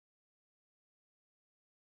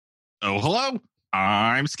Oh, hello.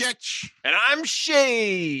 I'm Sketch. And I'm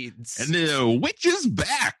Shades. And the witch is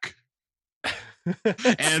back.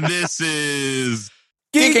 And this is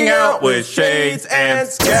Geeking Out with Shades and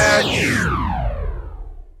Sketch.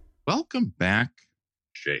 Welcome back,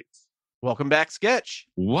 Shades. Welcome back, Sketch.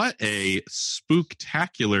 What a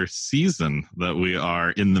spooktacular season that we are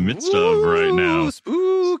in the midst of right now.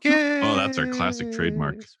 Spooky. Oh, that's our classic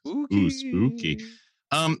trademark. Spooky. Ooh, spooky.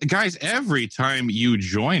 Guys, every time you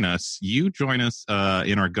join us in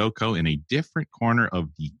our GoCo in a different corner of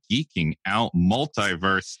the Geeking Out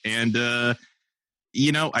multiverse. And, I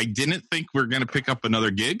didn't think we are going to pick up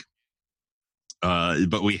another gig,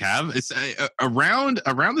 but we have. It's around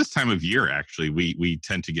this time of year, actually, we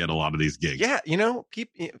tend to get a lot of these gigs. Yeah,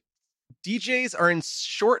 DJs are in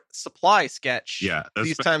short supply, Sketch. Yeah,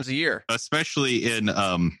 these times of year. Especially in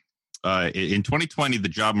 2020, the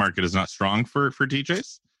job market is not strong for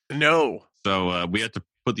DJs. No. So we had to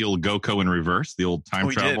put the old GoCo in reverse, the old time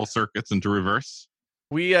travel circuits into reverse.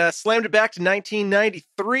 We slammed it back to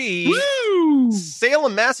 1993. Woo!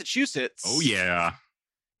 Salem, Massachusetts. Oh, yeah.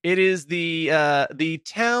 It is the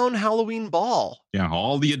town Halloween ball. Yeah,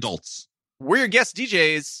 all the adults. We're your guest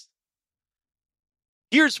DJs.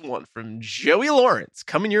 Here's one from Joey Lawrence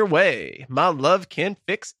coming your way. My love can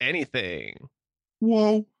fix anything.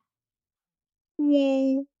 Whoa.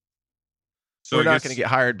 So we're not going to get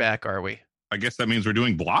hired back, are we? I guess that means we're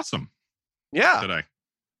doing Blossom. Yeah. Today.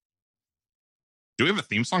 Do we have a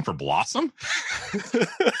theme song for Blossom?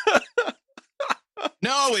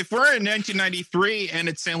 No, if we're in 1993 and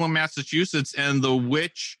it's Salem, Massachusetts, and the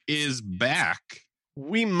witch is back,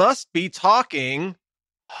 we must be talking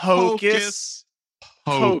Hocus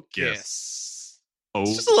Pocus. Oh,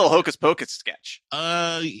 it's just a little Hocus Pocus sketch.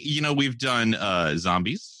 We've done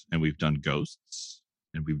zombies, and we've done ghosts,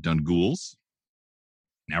 and we've done ghouls.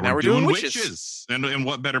 Now we're doing witches. And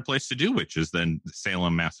what better place to do witches than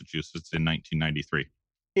Salem, Massachusetts in 1993?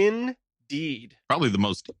 Indeed. Probably the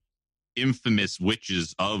most infamous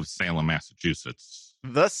witches of Salem, Massachusetts.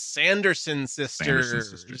 The Sanderson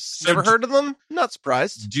sisters. Never heard of them? Not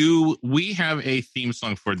surprised. Do we have a theme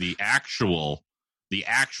song for the actual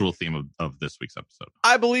theme of this week's episode?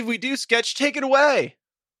 I believe we do, Sketch. Take it away.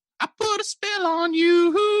 I put a spell on you,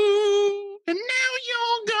 and now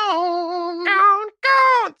you're gone.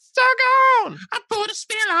 Gone, so gone. I put a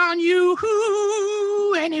spell on you,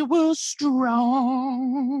 and it was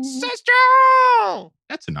strong. So strong.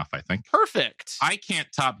 That's enough, I think. Perfect. I can't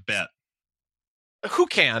top Bet. Who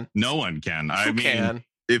can? No one can. Who can?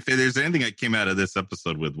 If there's anything I came out of this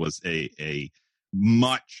episode with was a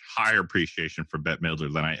much higher appreciation for Bette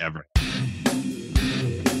Midler than I ever.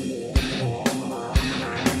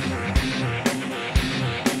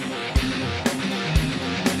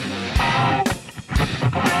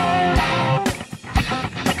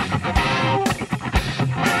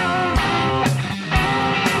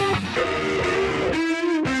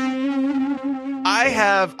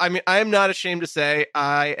 I am not ashamed to say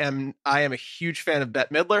I am a huge fan of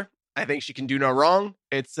Bette Midler. I think she can do no wrong.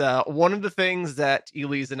 It's one of the things that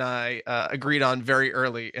Elise and I agreed on very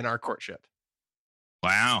early in our courtship.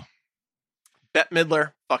 Wow. Bette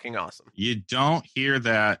Midler, fucking awesome. You don't hear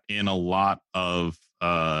that in a lot of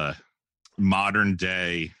modern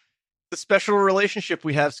day. The special relationship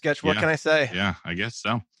we have, Sketch. What can I say? Yeah, I guess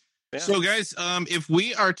so. Yeah. So, guys, if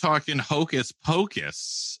we are talking Hocus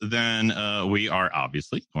Pocus, then we are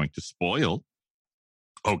obviously going to spoil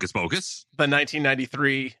Hocus Pocus. The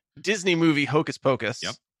 1993 Disney movie Hocus Pocus.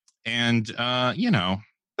 Yep. And,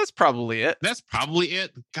 that's probably it.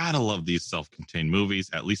 Gotta love these self-contained movies.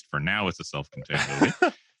 At least for now, it's a self-contained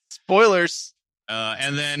movie. Spoilers.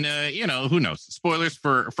 And then, who knows? Spoilers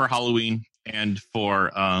for Halloween and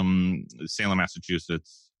for Salem,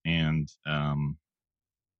 Massachusetts, and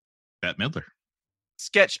Bette Midler.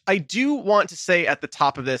 Sketch, I do want to say at the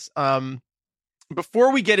top of this,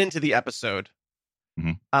 before we get into the episode,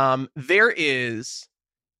 there is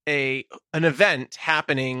an event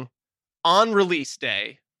happening on release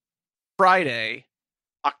day, Friday,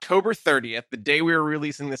 October 30th, the day we were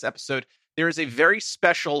releasing this episode. There is a very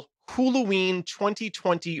special Halloween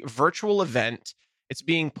 2020 virtual event. It's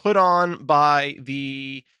being put on by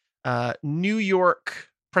the New York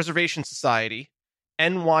Preservation Society,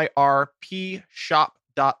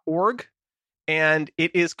 nyrpshop.org, and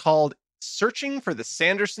it is called Searching for the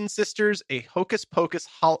Sanderson Sisters, a Hocus Pocus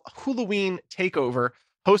Halloween takeover,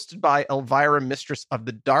 hosted by Elvira, Mistress of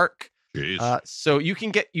the Dark. So you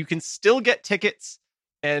can still get tickets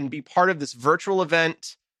and be part of this virtual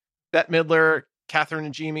event. Bette Midler,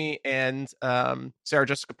 Catherine Najimy, and Sarah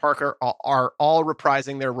Jessica Parker are all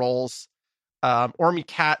reprising their roles. Ormy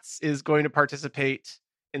Katz is going to participate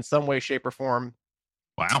in some way, shape, or form.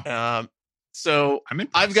 Wow. So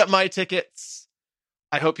I've got my tickets.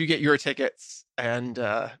 I hope you get your tickets. And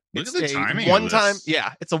it's the timing one of time. this.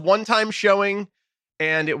 Yeah, it's a one-time showing,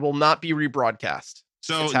 and it will not be rebroadcast.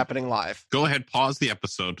 So it's happening live. Go ahead, pause the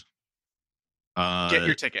episode. Get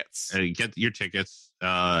your tickets. Get your tickets.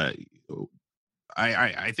 I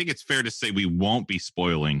think it's fair to say we won't be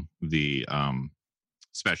spoiling the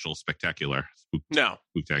special spectacular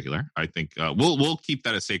spooktacular. I think we'll keep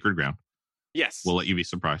that a sacred ground. Yes, we'll let you be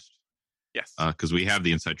surprised. Yes, because we have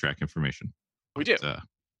the inside track information. We do.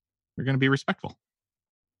 We're going to be respectful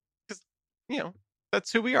because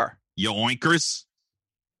that's who we are. Yoinkers.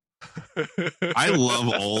 I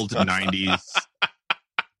love old 90s.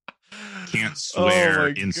 Can't swear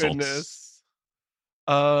insults. Goodness.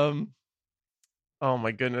 Oh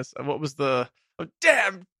my goodness. What was the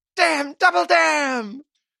damn, double damn?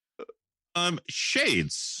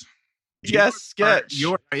 Shades. Yes, Sketch.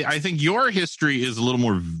 I think your history is a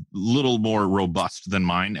little more robust than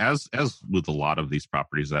mine, as with a lot of these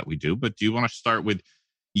properties that we do. But do you want to start with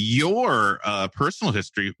your personal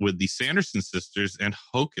history with the Sanderson sisters and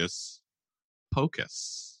Hocus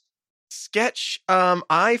Pocus? Sketch.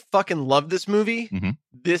 I fucking love this movie. Mm-hmm.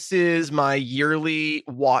 This is my yearly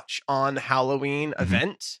watch on Halloween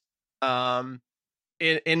event.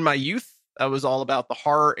 In my youth, I was all about the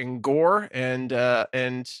horror and gore, and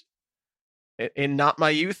in not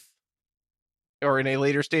my youth, or in a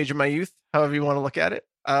later stage of my youth, however you want to look at it.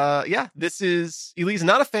 This is Elise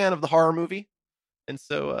not a fan of the horror movie, and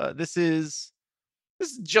so this is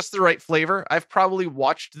just the right flavor. I've probably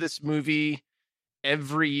watched this movie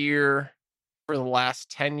every year for the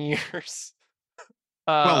last 10 years.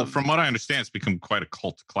 Well, from what I understand, it's become quite a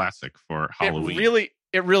cult classic for Halloween.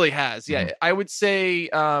 It really has. Yeah, I would say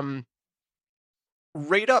right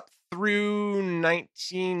up through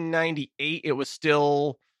 1998, it was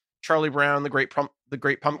still Charlie Brown, the Great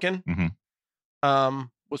Pumpkin.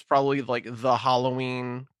 Was probably like the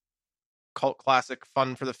Halloween cult classic,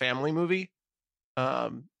 fun for the family movie.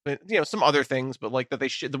 But, some other things, but like that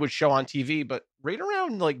that would show on TV. But right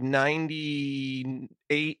around like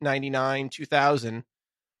 98, 99, 2000,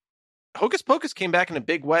 Hocus Pocus came back in a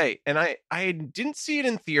big way, and I didn't see it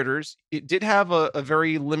in theaters. It did have a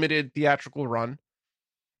very limited theatrical run.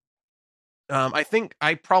 I think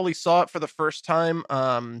I probably saw it for the first time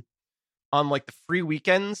on like the free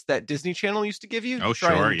weekends that Disney Channel used to give you. Oh,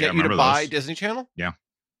 sure. Get you to buy Disney Channel. Yeah.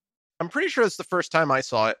 I'm pretty sure it's the first time I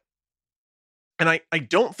saw it. And I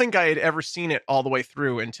don't think I had ever seen it all the way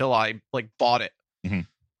through until I like bought it. And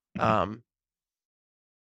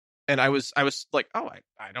I was like, oh,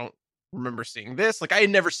 I don't remember seeing this. Like I had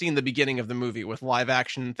never seen the beginning of the movie with live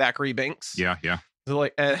action Thackeray Binks. Yeah. So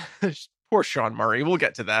like poor Sean Murray. We'll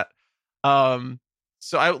get to that.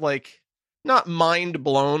 So I like not mind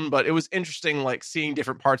blown, but it was interesting, like seeing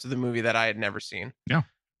different parts of the movie that I had never seen. Yeah.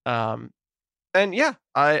 And yeah,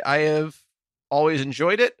 I have always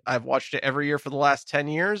enjoyed it. I've watched it every year for the last 10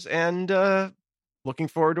 years, and looking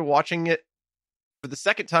forward to watching it for the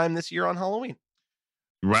second time this year on Halloween.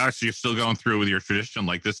 Wow, so you're still going through with your tradition?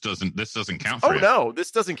 Like this doesn't count for you? No,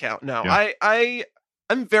 this doesn't count. No, yeah.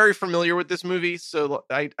 I'm very familiar with this movie, so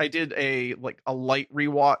I did a light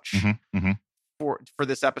rewatch for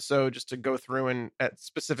this episode just to go through and at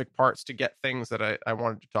specific parts to get things that I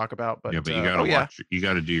wanted to talk about. But you gotta watch. You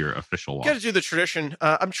got to do your official watch. You got to do the tradition.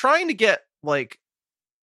 I'm trying to get like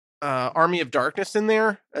Army of Darkness in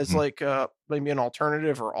there as like maybe an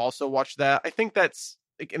alternative, or also watch that. I think that's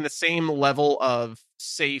like in the same level of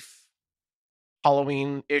safe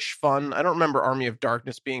Halloween-ish fun. I don't remember Army of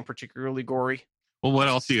Darkness being particularly gory. Well, what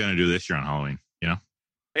else are you gonna do this year on Halloween? Yeah,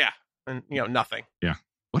 and nothing. Yeah,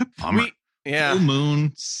 what a bummer. Full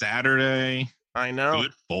moon Saturday. I know.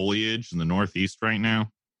 Good foliage in the Northeast right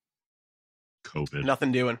now. COVID.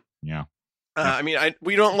 Nothing doing. Yeah. I mean,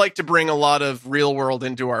 we don't like to bring a lot of real world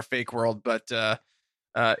into our fake world, but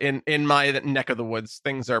in my neck of the woods,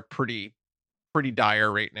 things are pretty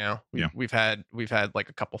dire right now. We've had like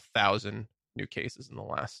a couple thousand new cases in the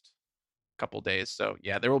last couple days, so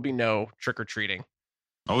yeah, there will be no trick or treating.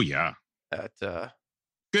 Oh yeah.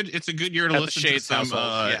 Good. It's a good year to listen to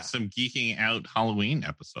some geeking out Halloween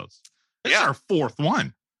episodes. This is our fourth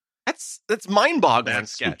one. That's mind-boggling.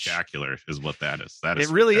 That's Sketch. Spectacular is what that is. That is.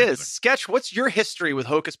 It really is. Sketch, what's your history with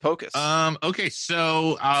Hocus Pocus? Okay,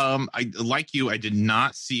 so I like you. I did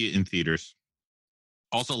not see it in theaters.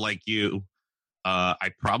 Also, like you,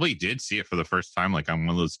 I probably did see it for the first time, like on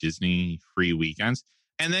one of those Disney free weekends.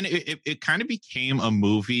 And then it kind of became a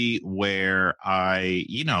movie where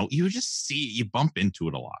you just see it, you bump into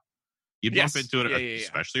it a lot. You bump into it,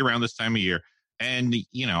 especially around this time of year. And,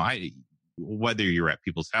 whether you're at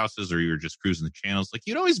people's houses or you're just cruising the channels, like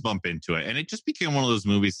you'd always bump into it. And it just became one of those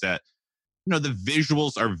movies that, you know, the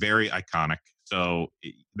visuals are very iconic. So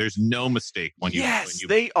there's no mistake when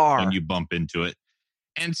you bump into it.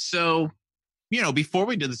 And so, you know, before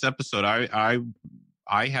we did this episode, I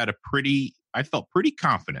felt pretty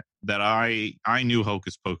confident that I knew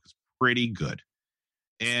Hocus Pocus pretty good.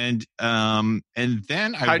 And then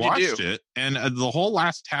I watched it, and the whole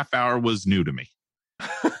last half hour was new to me.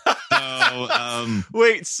 So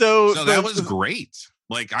wait, so that was great.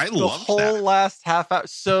 Like I loved the whole last half hour.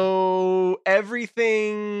 So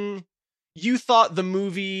everything, you thought the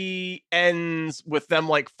movie ends with them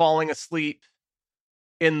like falling asleep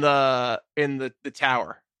in the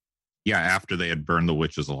tower. Yeah, after they had burned the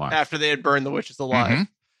witches alive.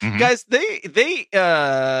 Mm-hmm. Guys, they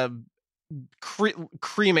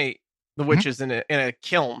cremate the witches in a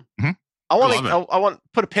kiln. Mm-hmm. I want to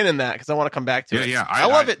put a pin in that because I want to come back to it. Yeah, I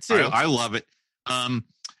love it too. I love it.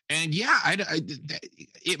 And yeah,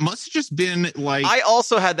 it must have just been like, I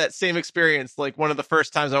also had that same experience. Like one of the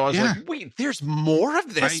first times I was like, wait, there's more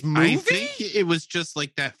of this movie? I think it was just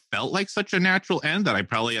like that felt like such a natural end that I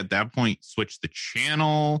probably at that point switched the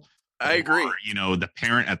channel. I agree. Or, you know, the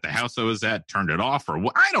parent at the house I was at turned it off, or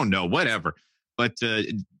I don't know, whatever. But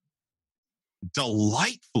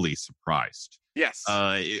delightfully surprised. Yes.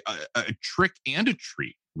 A trick and a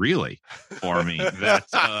treat, really, for me. That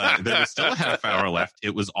there was still a half hour left.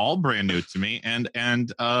 It was all brand new to me, and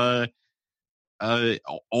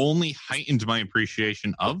only heightened my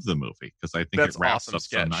appreciation of the movie because I think it wraps up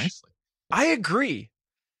so nicely. I agree.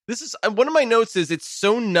 This is one of my notes. Is it's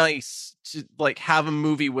so nice to like have a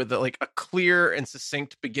movie with a clear and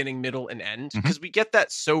succinct beginning, middle, and end because we get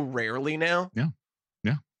that so rarely now. Yeah.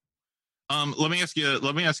 Let me ask you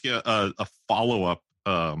a follow-up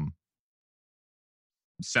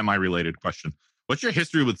semi-related question. What's your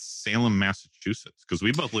history with Salem, Massachusetts? Because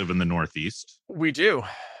we both live in the Northeast. We do.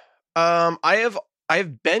 I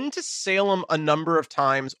have been to Salem a number of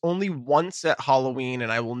times, only once at Halloween, and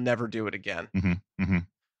I will never do it again.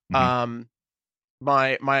 My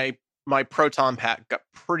proton pack got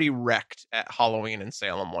pretty wrecked at Halloween in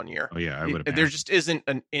Salem one year. Oh yeah, I would have. There just isn't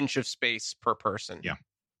an inch of space per person. Yeah.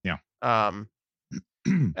 I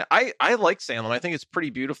like Salem. I think it's pretty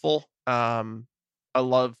beautiful. I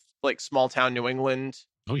love like small town New England.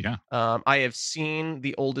 Oh yeah. I have seen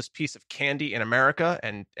the oldest piece of candy in America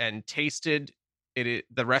and tasted it.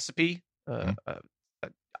 The recipe. I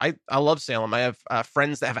love Salem. I have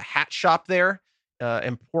friends that have a hat shop there,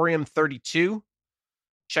 Emporium 32.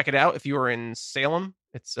 Check it out if you are in Salem.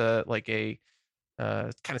 It's like a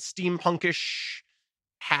kind of steampunkish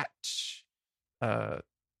hat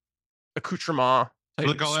accoutrement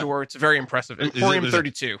type store. It's very impressive. Emporium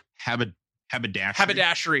 32. Haberdashery.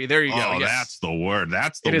 Haberdashery. There you go. Oh, yes. That's the word.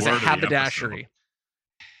 That's the word. It is a haberdashery.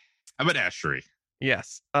 Haberdashery.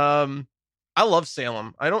 Yes. I love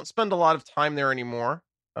Salem. I don't spend a lot of time there anymore.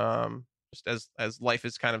 Just as life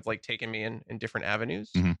has kind of like taken me in different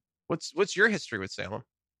avenues. Mm-hmm. What's your history with Salem?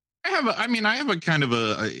 I have a kind of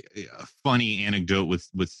a funny anecdote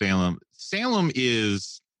with Salem. Salem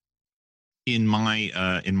is in my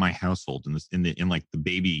household in like the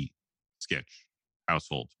baby sketch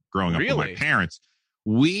household growing up with my parents.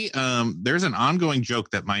 We there's an ongoing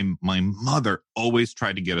joke that my mother always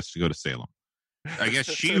tried to get us to go to Salem. I guess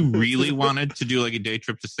she really wanted to do like a day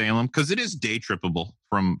trip to Salem because it is day trippable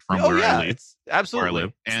from where I live. It's absolutely where I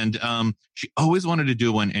live. And she always wanted to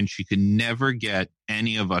do one, and she could never get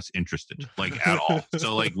any of us interested, like at all.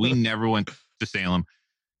 So like we never went to Salem.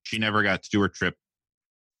 She never got to do her trip.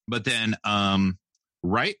 But then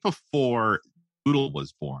right before Doodle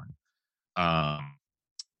was born,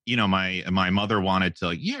 you know, my mother wanted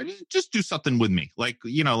to just do something with me, like,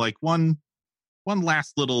 you know, like one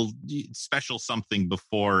last little special something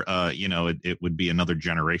before it would be another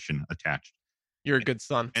generation attached. You're a good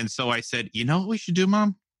son. And so I said, you know what we should do,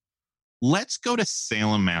 Mom? Let's go to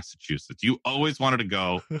Salem, Massachusetts. You always wanted to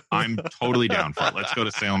go. I'm totally down for it. Let's go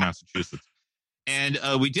to Salem, Massachusetts. And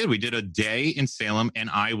we did a day in Salem, and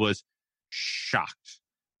I was shocked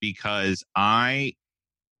because I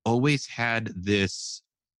always had this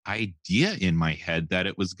idea in my head that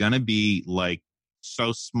it was going to be like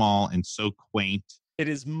so small and so quaint. It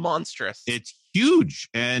is monstrous. It's huge,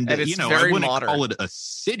 and it's I wouldn't modern. call it a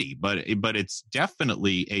city, but it's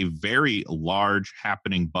definitely a very large,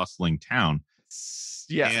 happening, bustling town.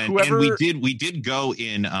 Yeah, and we did go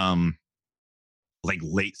in like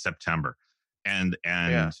late September, and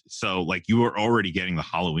so like you were already getting the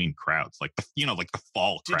Halloween crowds, like the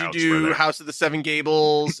fall crowds. Did you do House of the Seven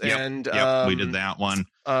Gables? Yep, and we did that one.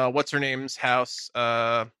 What's her name's house?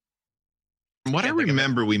 From what I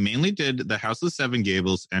remember, we mainly did the House of Seven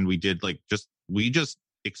Gables, and we did we just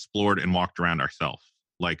explored and walked around ourselves,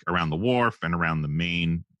 like around the wharf and around the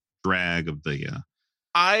main drag of the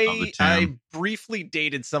I briefly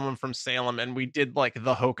dated someone from Salem, and we did like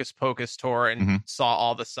the Hocus Pocus tour and saw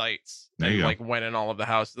all the sites. And like went in all of the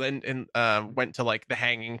houses, and went to like the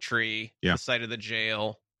Hanging Tree, the site of the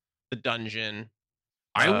jail, the dungeon.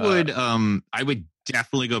 I would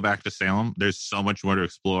definitely go back to Salem. There's so much more to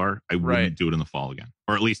explore. I wouldn't do it in the fall again,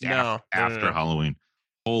 or at least after Halloween.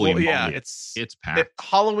 Holy moly. Yeah, it's packed.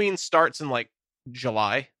 Halloween starts in like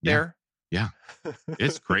July there. Yeah.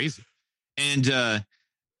 It's crazy. And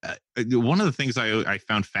one of the things I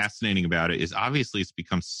found fascinating about it is obviously it's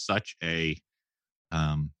become such a,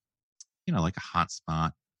 like a hot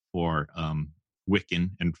spot for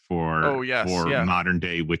Wiccan and for modern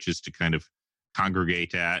day witches to kind of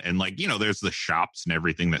congregate at. And like, there's the shops and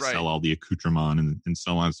everything that sell all the accoutrement and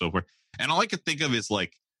so on and so forth. And all I could think of is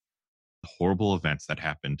like the horrible events that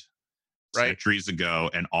happened centuries ago.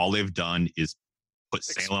 And all they've done is put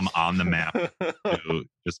Salem on the map to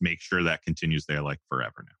just make sure that continues there like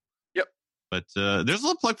forever now. Yep. But there's a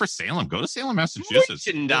little plug for Salem. Go to Salem, Massachusetts.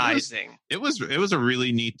 Merchandising. It was a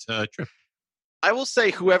really neat trip. I will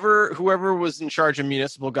say whoever was in charge of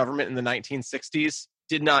municipal government in the 1960s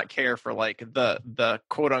did not care for like the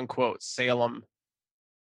quote unquote Salem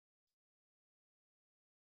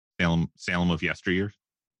of yesteryear.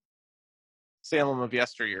 Salem of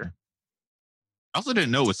yesteryear. I also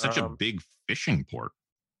didn't know it was such a big fishing port.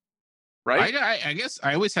 Right? I guess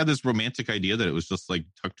I always had this romantic idea that it was just like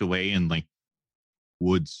tucked away in like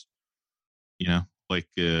woods, like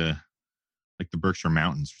the Berkshire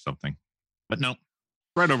Mountains or something. But no,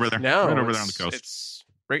 right over there. No, right over there on the coast. It's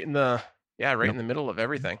right in the in the middle of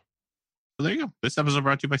everything. So there you go. This episode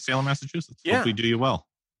brought to you by Salem, Massachusetts. Hope we do you well.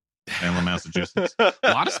 Salem, Massachusetts. A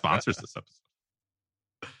lot of sponsors this episode.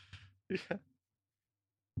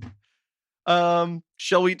 Yeah.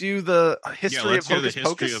 Shall we do the history of Hocus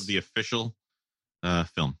Pocus? The history of the official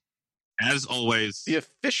film. As always, the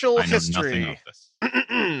official history. Nothing of this.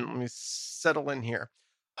 Let me settle in here.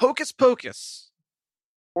 Hocus Pocus.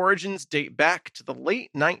 Origins date back to the late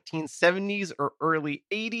 1970s or early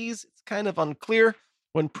 80s. It's kind of unclear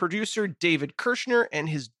when producer David Kirshner and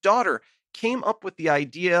his daughter came up with the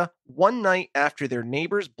idea one night after their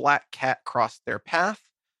neighbor's black cat crossed their path.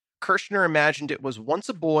 Kirshner imagined it was once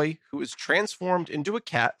a boy who was transformed into a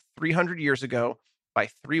cat 300 years ago by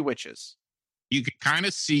three witches. You could kind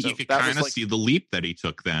of see, see the leap that he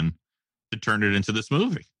took then to turn it into this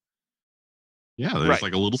movie. Yeah, there's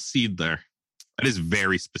like a little seed there. That is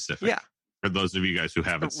very specific. Yeah. For those of you guys who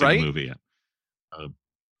haven't seen the movie yet.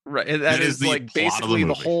 That is like basically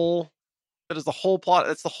the whole. That is the whole plot.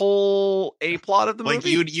 That's the whole A plot of the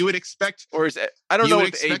movie. Like you would expect, or is it? I don't know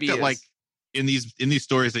what the AB is. Like in these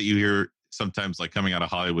stories that you hear sometimes, like coming out of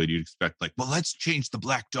Hollywood, you'd expect like, well, let's change the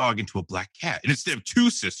black dog into a black cat, and instead of two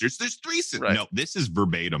sisters, there's three sisters. Right. No, this is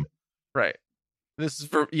verbatim. Right. This is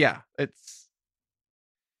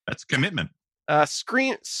that's commitment.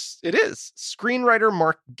 It is. Screenwriter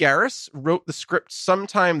Mark Garris wrote the script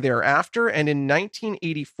sometime thereafter, and in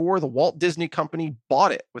 1984, the Walt Disney Company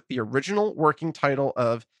bought it with the original working title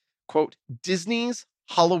of, quote, Disney's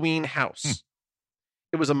Halloween House.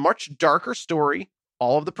 It was a much darker story.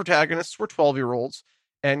 All of the protagonists were 12-year-olds,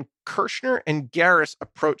 and Kirshner and Garris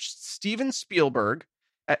approached Steven Spielberg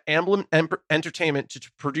at Amblin Entertainment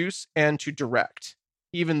to produce and to direct,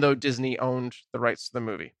 even though Disney owned the rights to the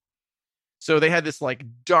movie. So they had this like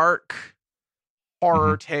dark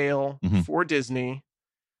horror tale for Disney.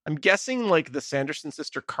 I'm guessing like the Sanderson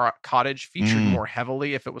sister cottage featured more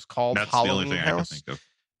heavily if it was called Halloween House. I can think of.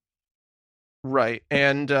 Right.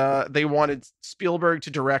 And they wanted Spielberg to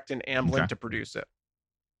direct and Amblin to produce it.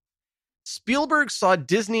 Spielberg saw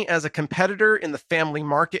Disney as a competitor in the family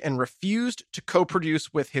market and refused to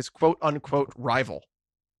co-produce with his quote unquote rival.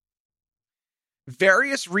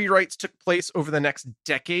 Various rewrites took place over the next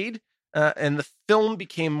decade. And the film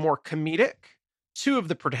became more comedic. Two of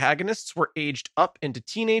the protagonists were aged up into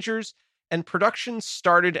teenagers, and production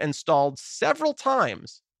started and stalled several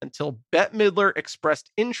times until Bette Midler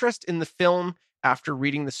expressed interest in the film after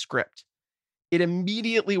reading the script. It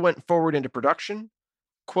immediately went forward into production.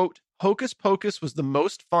 Quote, Hocus Pocus was the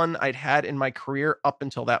most fun I'd had in my career up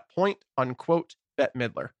until that point, unquote, Bette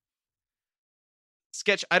Midler.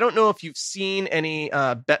 Sketch, I don't know if you've seen any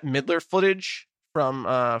Bette Midler footage from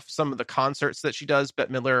some of the concerts that she does.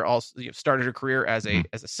 Bette Midler also started her career as a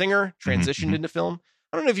singer, transitioned into film.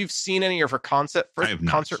 I don't know if you've seen any of her concert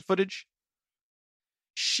footage.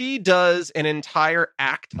 She does an entire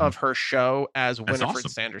act of her show as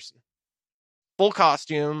Winifred Sanderson. full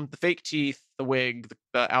costume, the fake teeth, the wig,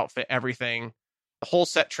 the outfit, everything. The whole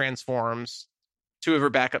set transforms. Two of her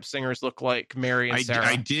backup singers look like Mary and Sarah.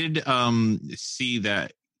 I did see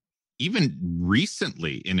that even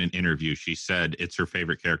recently in an interview, she said it's her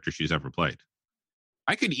favorite character she's ever played.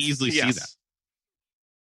 I could easily see that.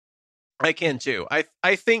 I can too.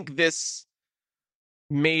 I think this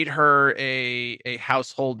made her a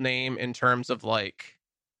household name in terms of like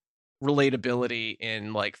relatability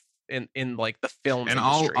in like in like the film and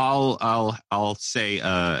industry. I'll say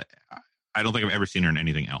I don't think I've ever seen her in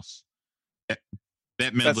anything else.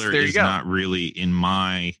 Bette Midler is not really in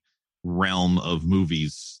my realm of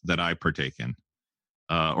movies that I partake in,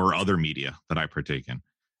 or other media that I partake in.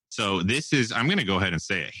 So this is, I'm going to go ahead and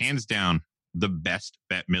say it, hands down, the best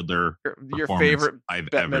Bette Midler your favorite I've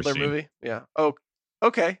Bette ever Midler seen. movie. Yeah. Oh,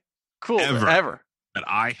 okay. Cool. Ever that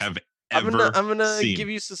I have ever. I'm gonna give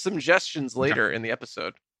you some suggestions later in the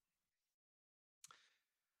episode.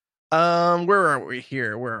 Where are we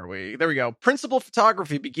here? Where are we? There we go. Principal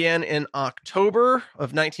photography began in October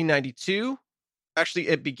of 1992. Actually,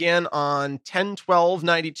 it began on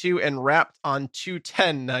 10/12/92 and wrapped on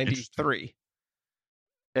 2/10/93.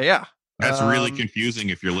 Yeah. That's really confusing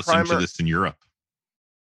if you're listening to this in Europe.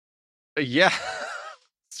 Yeah.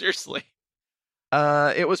 Seriously.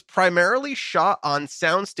 It was primarily shot on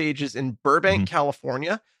sound stages in Burbank,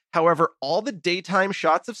 California. However, all the daytime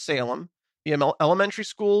shots of Salem, the elementary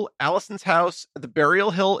school, Allison's house, the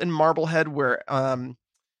burial hill in Marblehead, where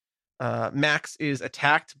Max is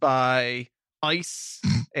attacked by Ice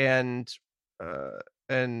and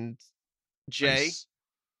Jay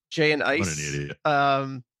and Ice. What an idiot.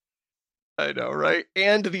 I know, right?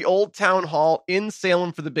 And the old town hall in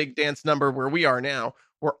Salem for the big dance number where we are now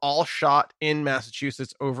were all shot in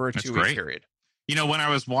Massachusetts over a 2-week period. You know, when I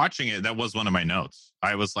was watching it, that was one of my notes.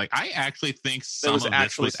 I was like, I actually think some of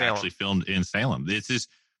this was actually filmed in Salem. This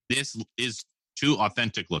is too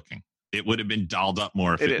authentic looking. It would have been dolled up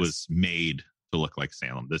more if it was made to look like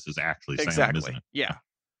Salem. This is actually Salem, isn't it? Yeah.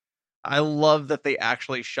 I love that they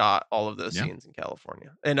actually shot all of those scenes in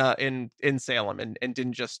California and in Salem and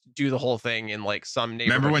didn't just do the whole thing in like some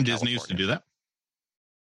neighborhood. Remember when Disney used to do that?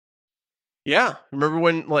 Yeah. Remember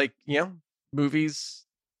when movies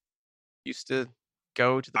used to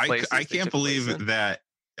go to the places. I can't believe that.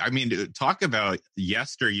 I mean, talk about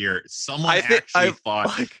yesteryear. Someone actually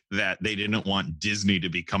thought that they didn't want Disney to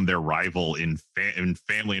become their rival in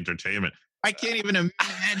family entertainment. I can't even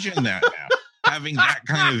imagine that now. Having that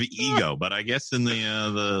kind of ego, but I guess in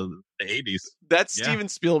the 80s, that's Steven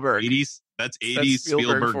Spielberg. 80s, that's 80s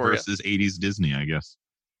Spielberg versus 80s Disney, I guess.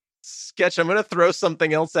 Sketch, I'm going to throw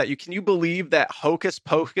something else at you. Can you believe that Hocus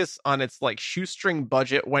Pocus on its like shoestring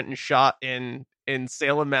budget went and shot in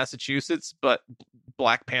Salem, Massachusetts, but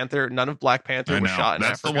Black Panther, none of Black Panther was shot in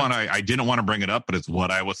That's Africa? The one I didn't want to bring it up, but it's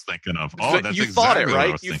what I was thinking of. Oh, that's you exactly thought it, what right?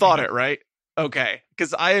 I was You thinking thought of. it, right? Okay,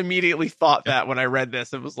 because I immediately thought that when I read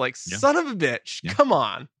this, it was like, son of a bitch, come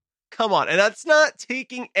on. And that's not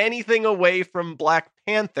taking anything away from Black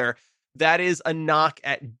Panther. That is a knock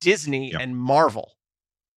at Disney and Marvel.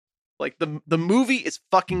 Like the movie is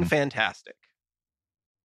fucking fantastic.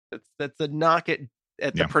 That's a knock at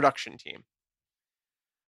the production team.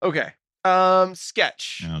 Okay.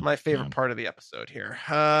 Sketch, my favorite part of the episode here.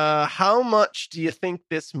 How much do you think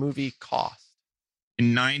this movie cost?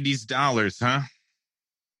 In 90s dollars, huh?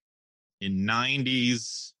 In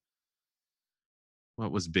 90s,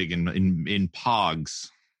 what was big in Pogs?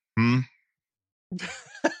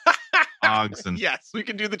 Pogs and yes, we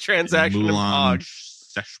can do the transaction in Pogs.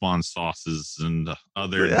 Szechuan sauces and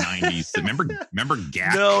other 90s. Remember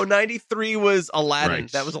Gak? No, 93 was Aladdin.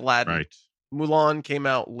 Right. That was Aladdin. Right. Mulan came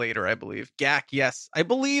out later, I believe. Gak, yes. I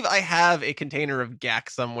believe I have a container of Gak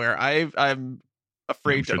somewhere. I'm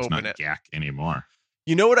afraid to open it. It's not Gak anymore.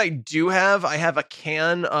 You know what I do have? I have a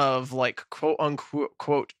can of like quote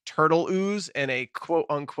unquote turtle ooze and a quote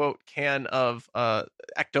unquote can of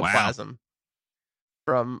ectoplasm.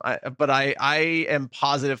 But I am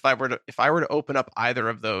positive if I were to open up either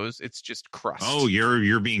of those, it's just crust. Oh,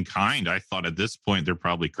 you're being kind. I thought at this point they're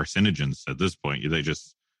probably carcinogens. At this point, they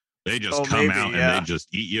just come out and they just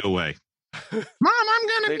eat you away. Mom, I'm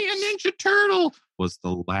gonna be a Ninja Turtle was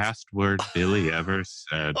the last word Billy ever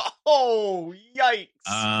said. Oh, yikes!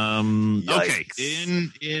 Okay,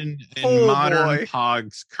 in modern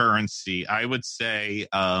Pogs currency, I would say,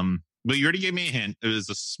 well, you already gave me a hint. It was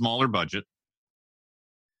a smaller budget.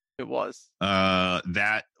 It was.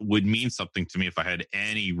 That would mean something to me if I had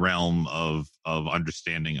any realm of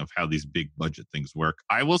understanding of how these big budget things work.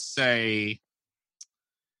 I will say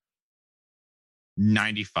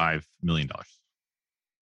 $95 million.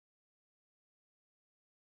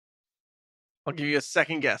 I'll give you a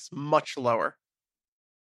second guess. Much lower.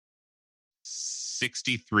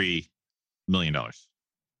 $63 million.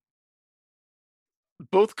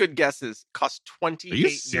 Both good guesses. Cost $28 million.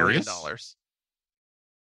 Serious? It's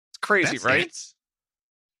crazy, That's right? it?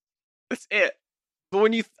 That's it. But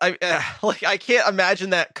when I can't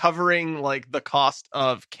imagine that covering like the cost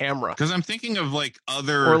of camera, Because I'm thinking of like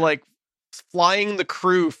other, or like flying the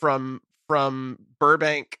crew from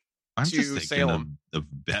Burbank I'm to just thinking Salem, of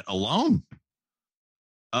Bet alone.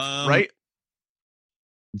 right?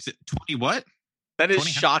 Is it 20 what? That is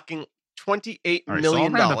 20? shocking. $28 All right, million. so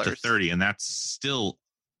I'll round up to 30, and that still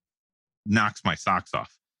knocks my socks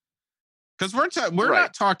off. Because we're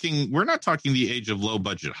not talking the age of low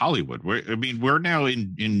budget Hollywood. We're now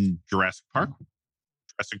in Jurassic Park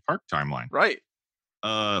timeline. Right.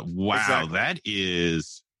 Wow, Exactly. that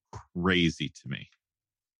is crazy to me.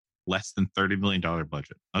 Less than $30 million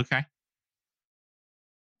budget. Okay.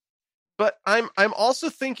 But I'm also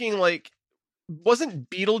thinking, like, wasn't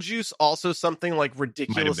Beetlejuice also something like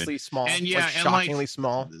ridiculously small? And yeah, like and shockingly like,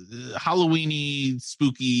 small. Halloween-y,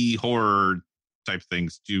 spooky horror type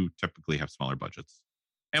things do typically have smaller budgets.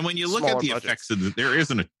 And when you look Smaller at the budgets. effects, there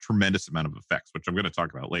isn't a tremendous amount of effects, which I'm going to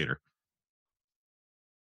talk about later.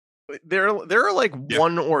 There are like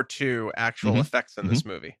one or two actual Mhm. effects in this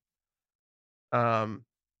movie. They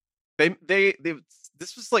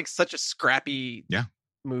this was like such a scrappy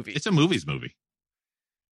movie. It's a movie.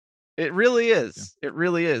 It really is. It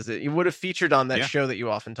really is. You would have featured on that Yeah. show that you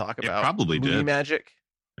often talk about. It probably Movie did. Magic.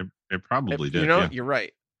 It probably did. You know, yeah. you're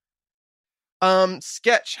right.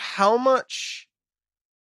 Sketch, how much?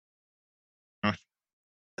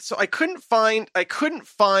 So I couldn't find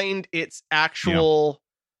its actual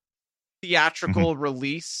theatrical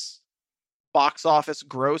release box office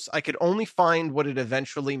gross. I could only find what it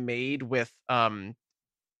eventually made with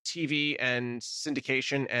TV and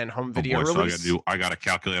syndication and home video release. So I got to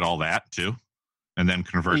calculate all that too, and then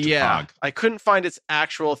convert to Yeah, POG. I couldn't find its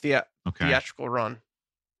actual theatrical run.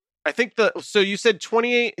 I think so you said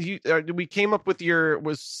 28. We came up with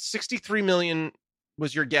was 63 million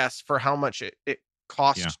was your guess for how much it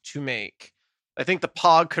cost to make. I think the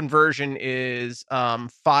POG conversion is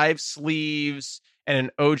 5 sleeves and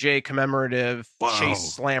an OJ commemorative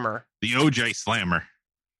chase slammer. The OJ slammer.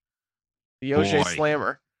 The OJ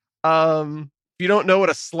slammer. If you don't know what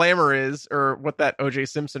a slammer is or what that OJ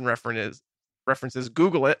Simpson reference is,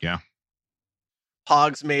 Google it. Yeah.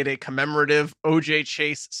 Pogs made a commemorative OJ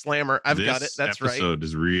Chase slammer. I've got it. That's right. This episode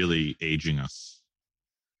is really aging us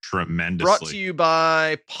tremendously. Brought to you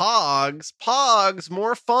by Pogs. Pogs,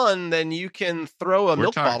 more fun than you can throw a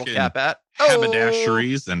milk bottle cap at.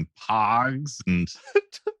 Haberdasheries and Pogs and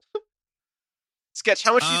Sketch,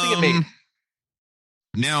 how much do you think it made?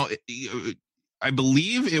 Now, I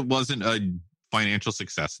believe it wasn't a financial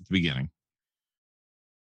success at the beginning.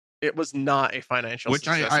 It was not a financial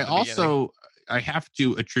success. Which I also I have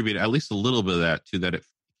to attribute at least a little bit of that to that it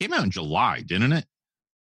came out in July, didn't it?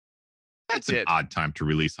 That's an odd time to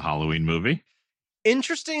release a Halloween movie.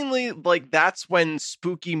 Interestingly, like that's when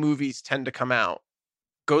spooky movies tend to come out.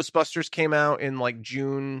 Ghostbusters came out in like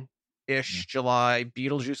June-ish, July.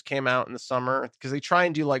 Beetlejuice came out in the summer because they try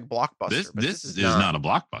and do like blockbuster. This is not a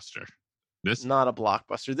blockbuster. This not a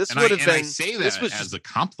blockbuster. This would have been. I say that as a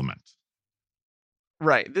compliment.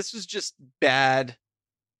 Right. This was just bad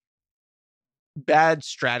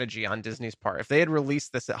strategy on Disney's part. If they had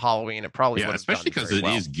released this at Halloween, it probably would have especially because it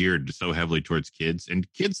is geared so heavily towards kids,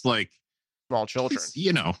 and kids like small children.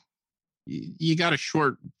 You know, you got a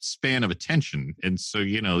short span of attention, and so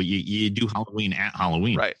you do Halloween at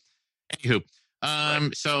Halloween, right? Anywho,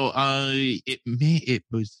 so it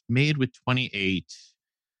was made with 28.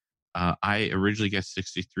 I originally guessed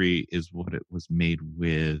 63 is what it was made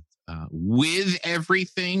with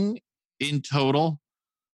everything in total.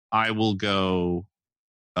 I will go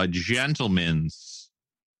a gentleman's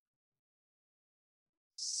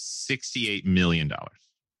 $68 million.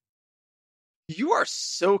 You are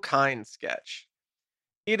so kind, Sketch.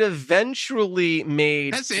 It eventually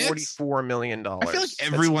made $44 million. I feel like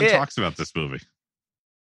everyone talks about this movie.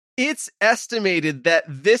 It's estimated that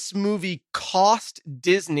this movie cost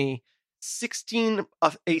Disney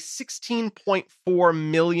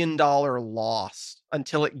 $16.4 million loss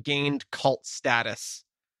until it gained cult status.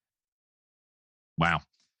 Wow.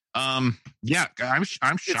 Yeah, I'm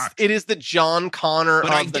shocked. It is the John Connor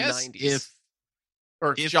of the 90s.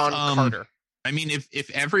 Or John Carter. I mean,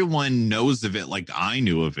 if everyone knows of it like I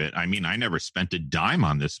knew of it, I mean, I never spent a dime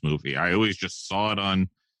on this movie. I always just saw it on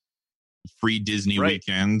free Disney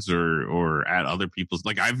weekends or at other people's.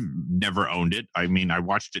 Like, I've never owned it. I mean, I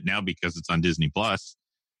watched it now because it's on Disney Plus.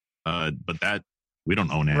 But that We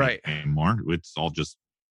don't own any Right. anymore. It's all just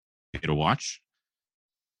pay to watch.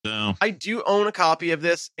 So I do own a copy of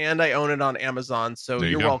this, and I own it on Amazon. So There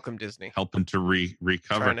you you're go. welcome, Disney. helping to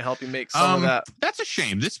recover. Trying to help you make some of that. That's a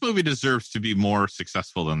shame. This movie deserves to be more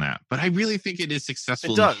successful than that. But I really think it is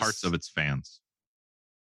successful It in the does. hearts of its fans.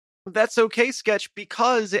 That's okay, Sketch,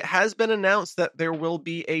 because it has been announced that there will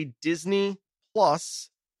be a Disney Plus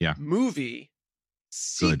movie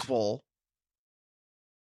sequel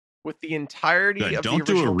with the entirety Good. of Don't the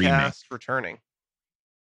do a original remake. cast returning.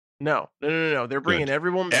 No. They're bringing Good.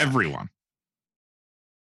 everyone back. Everyone.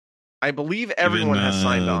 I believe everyone Even, has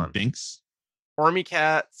signed on. Binks. Ormy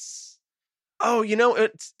Cats. Oh,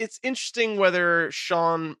 it's interesting whether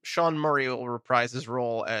Sean Murray will reprise his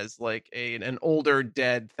role as like an older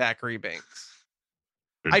dead Thackeray Binks.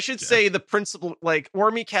 I should say the principal, like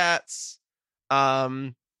Ormy Cats,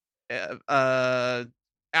 Allison,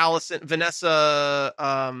 Vanessa,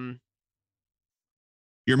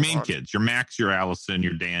 your main kids. Your Max, your Allison,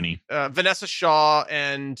 your Danny. Vanessa Shaw,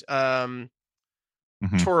 and Mhm.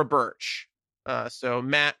 Tora Birch. So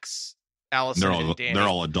Max, Allison, and Danny. They're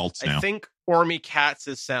all adults now. I think Ormy Cats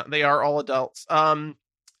is sound. They are all adults.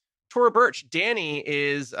 Tora Birch, Danny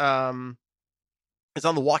is on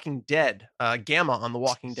The Walking Dead. Gamma on The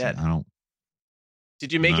Walking Dead.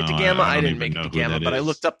 Did you make it to Gamma? I didn't make it to Gamma, but I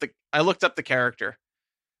looked up the character.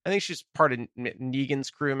 I think she's part of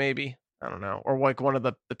Negan's crew, maybe. I don't know, or like one of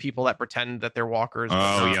the people that pretend that they're walkers.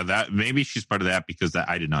 That maybe she's part of that because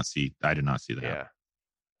I did not see that. Yeah,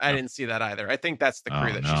 I didn't see that either. I think that's the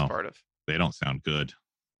crew she's part of. They don't sound good.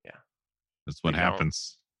 Yeah, that's what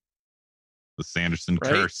happens. The Sanderson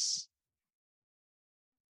curse.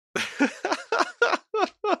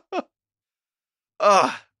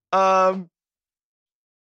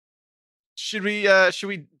 Should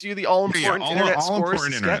we do the all important internet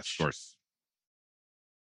scores?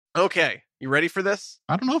 Okay, you ready for this?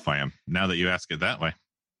 I don't know if I am, now that you ask it that way.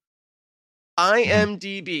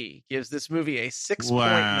 IMDb gives this movie a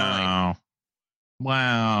 6.9.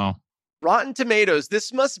 Wow. Rotten Tomatoes.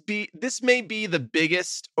 This may be the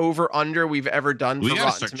biggest over under we've ever done for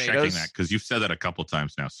Rotten Tomatoes. Checking that because you've said that a couple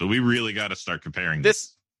times now, so we really got to start comparing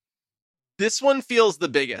this. This one feels the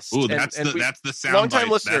biggest. Ooh, that's the soundbite.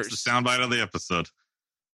 That's the soundbite of the episode.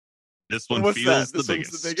 This one feels the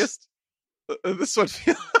biggest. The biggest. This one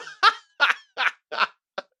feels.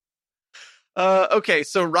 Okay,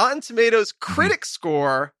 so Rotten Tomatoes critic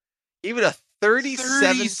score, even a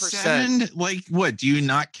 37%. Like, what? Do you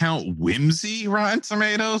not count whimsy, Rotten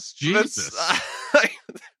Tomatoes? Jesus.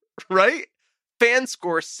 Right? Fan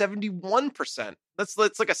score 71%. That's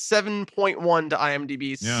like a 7.1 to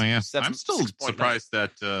IMDb's. Yeah. I'm still surprised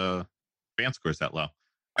that fan score is that low.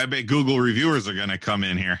 I bet Google reviewers are going to come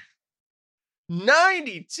in here.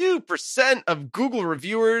 92% of Google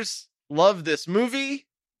reviewers love this movie.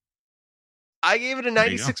 I gave it a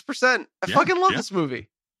 96%. I fucking love this movie.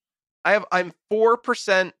 I'm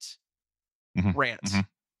 4% rant. Mm-hmm.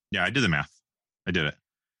 Yeah, I did the math. I did it.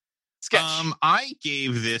 Sketch. I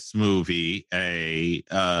gave this movie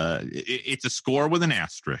it's a score with an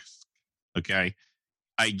asterisk. Okay.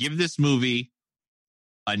 I give this movie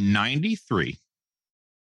a 93.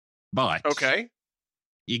 But okay,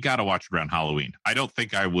 you got to watch it around Halloween. I don't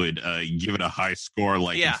think I would give it a high score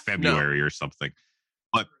in February or something.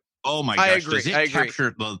 But oh my gosh, does it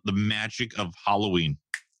capture the magic of Halloween?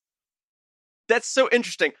 That's so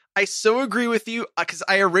interesting. I so agree with you because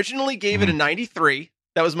I originally gave it a 93.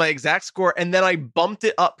 That was my exact score. And then I bumped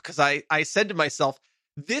it up because I said to myself,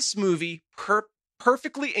 this movie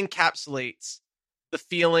perfectly encapsulates the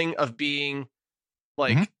feeling of being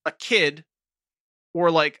like a kid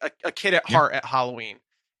or like a kid at heart at Halloween.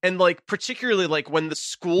 And like, particularly like when the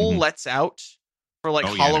school lets out for like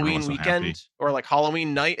Halloween weekend or like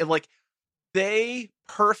Halloween night, and like they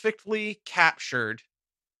perfectly captured,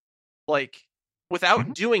 like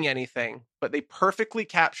without doing anything, but they perfectly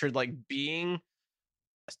captured like being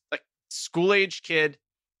a school age kid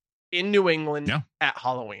in New England at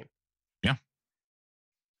Halloween. Yeah.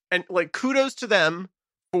 And like kudos to them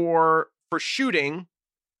for shooting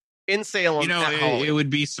in Salem. It would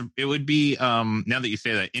be now that you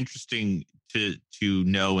say that, interesting to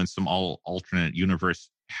know in some alternate universe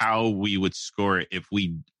how we would score it if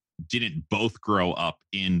we didn't both grow up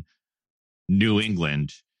in New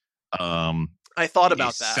England. I thought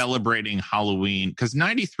about that, celebrating Halloween, because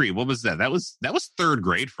 93, what was that? That was third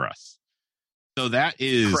grade for us. So that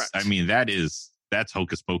is, correct. I mean, that's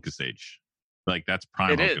Hocus Pocus age. Like that's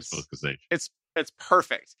prime Hocus Pocus age. It's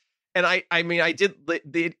perfect. And I mean,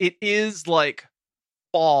 it is like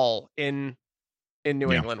fall in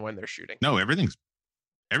New England when they're shooting. No, everything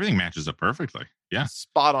matches up perfectly. Yeah.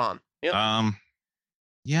 Spot on. Yep.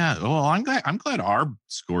 Yeah. Well, I'm glad our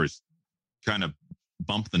scores kind of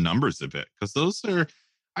bump the numbers a bit, because those are,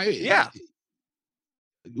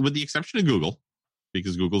 with the exception of Google,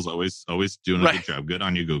 because Google's always doing a good job. Good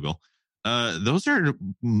on you, Google. Those are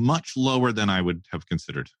much lower than I would have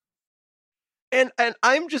considered. And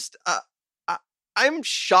I'm just I'm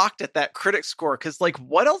shocked at that critic score, because like,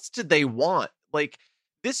 what else did they want? Like,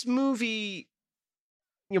 this movie,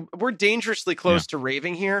 we're dangerously close to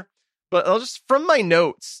raving here, but I'll just, from my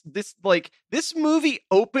notes, this movie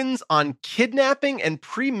opens on kidnapping and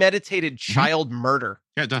premeditated child murder.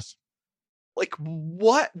 Yeah, it does. Like,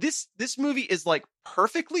 what? This movie is like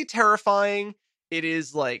perfectly terrifying. It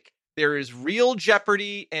is like, there is real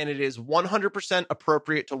jeopardy, and it is 100%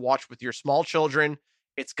 appropriate to watch with your small children.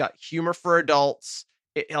 It's got humor for adults.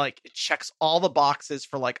 It checks all the boxes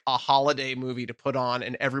for like a holiday movie to put on,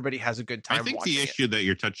 and everybody has a good time. I think the issue that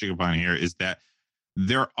you're touching upon here is that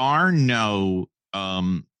there are no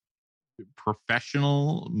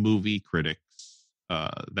professional movie critics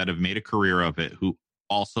that have made a career of it who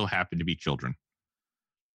also happen to be children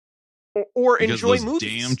or enjoy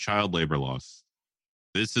movies. Damn child labor laws.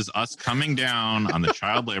 This is us coming down on the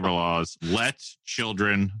child labor laws. Let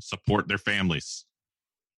children support their families.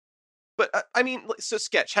 But I mean, so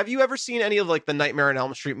Sketch, have you ever seen any of like the Nightmare on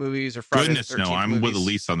Elm Street movies or Friday the 13th no, I'm movies? with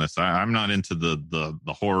Elise on this. I'm not into the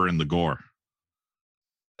horror and the gore.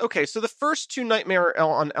 Okay, so the first two Nightmare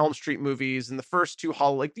on Elm Street movies and the first two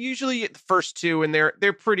usually the first two, and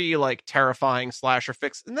they're pretty like terrifying slasher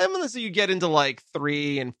fix. And then as you get into like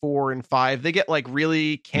 3 and 4 and 5, they get like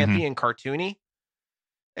really campy and cartoony.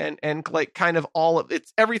 And like kind of all of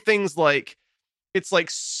everything's like, it's like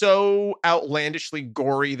so outlandishly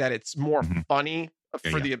gory that it's more funny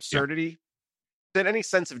for the absurdity than any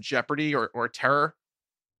sense of jeopardy or terror.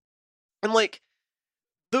 And like,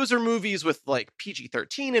 those are movies with like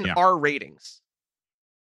PG-13 and R ratings.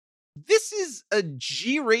 This is a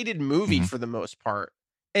G-rated movie for the most part.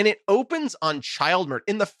 And it opens on child murder.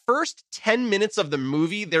 In the first 10 minutes of the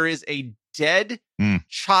movie, there is a dead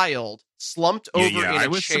child slumped over in a chair. I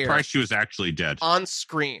was surprised she was actually dead. On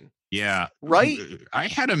screen. Yeah. Right? I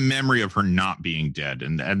had a memory of her not being dead,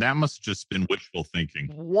 and that must have just been wishful thinking.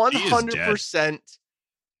 100%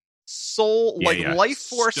 soul, life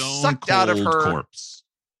force sucked out of her. Corpse.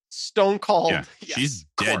 Stone cold. Yeah, she's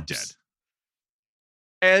dead.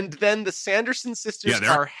 And then the Sanderson sisters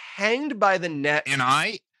are hanged by the neck. And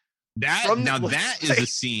that is a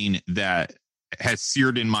scene that has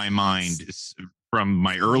seared in my mind from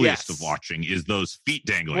my earliest of watching, is those feet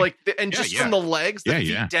dangling. From the legs, the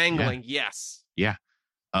feet dangling. Yeah. Yes. Yeah.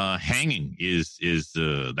 Hanging is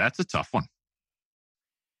that's a tough one.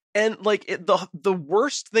 And like the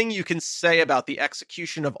worst thing you can say about the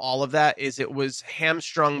execution of all of that is it was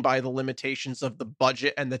hamstrung by the limitations of the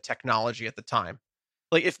budget and the technology at the time.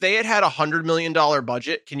 Like, if they had $100 million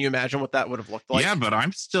budget, can you imagine what that would have looked like? Yeah, but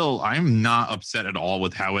I'm not upset at all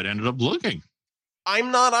with how it ended up looking.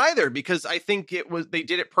 I'm not either, because I think they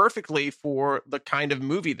did it perfectly for the kind of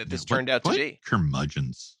movie that this turned out to be.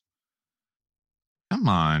 Curmudgeons. Come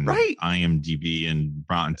on, right? IMDb and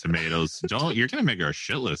Rotten Tomatoes. You're gonna make our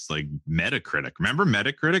shit list like Metacritic. Remember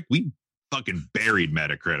Metacritic? We fucking buried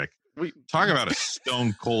Metacritic. We talk about a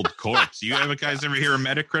stone cold corpse. You guys ever hear of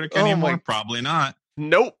Metacritic anymore? Probably not.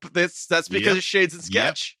 Nope. That's because of Shades and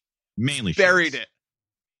Sketch. Mainly buried Shades. It.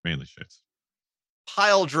 Mainly Shades.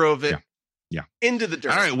 Pile drove it. Yeah. Into the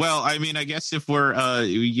dirt. All right. Well, I mean, I guess if we're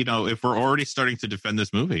if we're already starting to defend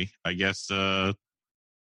this movie, I guess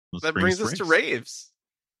that brings us to raves.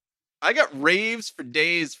 I got raves for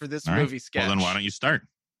days for this movie, Sketch. Well, then why don't you start?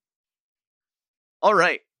 All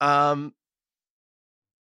right.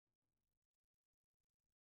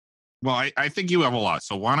 Well, I think you have a lot,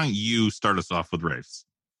 so why don't you start us off with raves?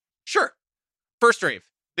 Sure. First rave,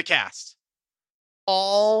 the cast.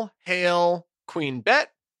 All hail Queen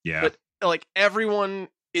Bet. Yeah. But like, everyone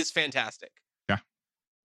is fantastic. Yeah.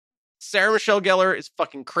 Sarah Michelle Gellar is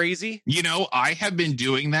fucking crazy. You know, I have been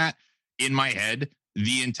doing that in my head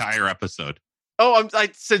the entire episode. Oh, I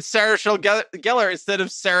said Sarah Michelle Gellar instead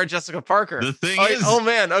of Sarah Jessica Parker. The thing is... Oh,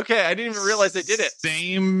 man. Okay. I didn't even realize they did it.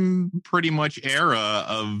 Same pretty much era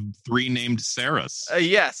of 3 named Sarahs.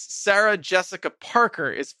 Yes. Sarah Jessica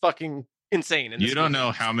Parker is fucking insane. You don't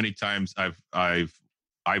know how many times I've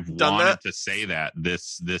wanted to say that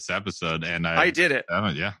this episode, and I did it.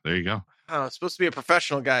 Yeah, there you go. I'm supposed to be a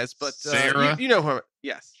professional, guys, but Sarah, you know who?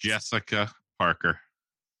 Yes, Jessica Parker,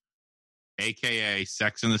 aka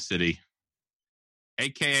Sex and the City,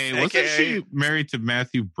 aka wasn't she married to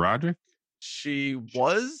Matthew Broderick? She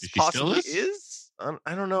was. She possibly still is.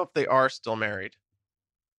 I don't know if they are still married.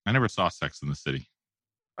 I never saw Sex and the City.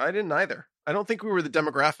 I didn't either. I don't think we were the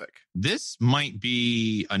demographic. This might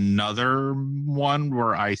be another one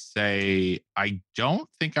where I say I don't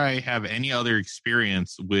think I have any other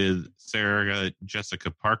experience with Sarah Jessica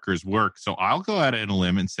Parker's work. So I'll go out on a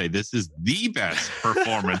limb and say this is the best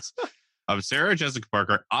performance of Sarah Jessica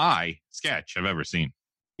Parker Sketch I've ever seen.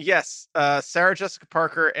 Yes, Sarah Jessica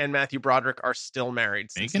Parker and Matthew Broderick are still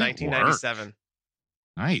married since 1997.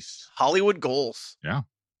 Nice. Hollywood goals. Yeah.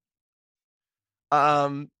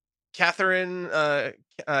 Kathy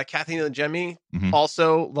Najimy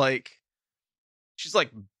also, like, she's like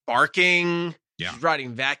barking. Yeah. She's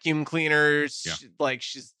riding vacuum cleaners. Yeah.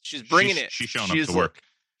 She's bringing it. She's showing up to work.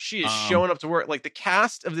 She is showing up to work. Like the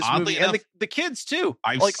cast of this movie enough, and the kids too.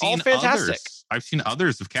 I've like seen all fantastic. I've seen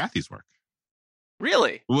others of Kathy's work.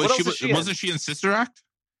 Really? Wasn't she in Sister Act?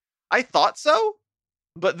 I thought so,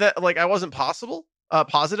 but that I wasn't positive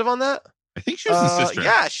on that. I think she was in Sister Act.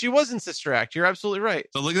 Yeah, she was in Sister Act. You're absolutely right.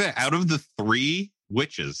 So look at that. Out of the 3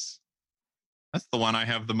 witches, that's the one I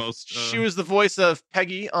have the most. She was the voice of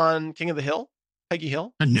Peggy on King of the Hill. Peggy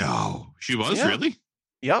Hill. No, she was really.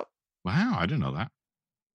 Yep. Wow, I didn't know that.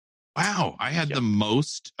 Wow, I had the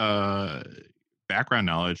most background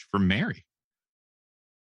knowledge for Mary.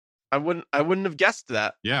 I wouldn't have guessed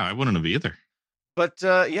that. Yeah, I wouldn't have either. But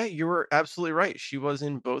yeah, you were absolutely right. She was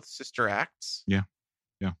in both Sister Acts. Yeah.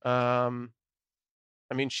 Yeah. I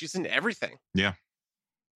mean, she's in everything. Yeah.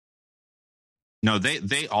 No,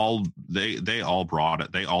 they all brought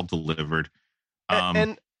it. They all delivered.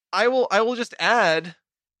 And I will just add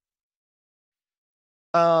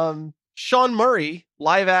Sean Murray,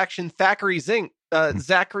 live action Thackeray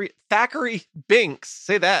Thackeray Binks.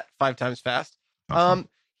 Say that 5 times fast. Awesome.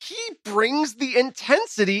 He brings the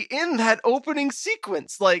intensity in that opening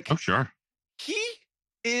sequence. Like, oh, sure. He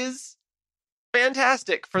is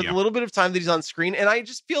fantastic for the little bit of time that he's on screen. And I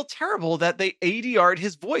just feel terrible that they ADR'd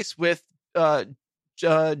his voice with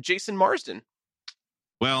Jason Marsden.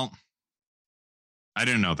 Well, I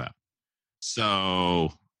didn't know that.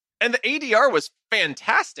 So. And the ADR was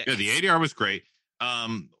fantastic. Yeah, the ADR was great.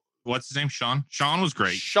 What's his name? Sean? Sean was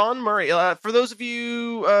great. Sean Murray. For those of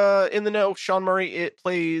you in the know, Sean Murray, it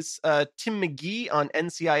plays Tim McGee on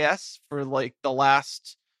NCIS for like the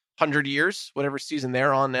last 100 years, whatever season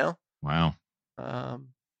they're on now. Wow. I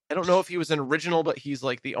don't know if he was an original, but he's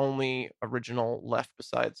like the only original left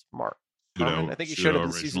besides Mark. I think he showed up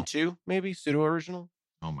in season 2, maybe pseudo original.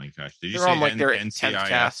 Oh my gosh! Did you They're say on like their 10th NCIS?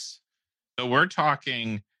 cast. So we're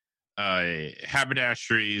talking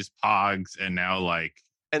haberdasheries, Pogs, and now like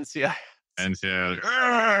NCIS. NCIS.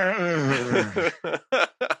 I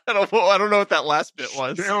don't know what that last bit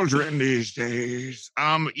was. Children these days.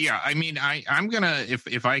 Yeah. I mean, I'm gonna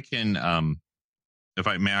if I can may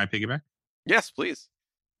I piggyback? Yes, please.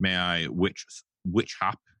 May I witch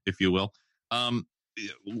hop, if you will?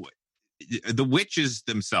 The witches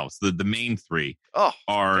themselves, the main 3,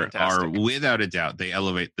 are without a doubt, they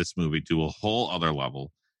elevate this movie to a whole other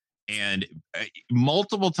level. And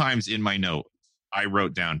multiple times in my notes, I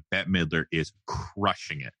wrote down Bette Midler is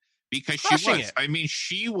crushing it because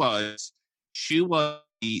she was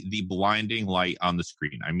the blinding light on the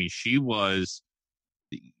screen. I mean, she was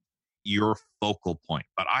your focal point.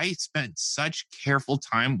 But I spent such careful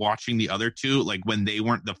time watching the other 2, like when they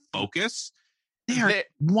weren't the focus. They are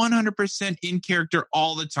 100% in character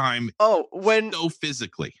all the time. So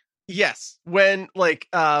physically. Yes. When like,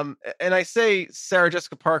 and I say Sarah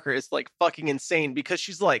Jessica Parker is like fucking insane because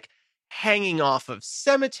she's like hanging off of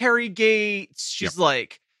cemetery gates. She's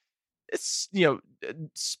like, it's,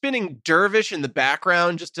 spinning dervish in the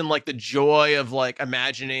background, just in like the joy of like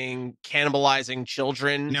imagining cannibalizing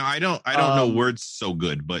children. Now I don't know words so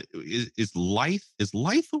good, but is lithe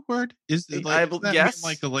a word? Is it like, yes,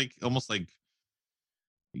 like almost like.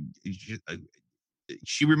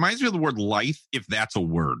 She reminds me of the word lithe, if that's a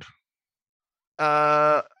word.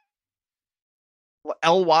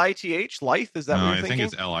 L-Y-T-H, lithe, is that what you're thinking? I think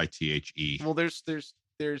it's L-I-T-H-E. Well, there's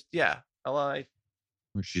yeah, L-I.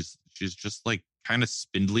 She's just like kind of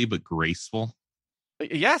spindly but graceful.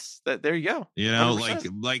 Yes, there you go.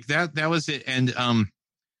 100%. like that was it. And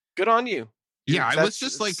good on you. Yeah, I was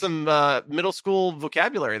just like some middle school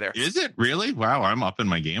vocabulary there. Is it really? Wow, I'm up in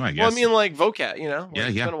my game, I guess. Well, I mean, like vocab,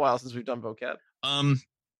 It's been a while since we've done vocab.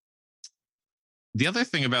 The other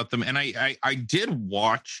thing about them, and I did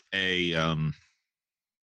watch a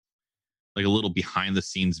like a little behind the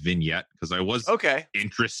scenes vignette because I was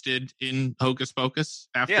interested in Hocus Pocus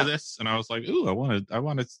after this, and I was like, ooh, I want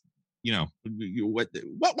to,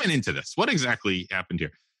 what went into this? What exactly happened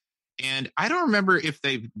here? And I don't remember if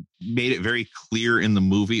they made it very clear in the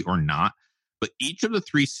movie or not, but each of the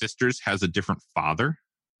 3 sisters has a different father.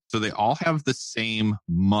 So they all have the same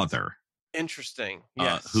mother. Interesting.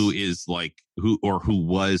 Yes. Who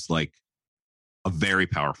was like a very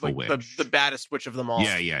powerful witch. The baddest witch of them all.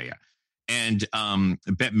 Yeah. And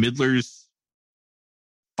Bette Midler's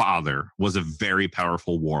father was a very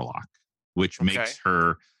powerful warlock, which makes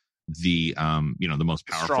her the the most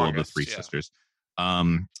powerful of the three sisters.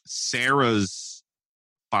 Sarah's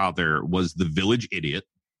father was the village idiot,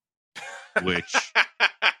 which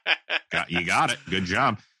you got it. Good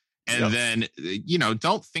job. And then,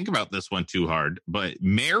 don't think about this one too hard, but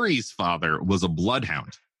Mary's father was a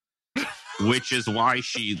bloodhound, which is why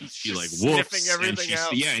she like whoops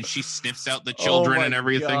and she sniffs out the children and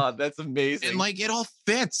everything. God, that's amazing. And like it all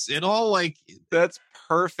fits. It all that's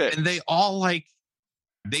perfect. And they all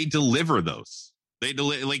they deliver those. They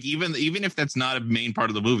deliver even if that's not a main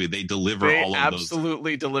part of the movie, they deliver all of those.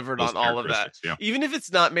 Absolutely delivered on all of that. Yeah. Even if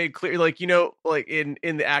it's not made clear, like in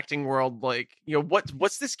the acting world,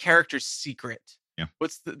 what's this character's secret? Yeah.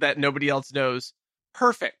 What's that nobody else knows?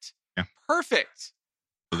 Perfect. Yeah. Perfect.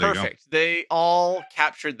 So Perfect. They all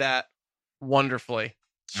captured that wonderfully.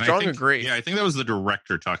 Strong agree. Yeah, I think that was the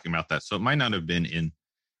director talking about that. So it might not have been in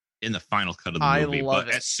the final cut of the movie, but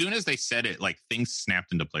as soon as they said it, like things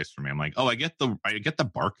snapped into place for me. I'm like, oh, I get the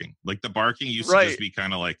barking. Like the barking used to just be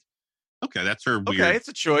kind of like, okay, that's her weird. Okay, it's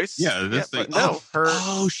a choice. Yeah, this thing.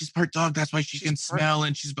 She's part dog. That's why she can smell,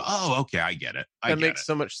 and she's okay, I get it. That makes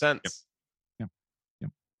so much sense. Yep.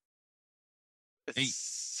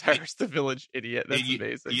 Sarah's the village idiot. That's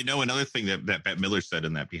amazing. Another thing that Bette Midler said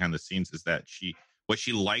in that behind the scenes is that what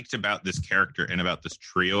she liked about this character and about this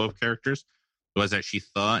trio of characters was that she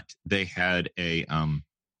thought they had a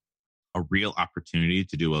real opportunity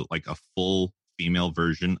to do a full female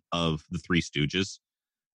version of the Three Stooges.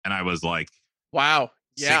 And I was like, wow.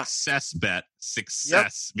 Yeah. Success, Bette.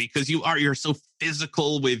 Success. Yep. Because you're so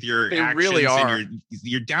physical with your actions. Really are. And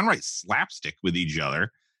you're downright slapstick with each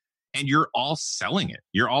other. And you're all selling it.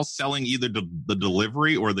 You're all selling either the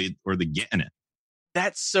delivery or the getting it.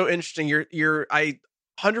 That's so interesting. I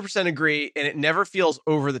 100% agree. And it never feels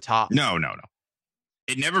over the top. No.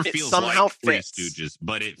 It never feels somehow like Three fits. Stooges,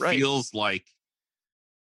 but it feels like,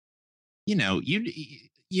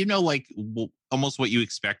 like almost what you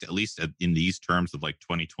expect, at least in these terms of like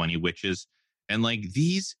 2020 witches. And like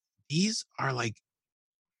these are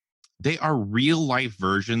they are real life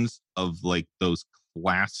versions of like those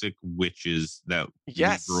classic witches that we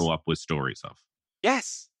grew up with stories of.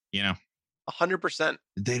 Yes. 100%.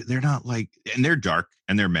 They're not and they're dark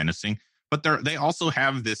and they're menacing, but they also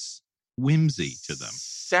have this whimsy to them.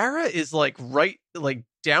 Sarah is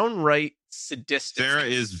downright sadistic. Sarah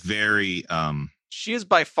is very she is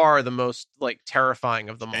by far the most terrifying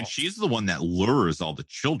of them all. And she's the one that lures all the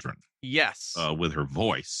children. Yes. With her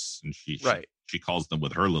voice. And she calls them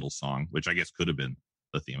with her little song, which I guess could have been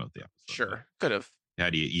the theme of the episode. Sure. Could have. How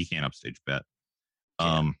do you can't upstage Bette.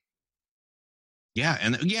 And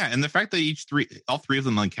the fact that all three of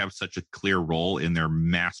them have such a clear role in their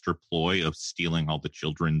master ploy of stealing all the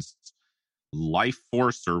children's life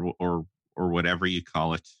force or whatever you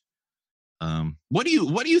call it. What do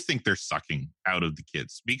you think they're sucking out of the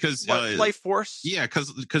kids? Because life force? Yeah,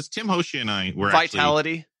 because Tim Hoshi and I were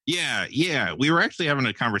vitality. Yeah, we were actually having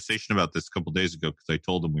a conversation about this a couple days ago because I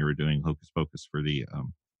told him we were doing Hocus Pocus for the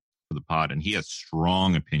pod, and he has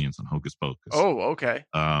strong opinions on Hocus Pocus. Oh, okay.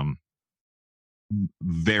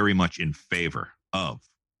 Very much in favor of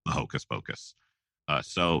the Hocus Pocus.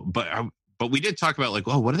 But we did talk about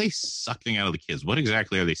what are they sucking out of the kids? What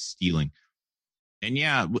exactly are they stealing? And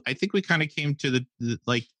yeah, I think we kind of came to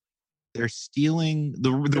the they're stealing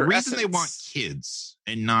the reason essence. They want kids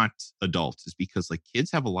and not adults is because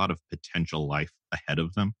kids have a lot of potential life ahead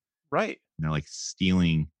of them. Right. And they're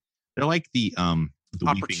stealing. They're like the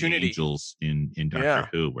weeping angels in Doctor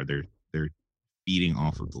Who, where they're feeding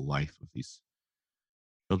off of the life of these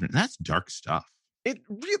children. And that's dark stuff. This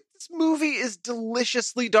movie is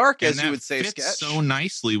deliciously dark, as you would say. Fits Sketch so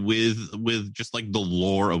nicely with just the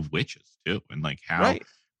lore of witches too, and how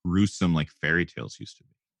gruesome fairy tales used to be,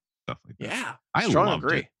 stuff like that. Yeah, I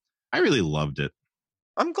loved it. I really loved it.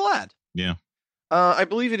 I'm glad. Yeah. I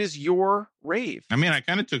believe it is your rave. I mean, I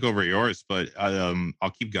kind of took over yours, but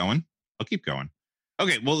I'll keep going.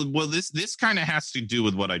 Okay, well, this kind of has to do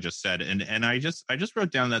with what I just said, and I just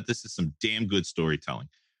wrote down that this is some damn good storytelling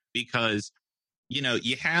because.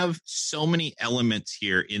 You have so many elements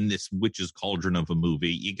here in this witch's cauldron of a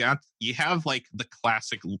movie. You have the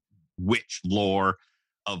classic witch lore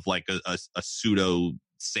of a pseudo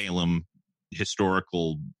Salem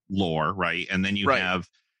historical lore, right? And then you have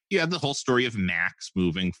the whole story of Max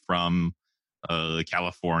moving from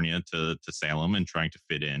California to Salem and trying to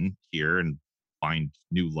fit in here and find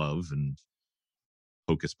new love and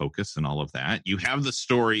Hocus Pocus and all of that. You have the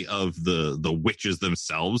story of the witches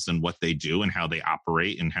themselves and what they do and how they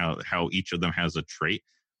operate and how each of them has a trait.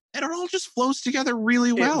 And it all just flows together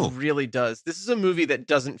really well. It really does. This is a movie that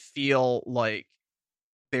doesn't feel like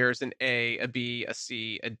there's an A, a B, a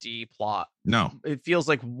C, a D plot. No. It feels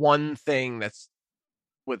like one thing that's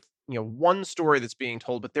with, one story that's being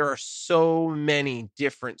told, but there are so many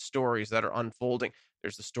different stories that are unfolding.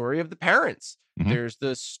 There's the story of the parents. Mm-hmm. There's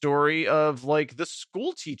the story of like the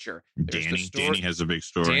school teacher. Danny has a big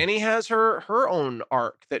story. Danny has her own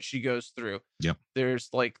arc that she goes through. Yep. There's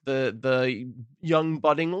like the young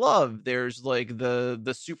budding love. There's like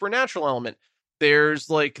the supernatural element. There's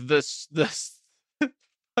like this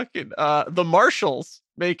fucking the Marshalls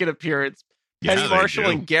make an appearance. Penny Marshall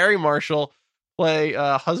and Gary Marshall play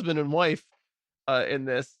husband and wife in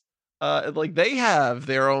this. Like they have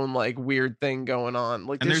their own like weird thing going on.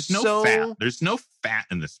 Like, and there's no fat. There's no fat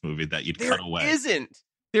in this movie that you'd cut away.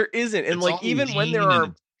 There isn't. And it's like even when there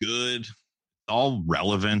are good, all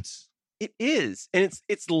relevant. It is, and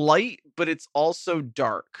it's light, but it's also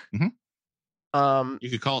dark. Mm-hmm. You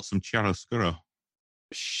could call it some chiaroscuro.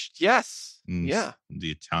 Yes. Yeah. The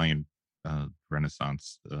Italian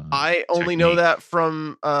Renaissance. I only know that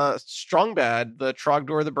from Strong Bad, the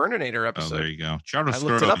Trogdor the Burninator episode. Oh, there you go.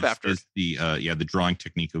 Chiaroscuro is the drawing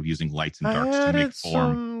technique of using lights and darks to make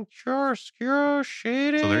form. Some chiaroscuro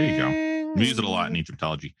shading. So there you go. We use it a lot in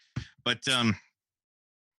Egyptology. But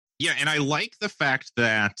yeah, and I like the fact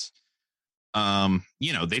that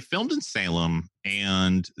they filmed in Salem,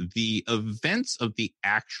 and the events of the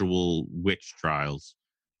actual witch trials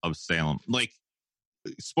of Salem, like,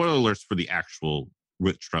 spoiler alerts for the actual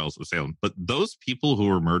witch trials of Salem, but those people who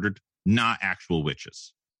were murdered, not actual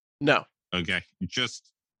witches. No. Okay.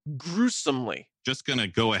 Just gruesomely. Just gonna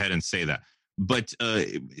go ahead and say that. But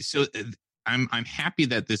so I'm happy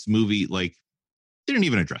that this movie like didn't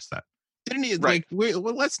even address that.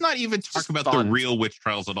 Let's not even talk about the real witch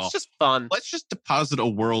trials at all. It's just fun. Let's just deposit a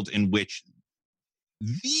world in which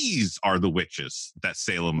these are the witches that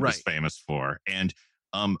Salem is famous for. And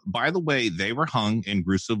by the way, they were hung and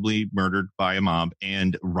gruesomely murdered by a mob,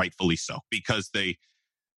 and rightfully so, because they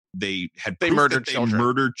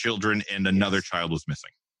murdered children, and another child was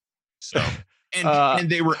missing. So and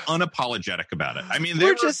they were unapologetic about it. I mean,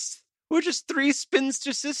 we're just three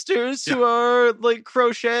spinster sisters who are like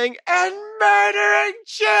crocheting and murdering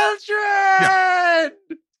children. Yeah.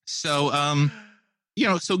 So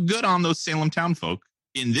so good on those Salem town folk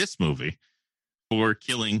in this movie for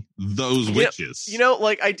killing those witches.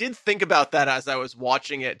 Like I did think about that as I was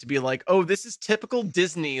watching it, to be like, oh, this is typical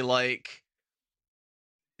Disney. Like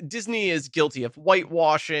Disney is guilty of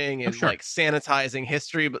whitewashing and like sanitizing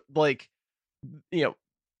history, but like,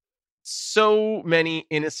 so many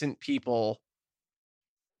innocent people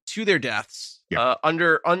to their deaths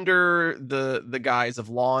under the guise of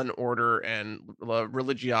law and order and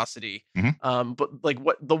religiosity. Mm-hmm. But like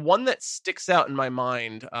the one that sticks out in my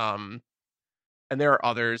mind, and there are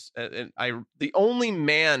others, and the only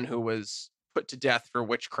man who was put to death for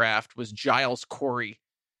witchcraft was Giles Corey.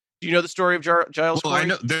 Do you know the story of Giles Corey? I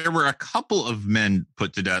know there were a couple of men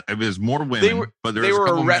put to death. It was more women, they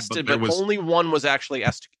were arrested, but only one was actually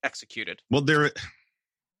executed. Well,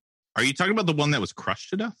 are you talking about the one that was crushed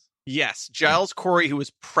to death? Yes, Giles Corey, who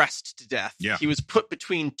was pressed to death. Yeah. He was put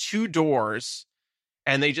between two doors,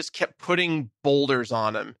 and they just kept putting boulders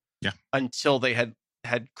on him until they had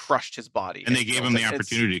crushed his body. And they gave him the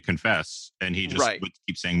opportunity to confess, and he just would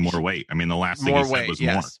keep saying more weight. I mean, the last thing he said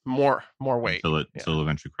was more weight. Until it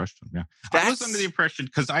eventually crushed him. Yeah. I was under the impression,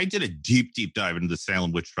 because I did a deep dive into the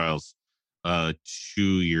Salem witch trials 2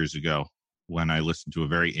 years ago when I listened to a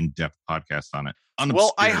very in-depth podcast on it.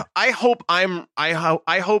 Well, I hope I'm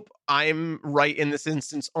right in this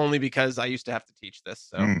instance, only because I used to have to teach this.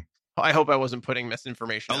 So I hope I wasn't putting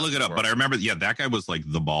misinformation. I'll look it up, but I remember, that guy was like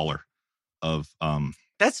the baller of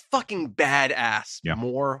that's fucking badass.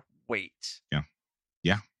 More weight. Yeah,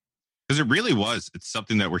 because it really was. It's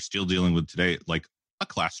something that we're still dealing with today, like a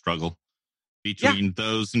class struggle between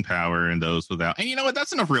those in power and those without. And you know what?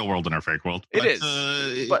 That's enough real world in our fake world. It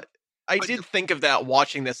is. But I did think of that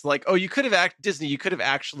watching this, like, oh, you could have Disney. You could have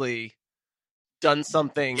actually done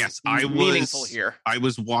something meaningful here. I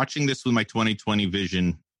was watching this with my 2020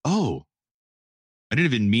 vision. Oh, I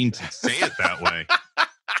didn't even mean to say it that way.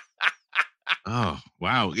 Oh,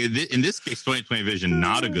 wow. In this case, 2020 vision,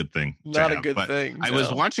 not a good thing. Not a good thing. I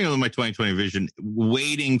was watching it with my 2020 vision,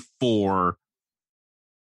 waiting for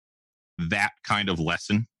that kind of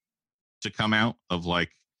lesson to come out of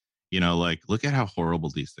like, look at how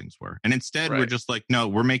horrible these things were. And instead, we're just like, no,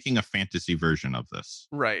 we're making a fantasy version of this.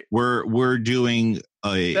 Right. We're doing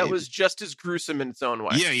that was just as gruesome in its own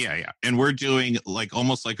way. Yeah. And we're doing like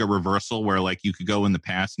almost like a reversal where like you could go in the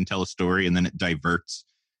past and tell a story and then it diverts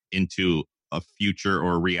into a future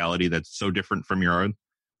or a reality that's so different from your own.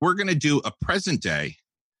 We're going to do a present day,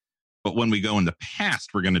 but when we go in the past,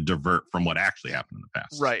 we're going to divert from what actually happened in the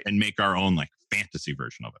past. Right. And make our own like fantasy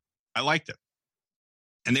version of it. I liked it.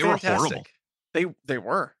 And they were horrible. They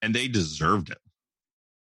were. And they deserved it.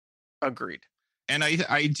 Agreed. And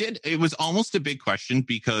I did. It was almost a big question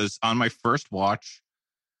because on my first watch,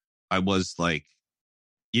 I was like,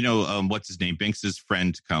 what's his name? Binks's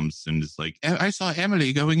friend comes and is like, I saw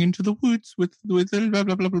Emily going into the woods with blah, blah,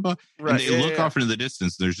 blah, blah, blah. Right, and they look off into the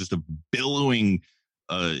distance. There's just a billowing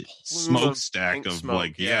smokestack of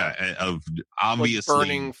smoke, of obviously like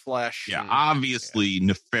burning flesh. Yeah, obviously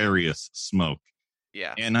nefarious smoke.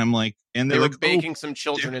 Yeah. And I'm like, and they were like, baking some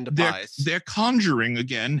children into pies. They're conjuring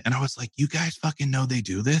again. And I was like, you guys fucking know they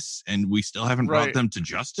do this and we still haven't brought them to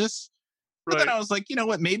justice. But then I was like, you know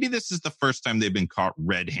what? Maybe this is the first time they've been caught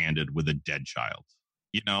red-handed with a dead child.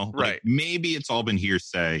 Like maybe it's all been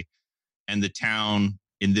hearsay and the town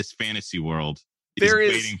in this fantasy world is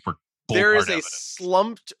waiting for there is evidence. A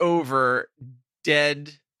slumped over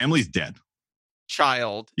dead Emily's dead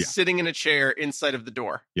child sitting in a chair inside of the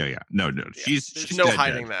door. Yeah. No. She's no dead,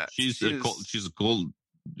 hiding dead. that. She's a cold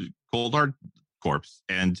hard corpse.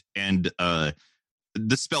 And the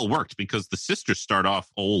spell worked because the sisters start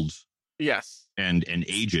off old. Yes. And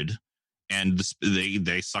aged. And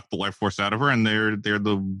they suck the life force out of her, and they're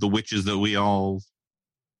the witches that we all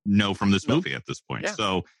know from this movie at this point. Yeah.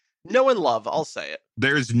 So know and love, I'll say it.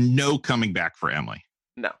 There's no coming back for Emily.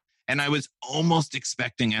 No. And I was almost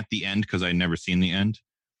expecting at the end, because I'd never seen the end,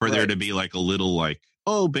 for there to be like a little like,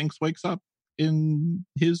 oh, Binks wakes up in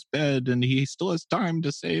his bed and he still has time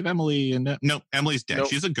to save Emily. And no, Emily's dead. Nope.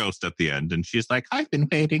 She's a ghost at the end. And she's like, I've been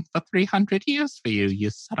waiting for 300 years for you, you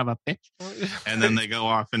son of a bitch. And then they go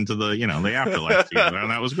off into the, the afterlife together.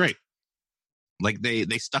 And that was great. Like they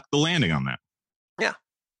stuck the landing on that. Yeah.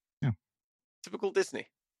 Yeah. Typical Disney.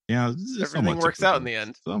 Yeah, everything works out in the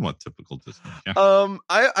end. Somewhat typical Disney. Yeah.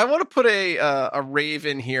 I want to put a rave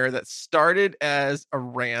in here that started as a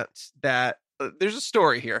rant. That there's a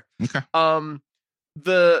story here. Okay.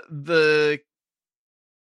 The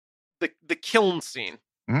kiln scene.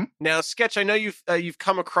 Mm-hmm. Now, Sketch, I know you've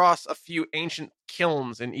come across a few ancient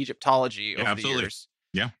kilns in Egyptology over the years.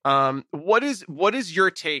 Yeah. What is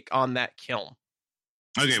your take on that kiln?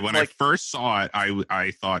 Okay, when I first saw it,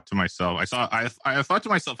 I thought to myself, I thought to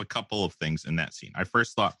myself a couple of things in that scene. I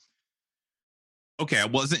first thought, okay, I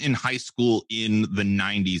wasn't in high school in the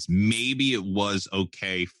 90s. Maybe it was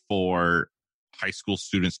okay for high school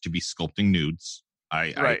students to be sculpting nudes.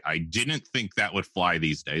 I didn't think that would fly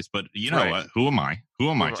these days, but you know what? Who am I? Who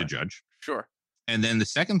am I to judge? Sure. And then the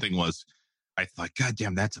second thing was, I thought, God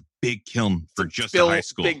damn, that's a big kiln for just a high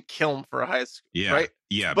school. Big kiln for a high school. Yeah. Right?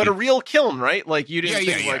 Yeah. But a real kiln, right? Like you didn't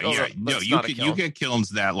think No, you get kilns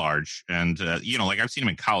that large. And, like I've seen them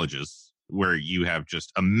in colleges where you have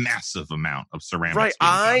just a massive amount of ceramics. Right.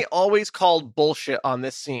 I always called bullshit on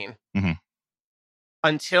this scene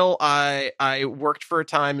until I worked for a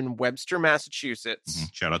time in Webster, Massachusetts. Mm-hmm.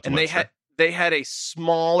 Shout out to and Webster. They had a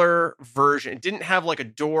smaller version. It didn't have like a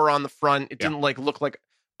door on the front. It didn't look like,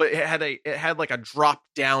 but it had like a drop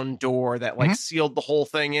down door that like sealed the whole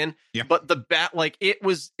thing in. Yeah. But it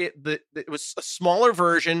was a smaller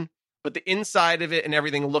version, but the inside of it and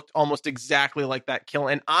everything looked almost exactly like that kiln.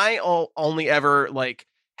 And I only ever like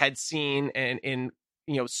had seen in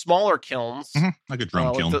smaller kilns, like a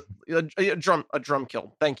drum kiln, a drum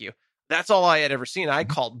kiln. Thank you. That's all I had ever seen. I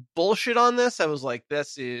called bullshit on this. I was like,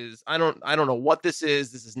 this is I don't know what this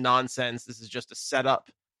is. This is nonsense. This is just a setup.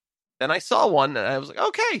 Then I saw one and I was like,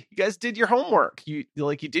 okay, you guys did your homework. You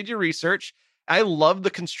did your research. I love the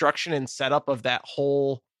construction and setup of that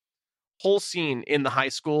whole scene in the high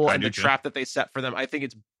school and the trap that they set for them. I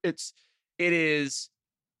think it is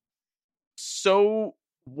so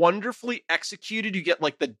wonderfully executed. You get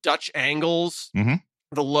like the Dutch angles,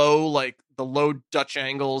 the low Dutch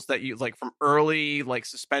angles that you like from early like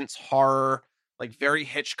suspense horror, like very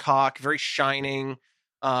Hitchcock, very Shining.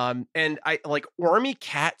 And I like Ormy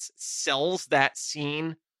Katz sells that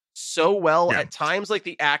scene so well. At times, like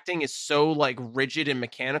the acting is so like rigid and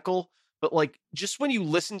mechanical, but like just when you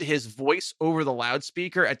listen to his voice over the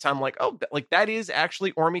loudspeaker at time, like, oh, like that is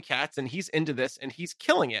actually Ormy Katz and he's into this and he's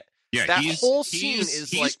killing it. Yeah, that whole scene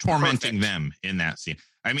is he's like tormenting perfect. them in that scene.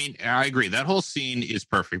 I mean, I agree. That whole scene is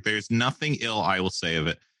perfect. There's nothing ill I will say of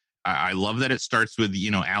it. I love that it starts with,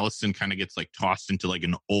 Allison kind of gets like tossed into like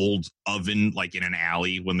an old oven, like in an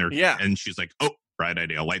alley when they're, and she's like, oh, right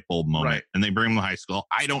idea, light bulb moment. Right. And they bring them to high school.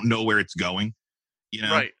 I don't know where it's going. You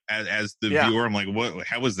know, right. as the viewer, I'm like, what?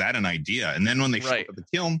 How was that an idea? And then when they show up at the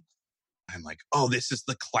kiln, I'm like, oh, this is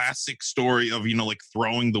the classic story of, you know, like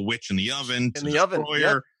throwing the witch in the oven to destroy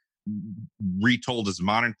her, retold as a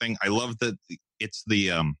modern thing. I love that it's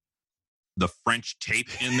the French tape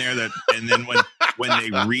in there that, and then when they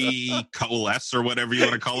recoalesce or whatever you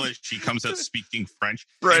want to call it, she comes out speaking French.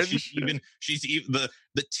 And she's even the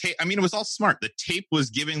tape. I mean, it was all smart. The tape was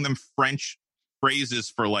giving them French phrases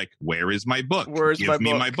for like, where is my book? Give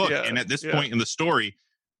me my book. Yeah, and at this point in the story,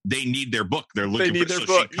 they need their book. They're looking for it. So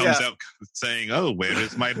she comes out saying, oh, where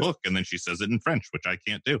is my book? And then she says it in French, which I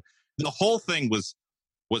can't do. The whole thing was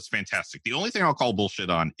fantastic. The only thing I'll call bullshit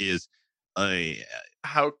on is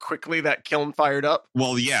how quickly that kiln fired up.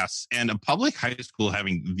 Well, yes, and a public high school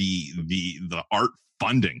having the art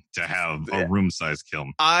funding to have a room size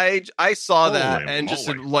kiln. I saw that and just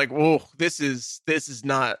said, like, whoa, this is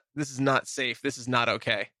not safe. This is not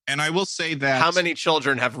okay. And I will say that how many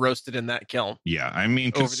children have roasted in that kiln? Yeah, I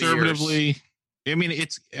mean, conservatively, I mean,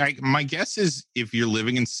 my guess is if you're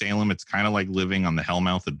living in Salem, it's kind of like living on the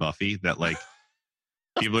Hellmouth at Buffy, that like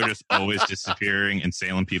people are just always disappearing, and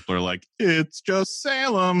Salem people are like, it's just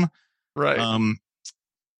Salem. Right.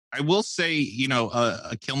 I will say, you know,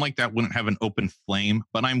 a kiln like that wouldn't have an open flame,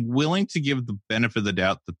 but I'm willing to give the benefit of the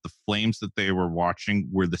doubt that the flames that they were watching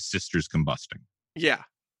were the sisters combusting. Yeah.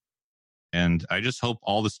 And I just hope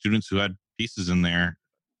all the students who had pieces in there,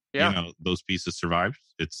 you know, those pieces survived.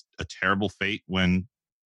 It's a terrible fate when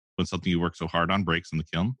something you work so hard on breaks in the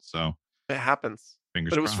kiln. So it happens.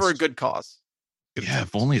 Fingers but it was crossed. for a good cause. Yeah,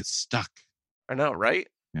 if only it stuck. I know, right?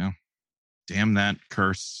 Yeah. Damn that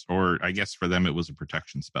curse. Or I guess for them it was a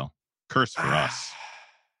protection spell. Curse for us.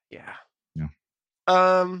 Yeah. Yeah.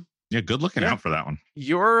 Yeah, good looking out for that one.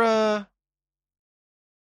 Your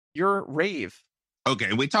rave.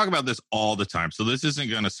 Okay, we talk about this all the time, so this isn't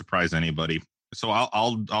going to surprise anybody. So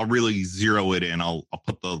I'll really zero it in. I'll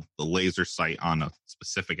put the laser sight on a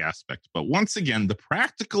specific aspect. But once again, the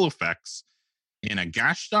practical effects in a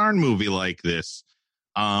gosh darn movie like this,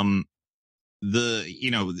 the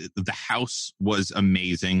house was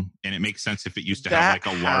amazing, and it makes sense if it used to have like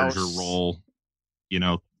a larger role. You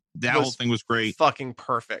know, that whole thing was great, fucking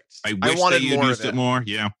perfect. I wish they used it more.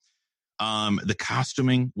 Yeah, the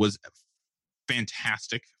costuming was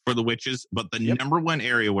fantastic for the witches, but the number one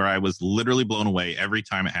area where I was literally blown away every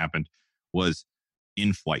time it happened was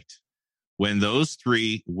in flight. When those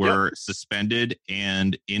three were suspended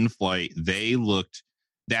and in flight, they looked.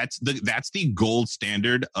 That's the gold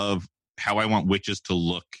standard of how I want witches to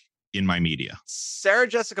look in my media. Sarah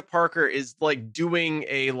Jessica Parker is like doing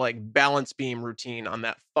a like balance beam routine on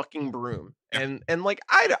that fucking broom. And like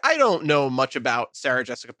I don't know much about Sarah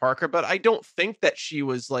Jessica Parker, but I don't think that she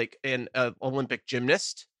was like an Olympic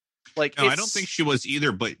gymnast. Like, no, I don't think she was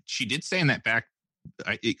either, but she did say in that back,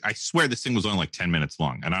 I swear this thing was only like 10 minutes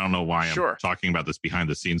long, and I don't know why I'm talking about this behind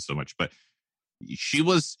the scenes so much, but she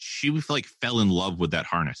like fell in love with that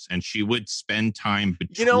harness, and she would spend time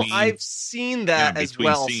between. You know, I've seen that as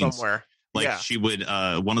well scenes. Somewhere. Like she would,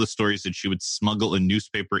 one of the stories said she would smuggle a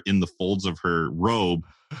newspaper in the folds of her robe,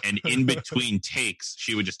 and in between takes,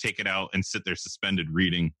 she would just take it out and sit there suspended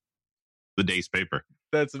reading the day's paper.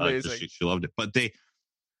 That's amazing. She loved it. But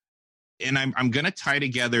I'm going to tie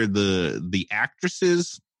together the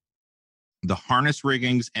actresses, the harness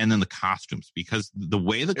riggings, and then the costumes, because the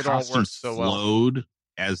way the costumes flowed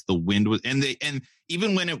as the wind was, and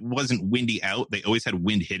even when it wasn't windy out, they always had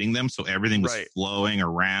wind hitting them, so everything was flowing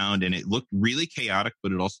around, and it looked really chaotic,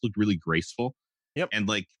 but it also looked really graceful. Yep. And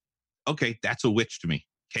like, okay, that's a witch to me.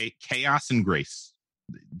 Chaos and grace,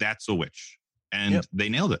 that's a witch, and they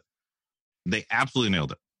nailed it. They absolutely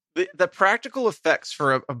nailed it. The practical effects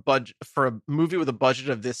for a budget, for a movie with a budget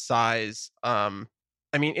of this size,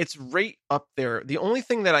 I mean, it's right up there. The only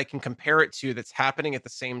thing that I can compare it to that's happening at the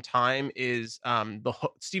same time is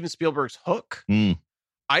Steven Spielberg's Hook.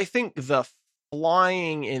 I think the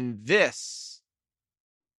flying in this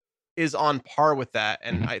is on par with that,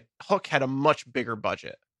 and Hook had a much bigger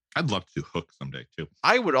budget. I'd love to do Hook someday too.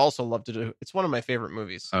 I would also love to do. It's one of my favorite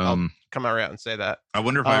movies. I'll come out and say that. I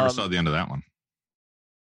wonder if I ever saw the end of that one.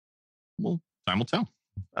 Well, time will tell.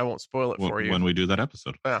 I won't spoil it for you when we do that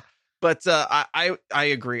episode. Yeah. But I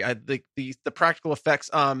agree. The practical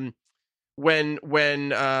effects. When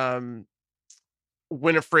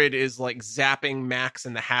Winifred is like zapping Max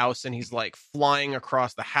in the house, and he's like flying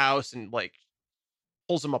across the house and like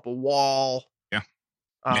pulls him up a wall. Yeah,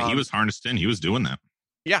 he was harnessed in. He was doing that.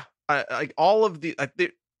 Yeah, like all of the. I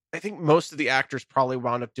think most of the actors probably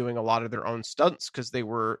wound up doing a lot of their own stunts because they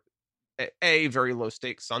were A, very low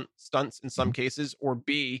stakes stunts in some cases, or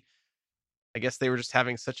B, I guess they were just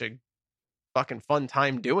having such a fucking fun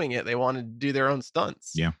time doing it. They wanted to do their own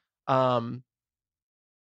stunts. Yeah.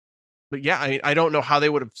 But yeah, I don't know how they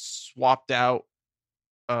would have swapped out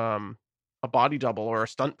a body double or a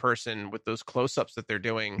stunt person with those close-ups that they're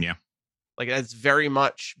doing. Yeah. Like, that's very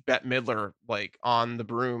much Bette Midler, like, on the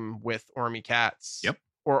broom with Ormy Katz. Yep.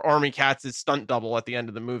 Or Ormy Katz's stunt double at the end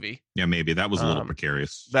of the movie. Yeah, maybe. That was a little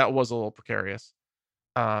precarious. That was a little precarious.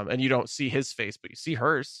 And you don't see his face, but you see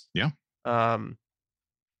hers. Yeah.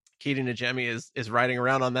 Katie Najimy is riding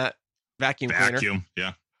around on that vacuum cleaner.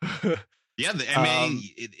 Yeah. Yeah,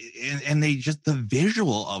 and they just, the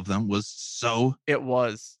visual of them was so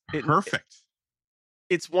perfect.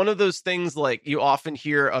 It's one of those things, like, you often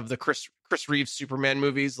hear of the Chris Reeves Superman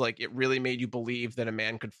movies, like, it really made you believe that a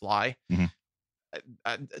man could fly.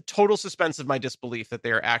 Mm-hmm. Total suspense of my disbelief that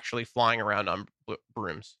they're actually flying around on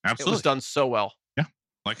brooms. Absolutely. It was done so well. Yeah.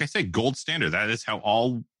 Like I say, gold standard. That is how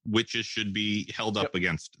all witches should be held up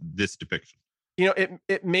against this depiction. You know,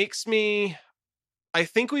 it makes me... I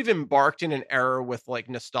think we've embarked in an era with, like,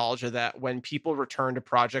 nostalgia that when people return to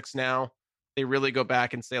projects now, they really go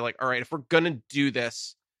back and say, like, all right, if we're going to do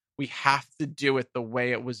this, we have to do it the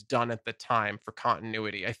way it was done at the time for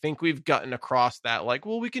continuity. I think we've gotten across that, like,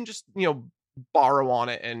 well, we can just, borrow on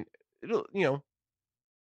it and it'll,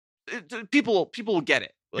 people will get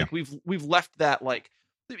it. Like, we've left that, like,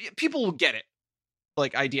 people will get it,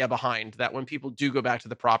 like, idea behind that. When people do go back to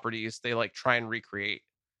the properties, they, like, try and recreate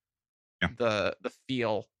the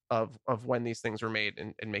feel of when these things were made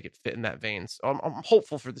and make it fit in that vein. So I'm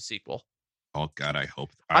hopeful for the sequel. Oh God, I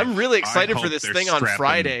hope. I'm really excited for this thing on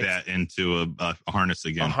Friday. That into a harness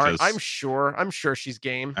again. I'm sure she's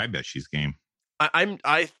game. I bet she's game.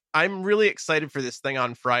 I'm really excited for this thing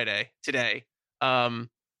on Friday today. For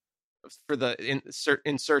the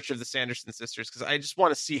in search of the Sanderson sisters, because I just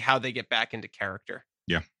want to see how they get back into character.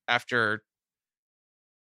 Yeah. After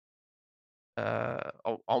 17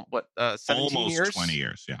 almost years? 20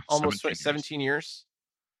 years. Yeah. Almost 17 years.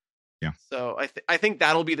 Yeah. So I think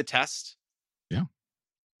that'll be the test. Yeah.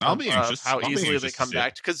 I'll be anxious. How easily they come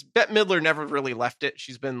back, because Bette Midler never really left it.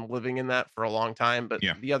 She's been living in that for a long time. But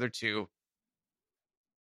the other two,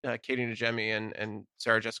 Katie Najimy and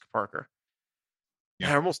Sarah Jessica Parker.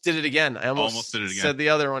 Yeah. I almost did it again. I almost did it again. Said the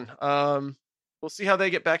other one. We'll see how they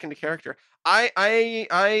get back into character. I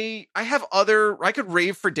have other. I could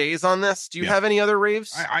rave for days on this. Do you have any other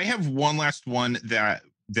raves? I have one last one that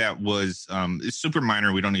was super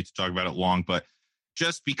minor. We don't need to talk about it long, but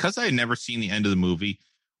just because I had never seen the end of the movie,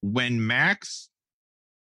 when Max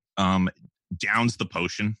downs the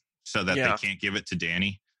potion so that they can't give it to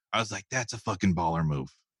Danny, I was like, that's a fucking baller move.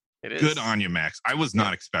 It is. Good on you, Max. I was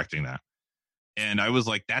not expecting that. And I was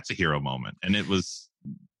like, that's a hero moment. And it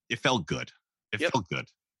felt good. It felt good.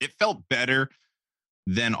 It felt better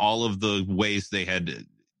than all of the ways they had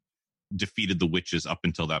defeated the witches up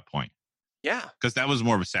until that point. Yeah. Because that was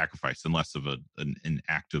more of a sacrifice and less of an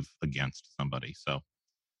act of against somebody. So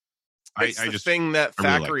it's the thing that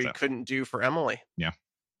Thackeray couldn't do for Emily. Yeah.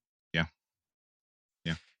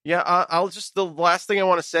 Yeah. I'll just, the last thing I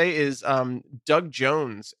want to say is Doug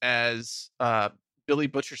Jones as Billy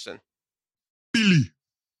Butcherson. Billy.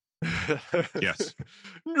 Yes.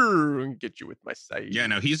 Get you with my side. Yeah,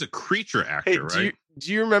 no, he's a creature actor, right?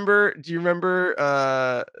 Do you remember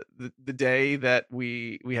the day that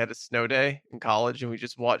we had a snow day in college and we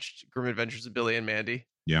just watched Grim Adventures of Billy and Mandy?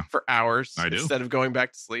 Yeah. For hours. I do. Instead of going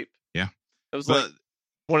back to sleep. Yeah. It was like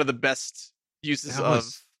one of the best uses of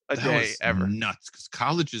a day ever. Nuts, because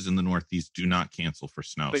colleges in the Northeast do not cancel for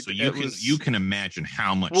snow. So you can imagine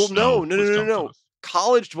how much snow. Well, no.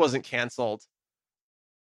 College wasn't canceled.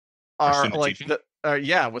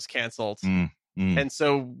 Was canceled. And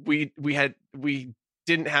so we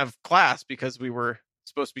didn't have class because we were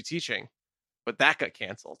supposed to be teaching, but that got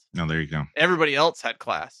canceled. No, there you go. Everybody else had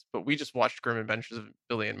class, but we just watched Grim Adventures of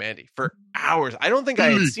Billy and Mandy for hours. I don't think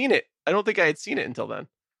I had seen it. Until then.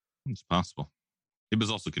 It's possible. It was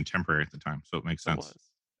also contemporary at the time, so it makes sense. It was.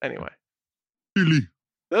 Anyway, Billy.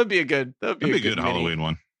 That'd be a good Halloween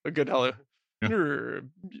one. A good Halloween. Yeah.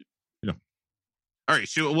 All right.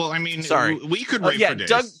 So, well, I mean, sorry, we could rave for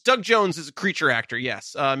days. Doug Jones is a creature actor.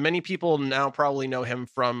 Yes. Many people now probably know him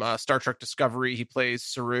from Star Trek Discovery. He plays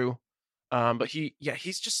Saru. But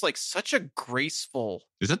he's just like such a graceful.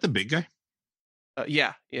 Is that the big guy?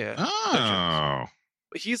 Yeah. Oh.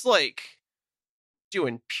 He's like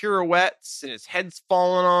doing pirouettes and his head's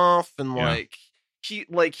falling off, and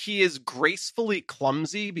he is gracefully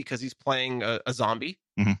clumsy because he's playing a zombie.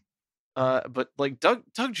 Mm-hmm. But like Doug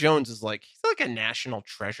Jones is like, he's like a national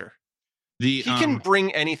treasure. He can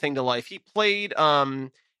bring anything to life. He played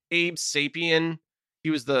Abe Sapien He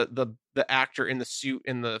was the actor in the suit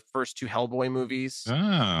in the first 2 Hellboy movies.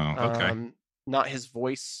 Oh, okay. Not his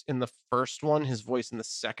voice in the first one, his voice in the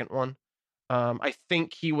second one. I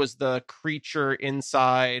think he was the creature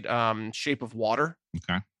inside Shape of Water.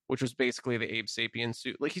 Okay. Which was basically the Abe Sapien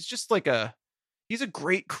suit. Like he's just like he's a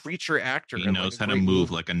great creature actor. He knows how to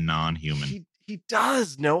move like a non-human. He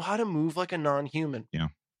does know how to move like a non-human. Yeah.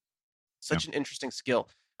 Such an interesting skill.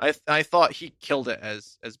 I thought he killed it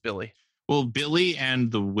as Billy. Well, Billy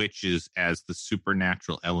and the witches as the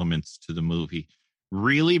supernatural elements to the movie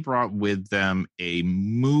really brought with them a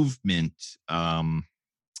movement that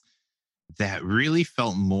really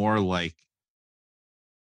felt more like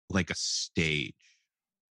a stage.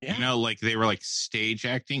 Yeah. You know, like they were like stage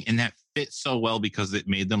acting, and that fit so well because it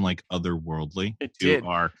made them like otherworldly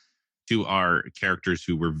to our characters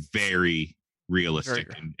who were very realistic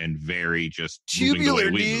and very just tubular,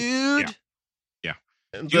 dude. Yeah.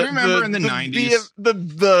 Do you remember in the 90s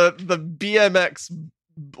the BMX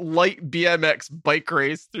light BMX bike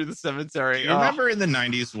race through the cemetery? Do you remember in the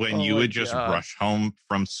 90s when you would just rush home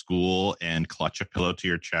from school and clutch a pillow to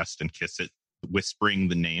your chest and kiss it, whispering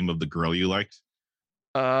the name of the girl you liked?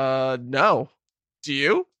 No. Do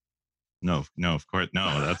you? No, of course.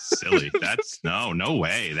 No, that's silly. That's no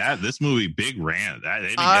way. This movie, big rant. They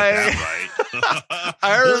didn't get that right.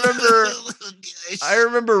 I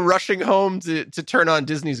remember rushing home to turn on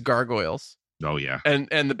Disney's Gargoyles. Oh yeah.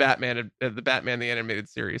 And the Batman the animated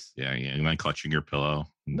series. Yeah. And then clutching your pillow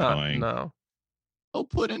and going, no. Oh,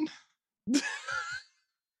 Puddin'.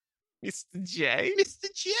 Mr. J.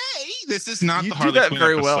 This is not the Harley Quinn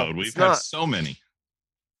episode. Well. We've had so many.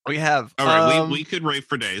 We have. All right, we could rave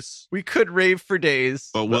for days. We could rave for days.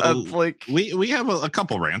 But we have a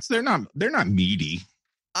couple rants. They're not meaty.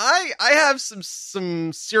 I have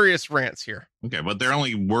some serious rants here. Okay, but they're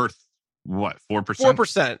only worth what, 4%?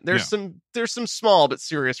 4%. There's some small but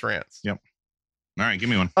serious rants. Yep. All right, give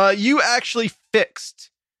me one. You actually fixed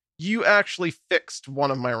one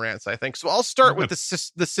of my rants, I think. So I'll start with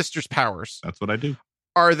the sisters' powers. That's what I do.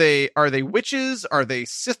 Are they witches? Are they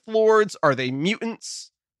Sith Lords? Are they mutants?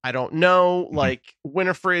 I don't know. Mm-hmm. Like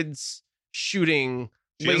Winifred's shooting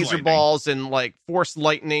laser balls and like force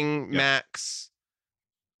lightning. Yep. Max.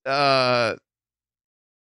 Sarah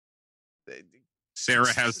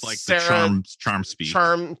has like the charm speak.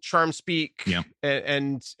 Charm speak. Yeah.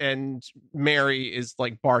 And Mary is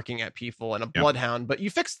like barking at people and a bloodhound. But you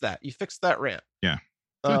fixed that. You fixed that rant. Yeah.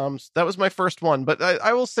 That was my first one. But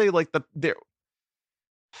I will say like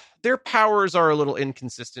their powers are a little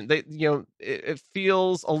inconsistent. They, it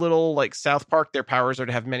feels a little like South Park. Their powers are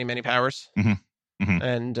to have many, many powers. Mm-hmm. Mm-hmm.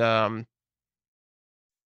 And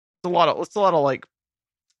it's a lot of like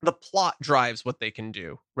the plot drives what they can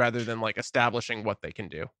do rather than like establishing what they can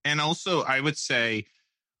do. And also I would say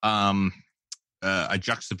a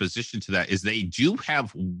juxtaposition to that is they do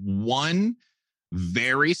have one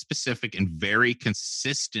very specific and very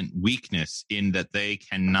consistent weakness in that they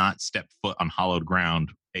cannot step foot on hallowed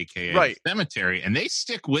ground, aka cemetery, and they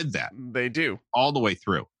stick with that. They do all the way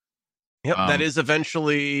through. Yep, that is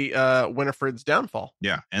eventually Winifred's downfall.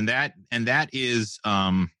 Yeah, and that is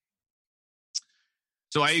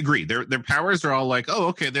so I agree. Their powers are all like, oh,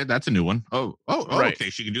 okay, that's a new one. Oh, right. Okay,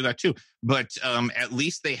 she can do that too. But at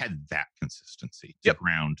least they had that consistency to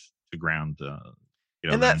ground.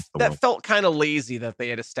 And that felt kind of lazy that they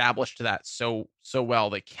had established that so well.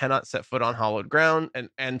 They cannot set foot on hallowed ground,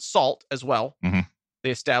 and salt as well. Mm-hmm. They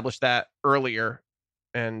established that earlier,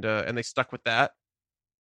 and they stuck with that.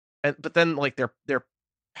 But then like their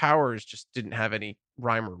powers just didn't have any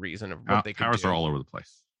rhyme or reason of what they could do. Powers are all over the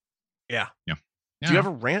place. Yeah. Yeah. Do you have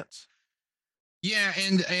a rant? Yeah,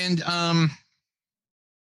 and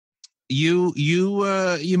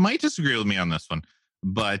you might disagree with me on this one,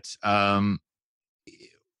 but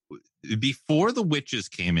before the witches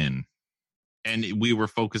came in and we were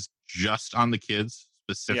focused just on the kids,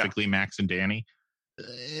 specifically Max and Danny,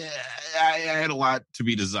 I had a lot to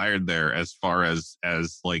be desired there as far as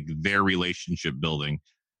like their relationship building.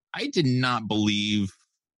 I did not believe.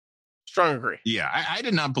 Strong agree. Yeah, I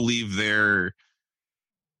did not believe their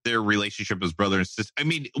relationship as brother and sister. I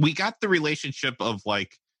mean, we got the relationship of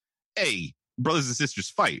like, hey, brothers and sisters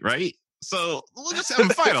fight, right? So we'll just have them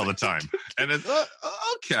fight all the time. And it's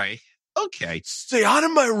okay. Stay out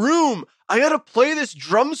of my room. I gotta play this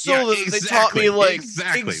drum solo that they taught me like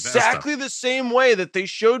exactly the same way that they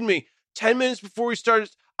showed me 10 minutes before we started.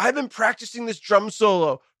 I've been practicing this drum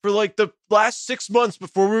solo for like the last 6 months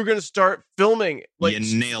before we were gonna start filming. Like,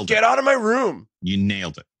 you nailed it. Get out of my room. You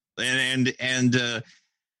nailed it.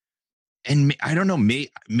 And I don't know,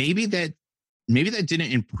 maybe that maybe that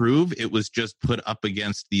didn't improve. It was just put up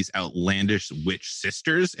against these outlandish witch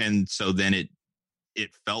sisters, and so then it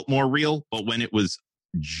felt more real. But when it was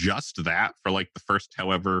just that for like the first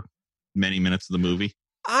however many minutes of the movie,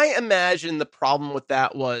 I imagine the problem with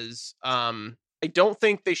that was I don't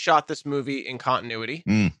think they shot this movie in continuity.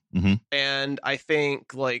 Mm-hmm. And I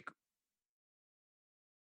think like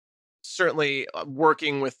certainly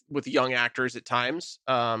working with young actors at times,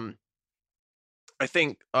 I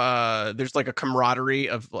think there's like a camaraderie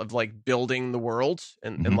of like building the world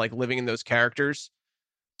and like living in those characters.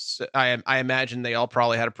 So I imagine they all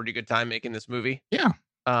probably had a pretty good time making this movie. Yeah.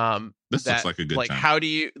 This looks like a good time. How do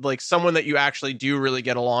you like someone that you actually do really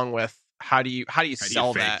get along with? How do you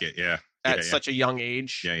sell that? It? Yeah. At such a young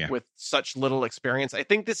age, with such little experience. I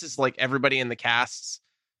think this is like everybody in the cast's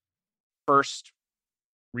first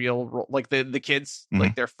real role, like the kids,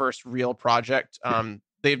 like their first real project.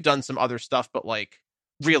 They've done some other stuff, but like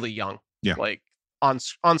really young, like on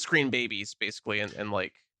screen babies, basically, and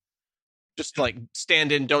like just like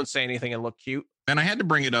stand in, don't say anything, and look cute. And I had to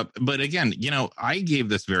bring it up, but again, I gave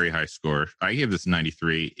this very high score. I gave this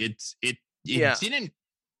 93. It didn't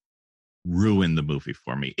ruin the movie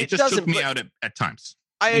for me. It just took me out at times.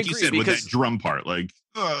 I like agree, you said, with that drum part, like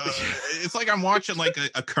it's like I'm watching like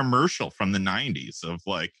a commercial from the 90s of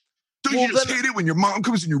like, don't you just hate it when your mom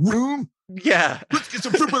comes in your room? Yeah, let's get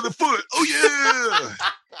some fruit by the foot. Oh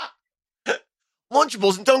yeah,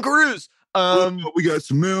 Lunchables and Dunkaroos. We got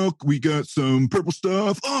some milk. We got some purple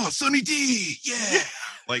stuff. Oh, Sunny D, yeah.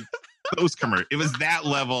 Like those commercials. It was that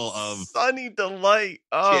level of Sunny Delight.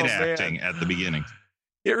 Oh, kid acting at the beginning.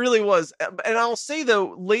 It really was. And I'll say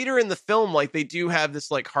though, later in the film, like they do have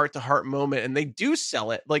this like heart to heart moment and they do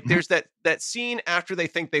sell it. Like there's that scene after they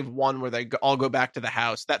think they've won where they all go back to the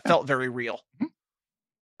house. That felt very real.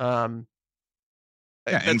 And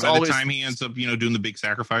by the time he ends up, doing the big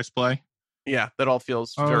sacrifice play. Yeah, that all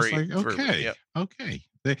feels very like, okay. Okay.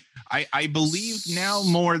 I believe now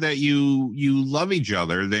more that you love each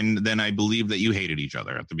other than I believe that you hated each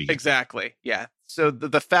other at the beginning. Exactly. Yeah. So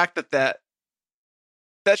the fact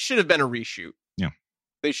that should have been a reshoot. Yeah.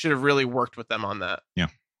 They should have really worked with them on that. Yeah.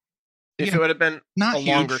 If it would have been not a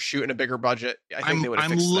longer shoot and a bigger budget, I think they would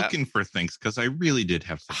have fixed that. I'm looking for things because I really did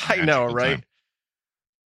have such I know, right?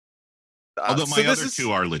 Although my other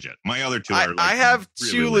two are legit. My other two are legit. I have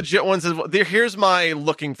two legit ones as well. Here's my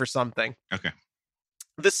looking for something. Okay.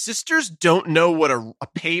 The sisters don't know what a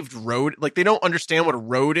paved road, like they don't understand what a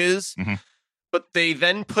road is, but they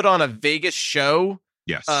then put on a Vegas show.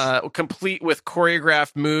 Yes. Complete with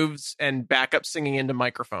choreographed moves and backup singing into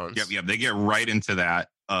microphones. Yep. They get right into that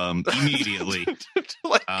immediately.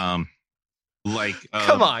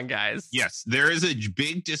 Come on, guys. Yes, there is a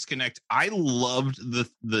big disconnect. I loved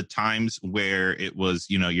the times where it was,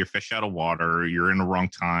 you're fish out of water, you're in the wrong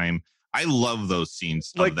time. I love those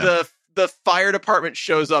scenes. Like the fire department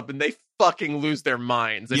shows up and they fucking lose their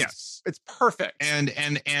minds. Yes, it's perfect. And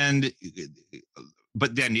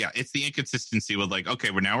but then it's the inconsistency with like,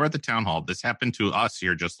 okay, we're at the town hall. This happened to us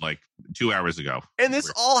here just like 2 hours ago, and this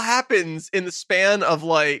all happens in the span of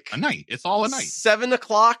like a night. It's all a night, 7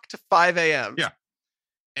 o'clock to 5 a.m. Yeah,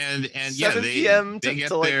 and 7 p.m. to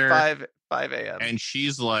there, like 5 a.m. And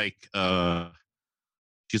she's like, oh,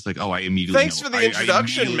 I immediately. Thanks for the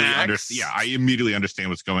introduction, Max. I immediately understand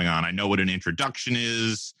what's going on. I know what an introduction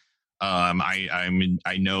is.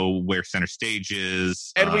 I know where center stage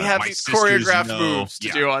is, and we have these choreographed moves to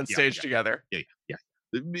do on stage together. Yeah.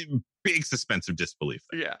 Big suspense of disbelief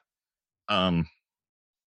there. Yeah.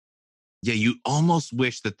 You almost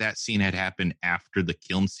wish that scene had happened after the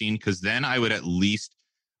kiln scene, because then I would at least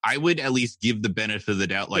give the benefit of the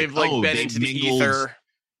doubt, like, been into the ether.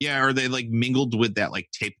 Yeah, or they like mingled with that like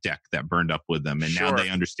tape deck that burned up with them, and now they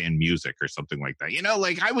understand music or something like that.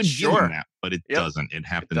 Like I would give them that, but it doesn't. It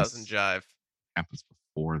happens. It doesn't jive. Happens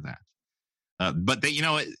before that. But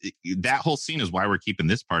that whole scene is why we're keeping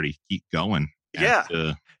this party keep going.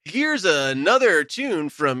 Yeah. Here's another tune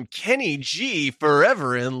from Kenny G.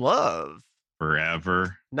 Forever in Love.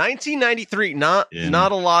 Forever. 1993. Not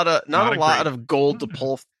a lot of gold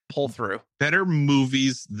to pull through. Better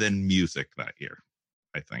movies than music that year,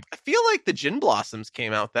 I think. I feel like the Gin Blossoms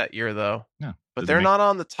came out that year, though. No, but they're not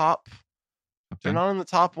on the top. They're not in the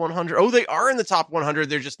top 100. Oh, they are in the top 100.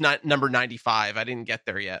 They're just not number 95. I didn't get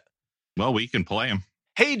there yet. Well, we can play them.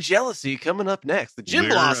 Hey, Jealousy coming up next. The Gin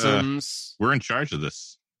Blossoms. We're in charge of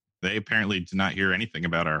this. They apparently did not hear anything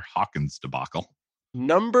about our Hawkins debacle.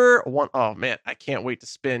 Number 1. Oh, man. I can't wait to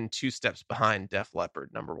spin 2 steps behind Def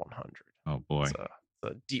Leppard, number 100. Oh, boy. It's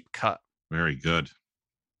a deep cut. Very good.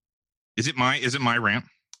 Is it my rant?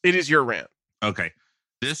 It is your rant. Okay.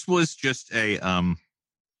 This was just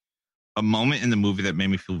a moment in the movie that made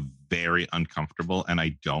me feel very uncomfortable, and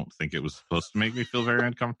I don't think it was supposed to make me feel very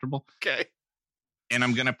uncomfortable. Okay. And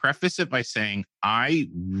I'm going to preface it by saying I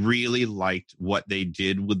really liked what they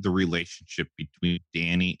did with the relationship between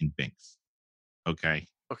Danny and Binks. Okay.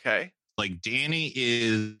 Okay. Like, Danny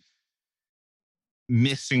is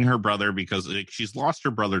missing her brother because like she's lost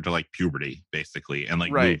her brother to like puberty basically, and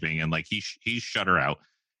like moving, and like he's shut her out.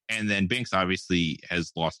 And then Binks obviously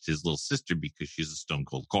has lost his little sister because she's a stone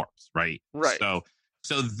cold corpse, right? So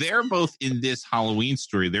they're both in this Halloween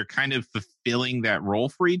story. They're kind of fulfilling that role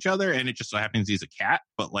for each other, and it just so happens he's a cat,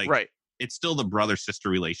 but like it's still the brother sister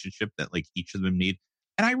relationship that like each of them need.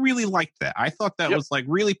 And I really liked that. I thought that was like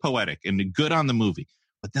really poetic and good on the movie.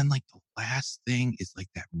 But then like the last thing is like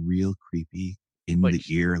that real creepy in like, the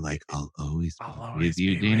ear, like I'll always be with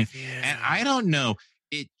you, Danny. And I don't know,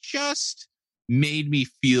 it just made me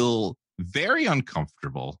feel very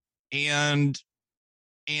uncomfortable, and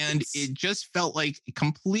it just felt like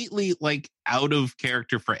completely like out of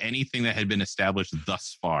character for anything that had been established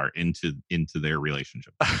thus far into their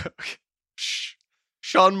relationship.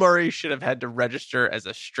 Sean Murray should have had to register as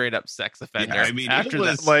a straight up sex offender. Yeah, I mean, after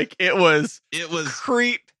that, like it was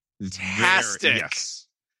creep-tastic. Yes.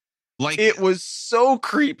 Like it was so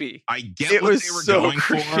creepy. I get what they were going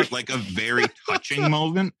for, like a very touching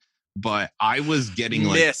moment, but I was getting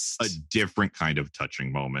like a different kind of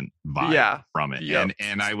touching moment vibe from it. Yep.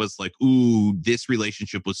 And I was like, ooh, this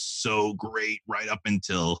relationship was so great right up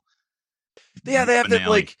until they have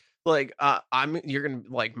to I'm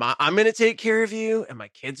gonna take care of you, and my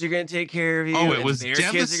kids are gonna take care of you. Oh, it was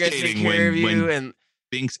devastating when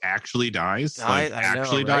Binks actually dies.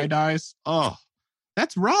 Dies. Oh,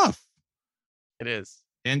 that's rough. It is.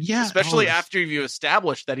 And especially after you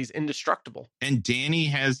establish that he's indestructible. And Danny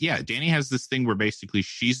has this thing where basically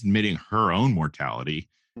she's admitting her own mortality.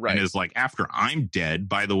 Right. And is like, after I'm dead,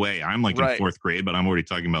 by the way, I'm like in fourth grade, but I'm already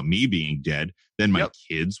talking about me being dead. Then my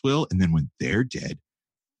kids will. And then when they're dead,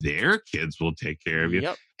 their kids will take care of you.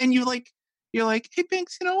 Yep. And you're like, hey,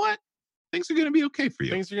 Binks, you know what? Things are going to be okay for you.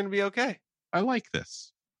 Things are going to be okay. I like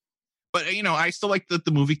this. But, I still like that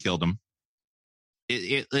the movie killed him.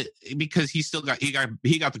 It because he got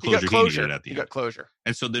the closure he needed at the end. He got closure.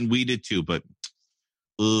 And so then we did too, but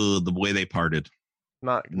the way they parted.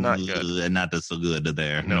 Not good. Not so good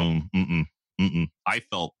there. No. I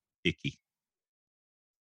felt icky.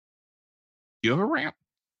 Do you have a rant?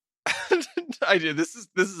 I do. This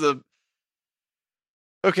is a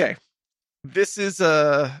okay. This is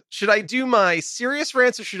should I do my serious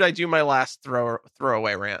rants or should I do my last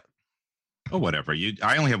throwaway rant? Oh, whatever.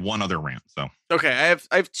 I only have one other rant, so. Okay,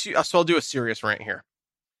 I have two, so I'll do a serious rant here.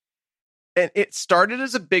 And it started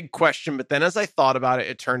as a big question, but then as I thought about it,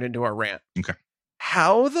 it turned into a rant. Okay.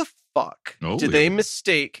 How the fuck did they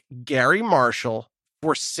mistake Gary Marshall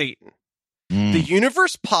for Satan? The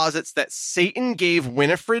universe posits that Satan gave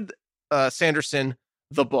Winifred Sanderson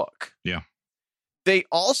the book. Yeah. They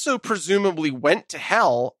also presumably went to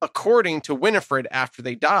hell, according to Winifred, after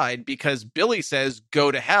they died, because Billy says,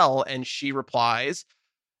 go to hell, and she replies,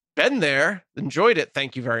 been there, enjoyed it,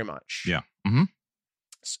 thank you very much. Yeah. Mm-hmm.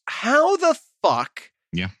 So how the fuck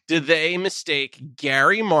did they mistake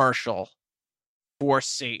Gary Marshall for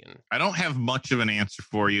Satan? I don't have much of an answer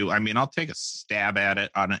for you. I mean, I'll take a stab at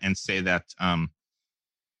it and say that, no,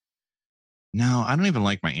 I don't even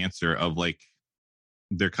like my answer of like,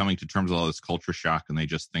 they're coming to terms with all this culture shock and they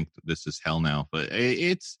just think that this is hell now. But it's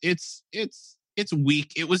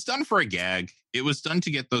weak. It was done for a gag. It was done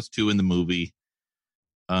to get those two in the movie.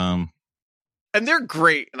 And they're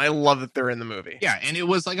great. And I love that they're in the movie. Yeah. And it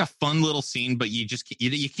was like a fun little scene, but you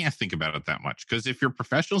can't think about it that much. Because if you're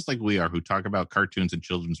professionals like we are, who talk about cartoons and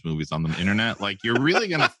children's movies on the internet, like you're really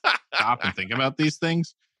going to stop and think about these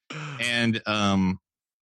things. And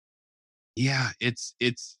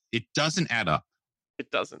it doesn't add up. It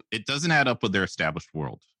doesn't add up with their established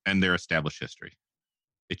world and their established history.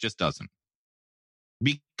 It just doesn't.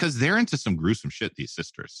 Because they're into some gruesome shit, these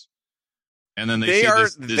sisters. And then they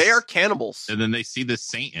are cannibals. And then they see this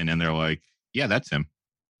Satan and they're like, yeah, that's him.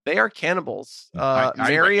 They are cannibals.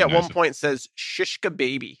 Mary at one point says Shishka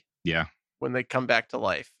baby. Yeah. When they come back to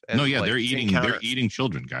life. And they're eating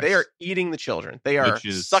children, guys. They are eating the children. They are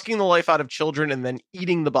sucking the life out of children and then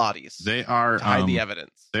eating the bodies. They are to hide the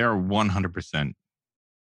evidence. They are 100%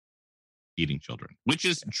 eating children, which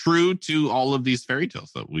is true to all of these fairy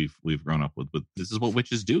tales that we've grown up with. But this is what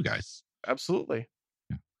witches do, guys. Absolutely.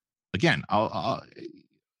 Yeah. Again, I'll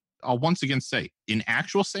once again say, in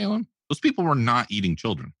actual Salem, those people were not eating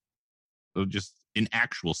children. So just in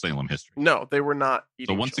actual Salem history. No, they were not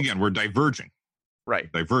eating. So once again, we're diverging. Right.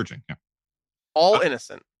 Diverging. Yeah. All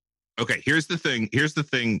innocent. Okay, here's the thing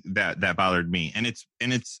that bothered me, and it's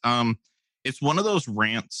one of those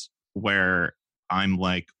rants where I'm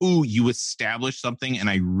like, ooh, you established something and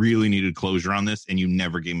I really needed closure on this and you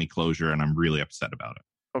never gave me closure and I'm really upset about it.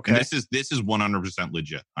 Okay. And this is 100%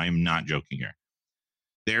 legit. I am not joking here.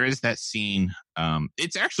 There is that scene.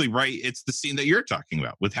 It's actually right. It's the scene that you're talking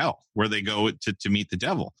about with Hell, where they go to meet the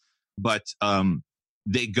devil. But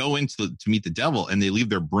they go to meet the devil and they leave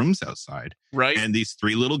their brooms outside. Right. And these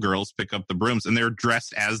 3 little girls pick up the brooms and they're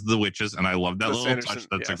dressed as the witches. And I love that little touch.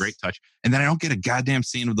 That's a great touch. And then I don't get a goddamn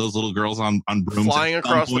scene of those little girls on brooms flying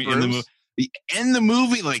across the brooms. In the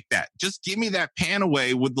movie like that. Just give me that pan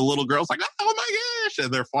away with the little girls like, oh my gosh,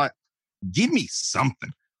 and they're flying. Give me something.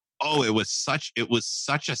 Oh, it was such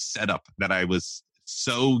a setup that I was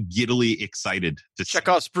so giddily excited to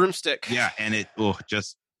Chekhov's broomstick. Yeah, and it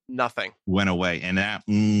just nothing went away, and that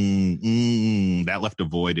that left a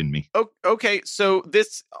void in me. Okay, so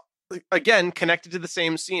this again connected to the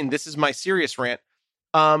same scene. This is my serious rant.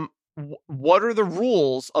 What are the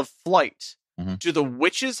rules of flight? Mm-hmm. Do the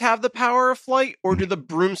witches have the power of flight, or do the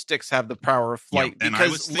broomsticks have the power of flight? Yeah,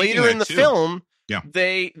 because later in the film,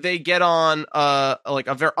 they get on like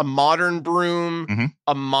a modern broom, mm-hmm.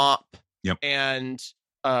 a mop, and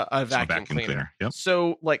a vacuum cleaner. Yep.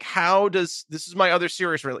 So, like, this is my other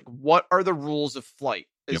serious rant. Like, what are the rules of flight?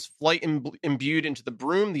 Is flight imbued into the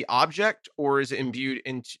broom, the object, or is it imbued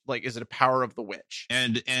into, like, is it a power of the witch?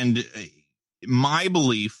 And my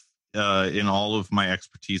belief, in all of my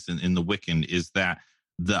expertise in the Wiccan, is that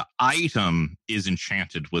the item is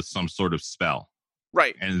enchanted with some sort of spell.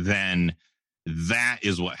 Right. And then that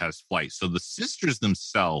is what has flight. So the sisters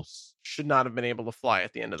themselves should not have been able to fly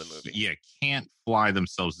at the end of the movie. Yeah, can't fly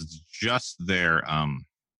themselves. It's just their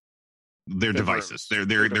devices.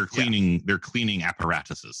 They're cleaning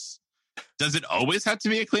apparatuses. Does it always have to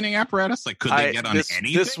be a cleaning apparatus? Like, could they get on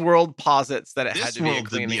anything? This world posits that it had to be a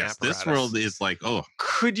cleaning apparatus. This world is like,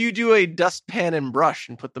 could you do a dustpan and brush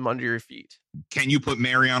and put them under your feet? Can you put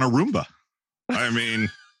Mary on a Roomba? I mean,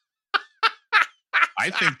 I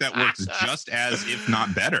think that works just as, if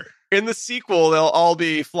not better. In the sequel, they'll all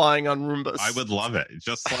be flying on Roombas. I would love it.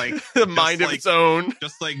 Just like the mind of its own.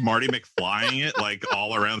 Just like Marty McFlying it, like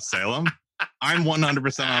all around Salem. I'm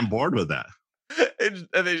 100% on board with that. And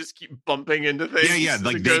they just keep bumping into things. Yeah.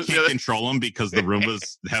 Like they can't control them because the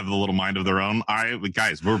Roombas have the little mind of their own.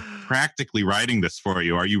 Guys, we're practically writing this for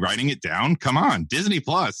you. Are you writing it down? Come on, Disney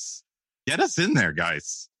Plus, get us in there,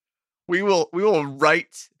 guys. We will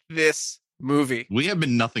write this movie. We have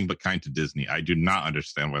been nothing but kind to Disney. I do not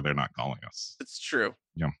understand why they're not calling us. It's true.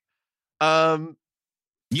 Yeah.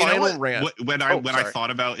 You know what? When I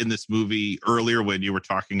thought about in this movie earlier, when you were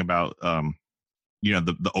talking about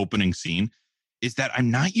the opening scene, is that I'm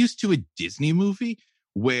not used to a Disney movie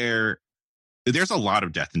where there's a lot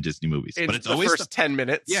of death in Disney movies, but it's always first 10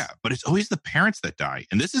 minutes. Yeah, but it's always the parents that die,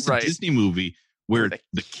 and this is a Disney movie where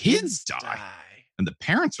the kids die and the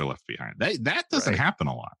parents are left behind. That doesn't happen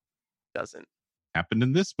a lot. Doesn't happened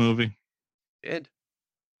in this movie. Did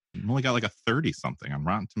you only got like a 30 something on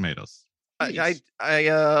Rotten Tomatoes. I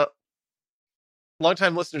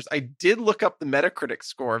longtime listeners, I did look up the Metacritic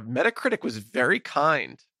score. Metacritic was very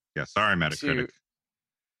kind. Yeah, sorry, Metacritic.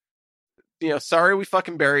 Sorry we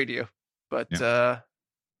fucking buried you, but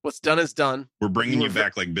what's done is done. We're bringing you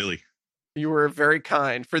back like Billy. You were very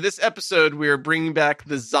kind. For this episode, we are bringing back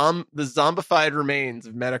the zombified remains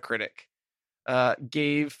of Metacritic.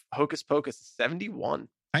 Gave Hocus Pocus 71.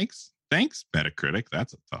 Thanks, Metacritic.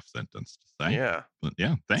 That's a tough sentence to say. Yeah. But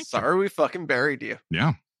yeah, thanks. Sorry we fucking buried you.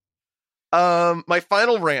 Yeah. My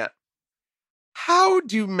final rant. How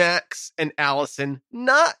do Max and Allison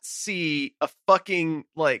not see a fucking,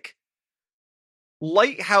 like,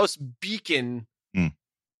 lighthouse beacon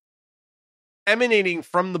emanating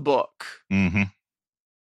from the book? Mm-hmm.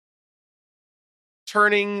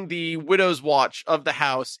 Turning the widow's watch of the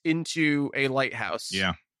house into a lighthouse.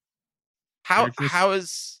 Yeah. How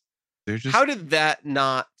did that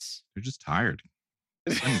not? They're just tired.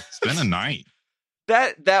 It's been a night.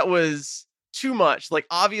 That was too much. Like,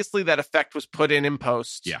 obviously that effect was put in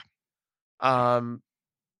post. Yeah.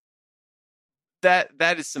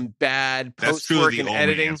 That is some bad post work and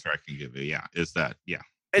editing. Answer I can give you. Yeah. Is that, yeah.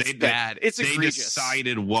 It's bad. It's egregious. They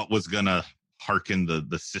decided what was gonna hearken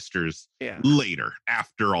the sisters later,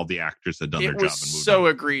 after all the actors had done their job and moved so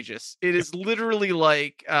on. Egregious. It is literally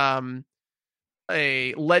like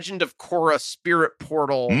a Legend of Korra spirit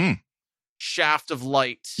portal shaft of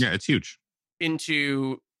light. Yeah, it's huge.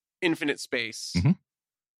 Into infinite space. Mm-hmm.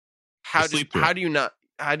 How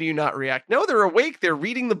do you not react? No, they're awake. They're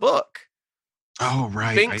reading the book. Oh,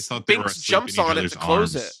 right. I thought they were Binks asleep jumps in each on it other's to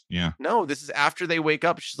close arms. it. Yeah. No, this is after they wake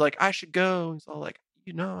up. She's like, I should go. He's all like,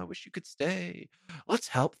 I wish you could stay. Let's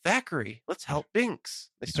help Thackeray. Let's help Binks.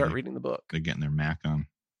 They start reading the book. They're getting their Mac on.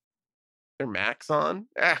 Their Max on?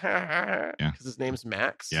 Yeah. Because his name's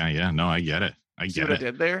Max? Yeah. No, I get it. I get See what it. I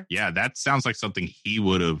did there? Yeah, that sounds like something he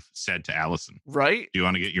would have said to Allison. Right? Do you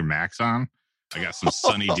want to get your Max on? I got some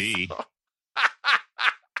Sunny D.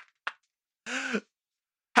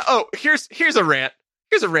 Oh, here's a rant.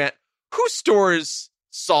 Here's a rant. Who stores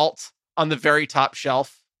salt on the very top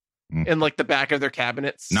shelf in like the back of their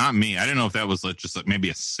cabinets? Not me. I don't know if that was just like maybe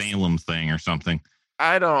a Salem thing or something.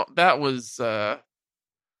 That was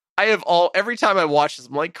every time I watch this,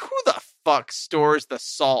 I'm like, who the fuck stores the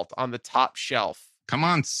salt on the top shelf? Come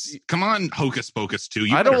on, Hocus Pocus 2.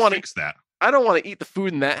 I don't want to fix that. I don't want to eat the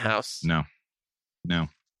food in that house. No. Yeah,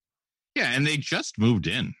 and they just moved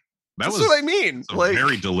in. That's what I mean. A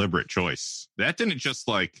very deliberate choice. That didn't just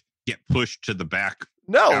like get pushed to the back.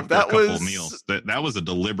 No, after that a couple was of meals. That was a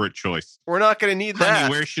deliberate choice. We're not going to need Honey, that.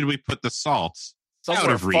 where should we put the salt? Somewhere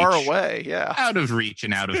out of reach. far away. Yeah, out of reach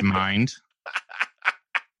and out of mind.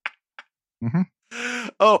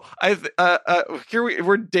 Oh,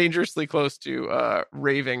 we're dangerously close to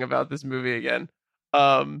raving about this movie again.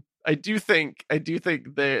 I do think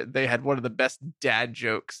they had one of the best dad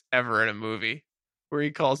jokes ever in a movie, where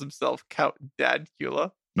he calls himself Count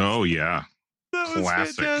Dadcula. Oh yeah, that was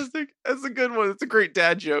classic. Fantastic. That's a good one. It's a great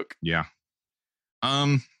dad joke. Yeah.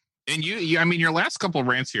 And you, I mean, your last couple of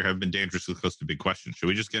rants here have been dangerously close to big questions. Should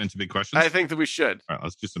we just get into big questions? I think that we should. All right,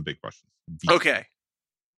 let's do some big questions. Okay.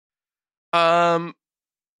 Do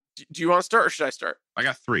you want to start or should I start? I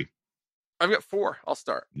got 3. I've got 4. I'll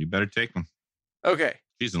start. You better take them. Okay.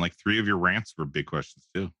 Jeez, and like 3 of your rants were big questions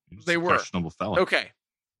too. They were. Questionable fella. Okay.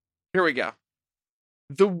 Here we go.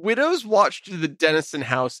 The widow's watch to the Dennison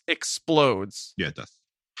house explodes. Yeah, it does.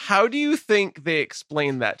 How do you think they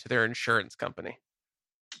explain that to their insurance company?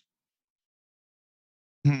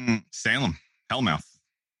 Salem, Hellmouth.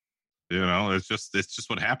 You know, it's just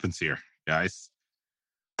what happens here, guys.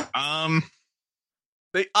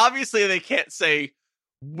 They can't say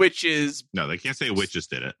witches. No, they can't say witches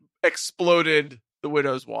did it. Exploded the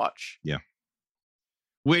widow's watch. Yeah.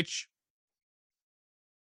 Which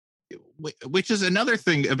is another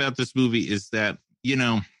thing about this movie is that, you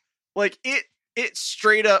know, like it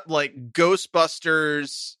straight up like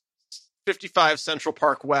Ghostbusters 55 Central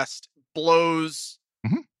Park West blows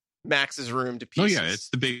Max's room to pieces. Oh yeah, it's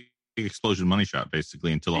the big explosion money shot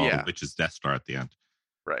basically until all the witches' Death Star at the end.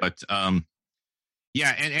 Right. But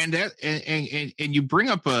yeah, and you bring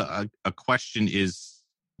up a question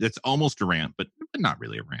that's almost a rant, but not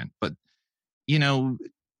really a rant. But you know,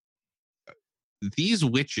 these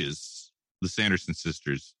witches, the Sanderson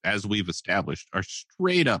sisters, as we've established, are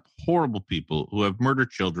straight up horrible people who have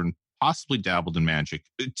murdered children, possibly dabbled in magic.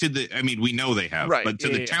 We know they have, right. but to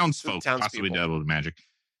the townsfolk, possibly dabbled in magic.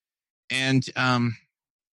 And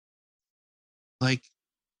like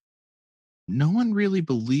no one really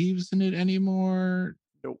believes in it anymore.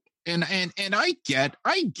 Nope. And I get,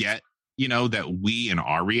 you know, that we in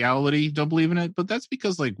our reality don't believe in it, but that's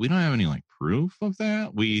because like we don't have any like proof of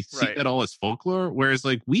that. We see that all as folklore, whereas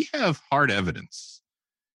like we have hard evidence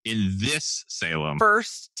in this Salem.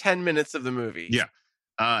 First 10 minutes of the movie. Yeah.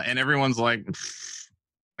 And everyone's like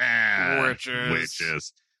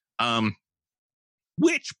witches.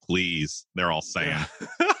 Witch, please, they're all saying.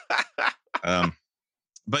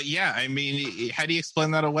 But yeah, I mean, how do you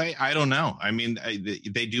explain that away? I don't know. I mean,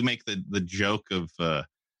 they do make the joke of,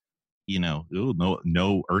 you know,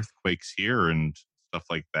 no earthquakes here and stuff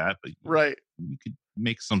like that. But right, you could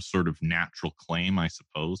make some sort of natural claim, I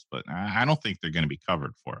suppose. But I don't think they're going to be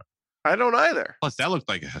covered for it. I don't either. Plus, that looked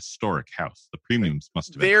like a historic house. The premiums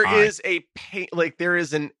must have been There high. is a there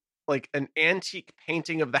is an antique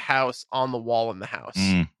painting of the house on the wall in the house.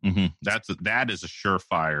 Mm-hmm. That is a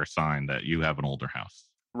surefire sign that you have an older house.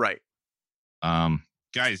 Right.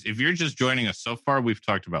 Guys, if you're just joining us so far, we've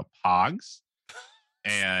talked about pogs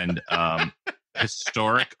and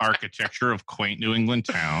historic architecture of quaint New England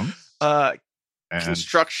towns.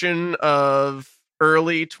 Construction of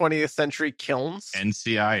early 20th century kilns.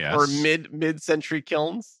 NCIS. Or mid-century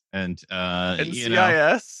kilns. And NCIS. you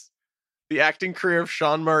know, the acting career of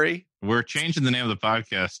Sean Murray. We're changing the name of the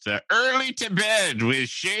podcast to Early to Bed with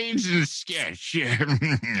Shades and Sketch.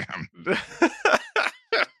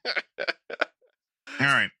 All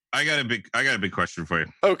right. I got a big question for you.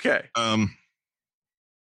 Okay.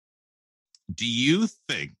 Do you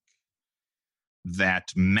think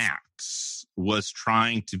that Max was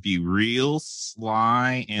trying to be real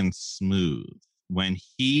sly and smooth when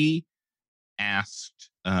he asked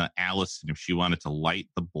Allison if she wanted to light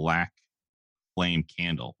the black flame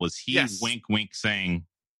candle. Was he wink, wink saying,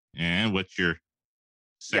 what's your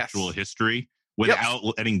sexual history? Without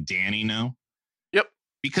letting Danny know? Yep.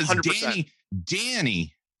 Because 100%.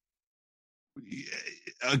 Danny,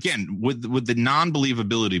 again, with the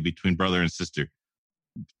non-believability between brother and sister,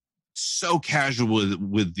 so casual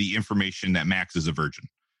with the information that Max is a virgin.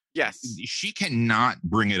 Yes. She cannot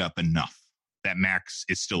bring it up enough that Max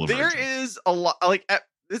is still a virgin. There is a lot, like,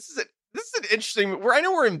 this is an interesting, where I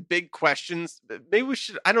know we're in big questions. Maybe we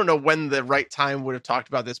should, I don't know when the right time would have talked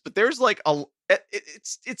about this, but there's like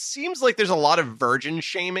it seems like there's a lot of virgin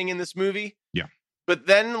shaming in this movie. Yeah. But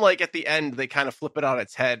then like at the end, they kind of flip it on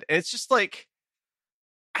its head. And it's just like,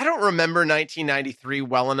 I don't remember 1993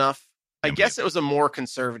 well enough. I guess it was a more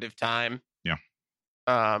conservative time. Yeah.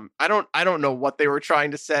 I don't know what they were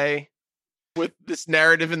trying to say with this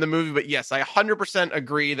narrative in the movie, but yes, I 100%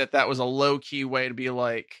 agree that was a low key way to be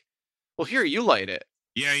like, well, here, you light it.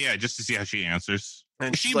 Yeah, just to see how she answers.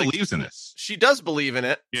 And she believes in this. She does believe in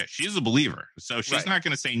it. Yeah, she's a believer. So she's not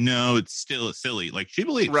going to say, no, it's still silly. Like, she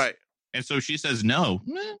believes. Right. And so she says, no.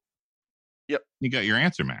 Yep. You got your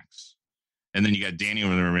answer, Max. And then you got Danny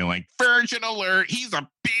over there being like, virgin alert. He's a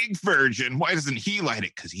big virgin. Why doesn't he light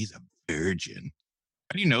it? Because he's a virgin.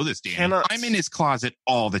 How do you know this, Danny? I'm in his closet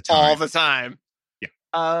all the time. All the time. Yeah.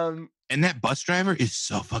 And that bus driver is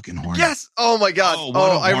so fucking horny. Yes. Oh my God.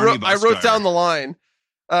 I wrote down the line.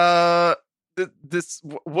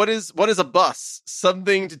 What is a bus?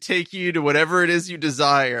 Something to take you to whatever it is you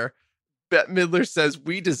desire. Bette Midler says,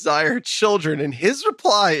 we desire children. And his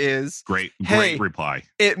reply is, great reply.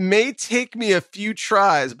 It may take me a few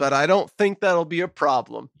tries, but I don't think that'll be a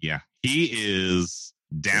problem. Yeah. He is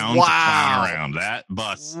down to clown around. That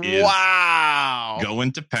bus is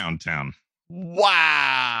going to Pound Town.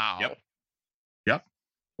 Wow. Yep.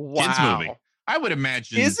 Wow. Kids movie. I would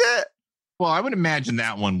imagine. Is it? Well, I would imagine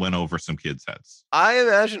that one went over some kids' heads. I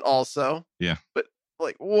imagine also. Yeah. But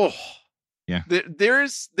like, whoa. Yeah. There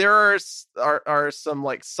are some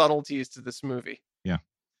like subtleties to this movie. Yeah.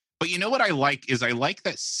 But you know what I like is I like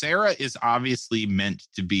that Sarah is obviously meant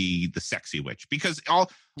to be the sexy witch, because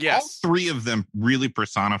all three of them really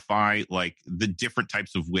personify like the different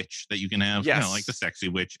types of witch that you can have. Yes. You know, like the sexy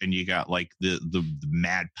witch, and you got like the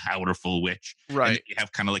mad powerful witch. Right. And you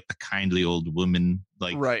have kind of like the kindly old woman,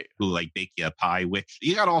 like who like bake you a pie witch.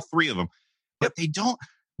 You got all three of them. But they don't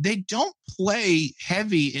play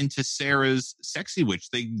heavy into Sarah's sexy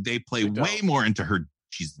witch. They play way more into her.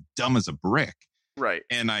 She's dumb as a brick. Right.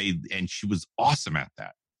 And she was awesome at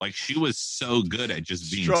that. Like, she was so good at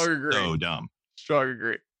just being so dumb. Strong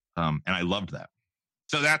agree. And I loved that.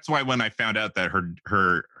 So that's why when I found out that her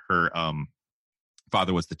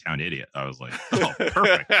father was the town idiot, I was like, oh,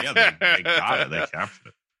 perfect. Yeah, they got it. They captured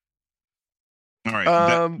it. All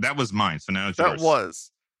right. That was mine. So now it's yours. That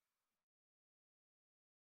was.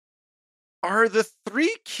 Are the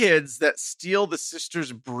three kids that steal the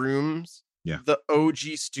sisters' brooms the OG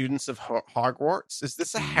students of Hogwarts? Is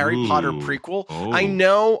this a Harry Potter prequel? Oh. I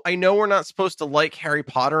know we're not supposed to like Harry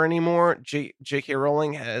Potter anymore. J.K.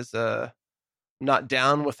 Rowling has not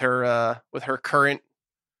down with her current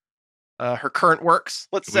works.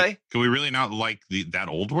 Can we really not like that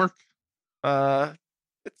old work? It's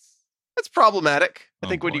problematic. I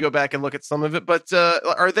think when you go back and look at some of it, but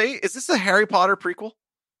is this a Harry Potter prequel?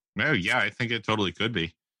 No, yeah, I think it totally could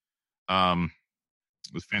be.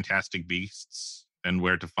 With Fantastic Beasts and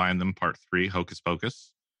Where to Find Them, Part 3, Hocus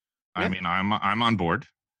Pocus. Yeah. I mean, I'm on board.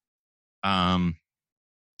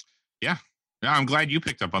 Yeah, I'm glad you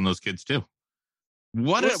picked up on those kids too.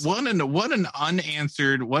 What an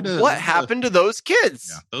unanswered. What happened to those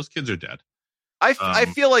kids? Yeah, those kids are dead. I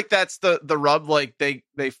feel like that's the rub. Like they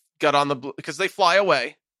got on because they fly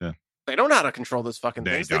away. Yeah. They don't know how to control those fucking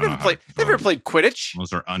things. They've never played Quidditch.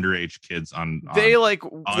 Those are underage kids on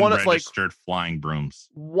unregistered flying brooms.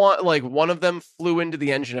 One of them flew into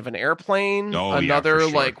the engine of an airplane. Another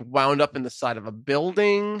wound up in the side of a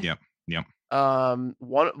building. Yep.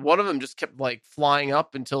 One of them just kept like flying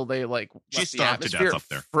up until they she starved to death up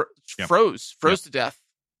there. Froze to death.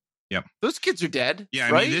 Yep. Those kids are dead. Yeah,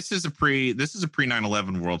 I mean, this is a pre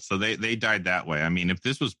 9/11 world, so they died that way. I mean, if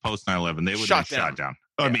this was post 9/11, they would have been shot down.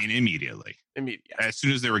 I mean, immediately. As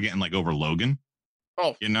soon as they were getting over Logan.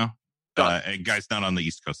 Oh, guys, not on the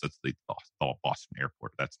East Coast. That's the Boston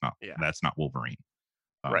airport. That's not Wolverine.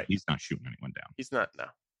 Right. He's not shooting anyone down. He's not. No.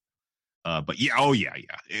 But yeah,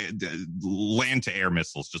 land to air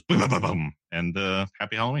missiles, just boom, boom, boom, boom, and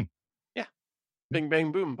happy Halloween. Yeah, bing,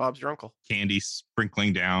 bang, boom. Bob's your uncle. Candy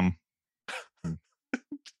sprinkling down.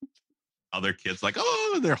 Other kids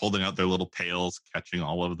they're holding out their little pails, catching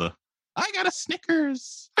all of the I got a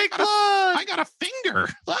Snickers. I got a finger.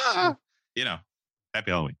 Ah.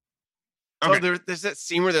 Happy Halloween. Okay. Oh, there's that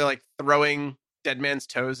scene where they're like throwing dead man's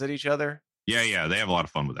toes at each other. Yeah. They have a lot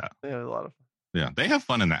of fun with that. They have a lot of fun. Yeah, they have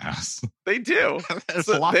fun in that house. They do. There's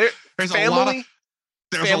a lot of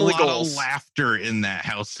laughter in that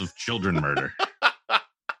house of children murder.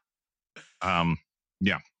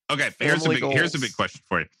 Yeah. Okay. Here's a big question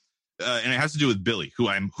for you. And it has to do with Billy, who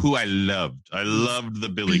I loved. I loved the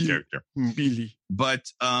Billy character. Billy. But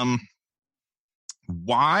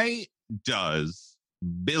why does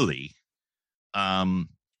Billy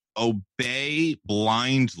obey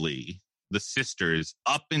blindly the sisters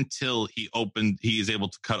up until he is able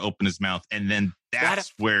to cut open his mouth, and then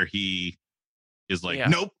that's where he is like,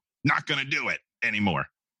 nope, not gonna do it anymore?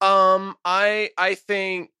 I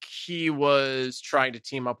think he was trying to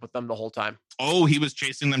team up with them the whole time. Oh, he was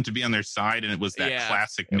chasing them to be on their side, and it was that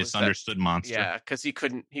classic misunderstood monster. Yeah, because he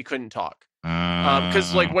couldn't talk.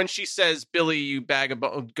 Because like when she says, "Billy, you bag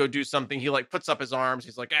of go do something," he like puts up his arms.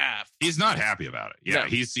 He's like, he's not happy about it. Yeah, no.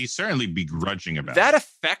 He's certainly begrudging about that it.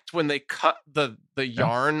 effect when they cut the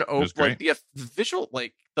yarn over, like the visual,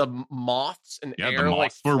 like the moths and air, the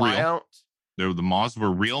moths like fly out. The moths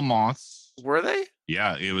were real moths. Were they?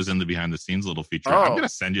 Yeah, it was in the behind the scenes little feature. I'm gonna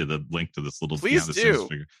send you the link to this little. Please do.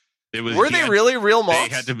 Figure. Were they really real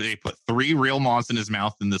moths? They put 3 real moths in his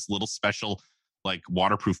mouth in this little special like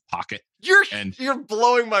waterproof pocket. You're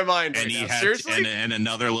blowing my mind. And right he now. had Seriously? and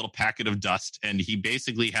another little packet of dust, and he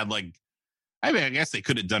basically had like, I mean, I guess they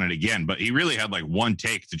could have done it again, but he really had like one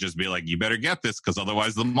take to just be like, you better get this because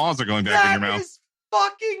otherwise the moths are going back in your mouth. That is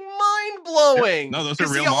fucking mind blowing. No, those are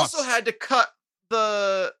real moths. He also had to cut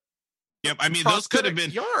the. Yep, I mean those could have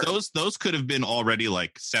been those could have been already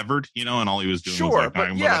like severed, and all he was doing was like,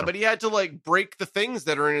 but he had to like break the things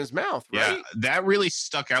that are in his mouth, right? Yeah, that really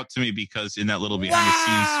stuck out to me because in that little behind the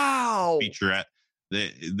scenes featurette,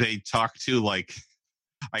 they talked to like,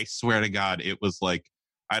 I swear to God, it was like,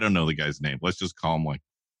 I don't know the guy's name. Let's just call him like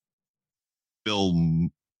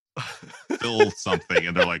Phil something,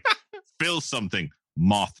 and they're like Phil something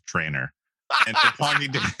moth trainer, and they're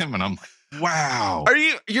talking to him, and I'm like, wow.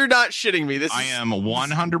 You're not shitting me. I am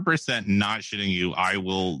 100% not shitting you. I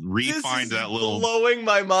will refine that little blowing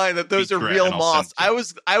my mind that those are real moths. I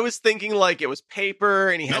was thinking like it was paper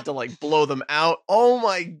and he had to like blow them out. Oh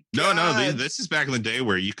my God. No, this is back in the day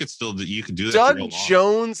where you could do that. Doug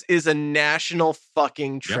Jones is a national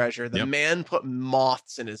fucking treasure. The man put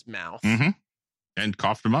moths in his mouth. Mm-hmm. And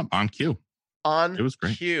coughed them up on cue. It was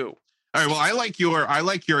great. Cue. All right, well, I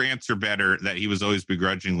like your answer better, that he was always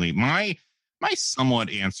begrudgingly. My somewhat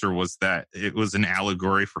answer was that it was an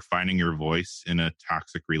allegory for finding your voice in a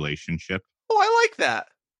toxic relationship. Oh, I like that.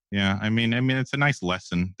 Yeah, I mean, it's a nice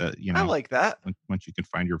lesson that, I like that. Once you can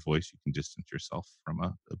find your voice, you can distance yourself from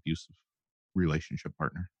a abusive relationship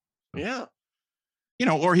partner. So, yeah.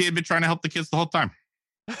 Or he had been trying to help the kids the whole time.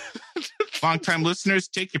 Long-time listeners,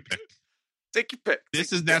 take your pick. Take your pick.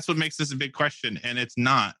 That's what makes this a big question, and it's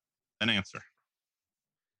not an answer.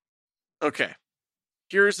 Okay.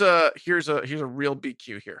 Here's a real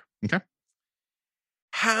BQ here. Okay.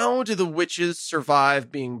 How do the witches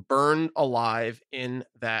survive being burned alive in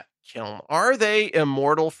that kiln? Are they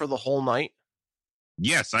immortal for the whole night?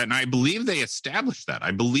 Yes, and I believe they established that. I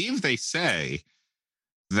believe they say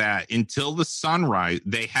that until the sunrise,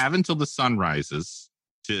 they have until the sun rises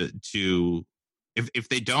to if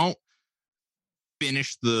they don't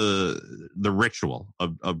finish the ritual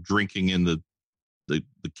of drinking in the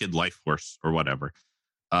kid life force or whatever,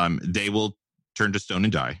 they will turn to stone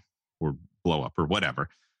and die or blow up or whatever.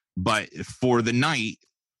 But for the night,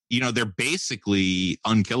 they're basically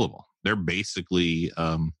unkillable. They're basically,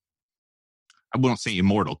 I won't say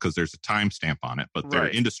immortal because there's a timestamp on it, but they're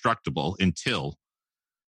indestructible until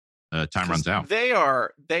time runs out. They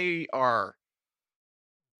are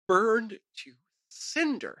burned to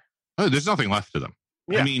cinder. Oh, there's nothing left of them.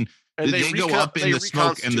 Yeah. I mean, and they go up in the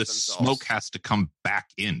smoke, and the smoke has to come back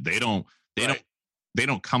in. They don't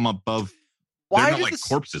come above. They're not like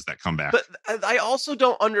corpses that come back. But I also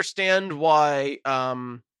don't understand why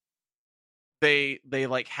they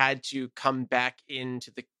like had to come back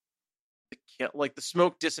into the kiln. Like the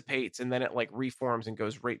smoke dissipates and then it like reforms and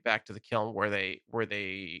goes right back to the kiln where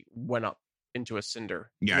they went up into a cinder.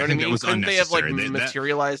 Yeah, I think that was unnecessary. They have like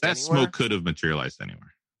materialized that smoke could have materialized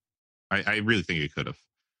anywhere. I really think it could have.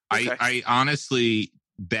 Okay. I honestly,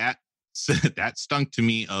 that stunk to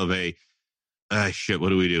me of a shit. What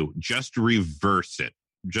do we do? Just reverse it.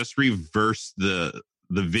 Just reverse the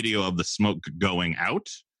video of the smoke going out.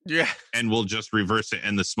 Yeah, and we'll just reverse it,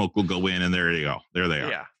 and the smoke will go in, and there you go. There they are.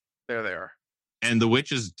 Yeah, there they are. And the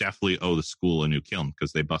witches definitely owe the school a new kiln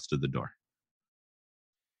because they busted the door.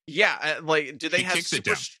 Yeah, like do they She have kicks it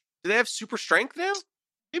super? down. Do they have super strength now?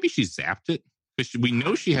 Maybe she zapped it because we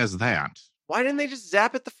know she has that. Why didn't they just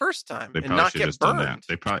zap it the first time They and probably not should get have done that. burned?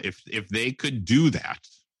 They probably if they could do that,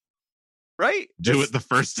 Right? do it the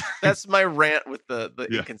first time. That's my rant with the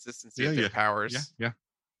Yeah. inconsistency of their powers. Yeah.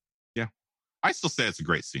 I still say it's a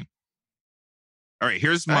great scene. All right,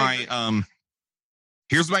 here's I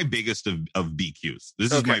my biggest of BQs.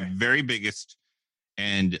 This is my Okay. very biggest,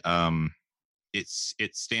 and it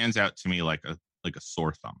stands out to me like a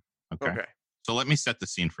sore thumb. Okay. So let me set the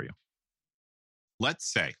scene for you.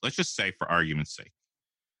 Let's just say for argument's sake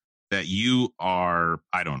that you are,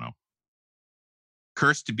 I don't know,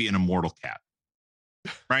 cursed to be an immortal cat.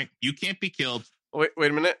 Right? You can't be killed. Wait a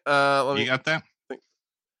minute. Let me You got that?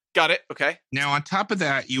 got it. Okay. Now, on top of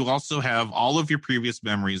that, you also have all of your previous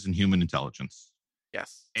memories and human intelligence.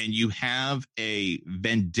 Yes. And you have a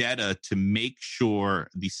vendetta to make sure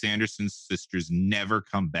the Sanderson sisters never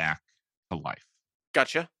come back to life.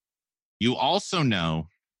 Gotcha. You also know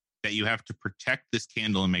that you have to protect this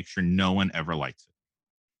candle and make sure no one ever lights it.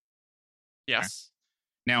 Yes.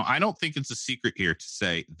 Okay? Now, I don't think it's a secret here to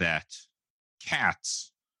say that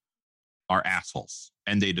cats are assholes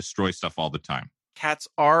and they destroy stuff all the time. Cats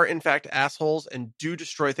are, in fact, assholes and do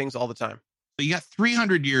destroy things all the time. So you got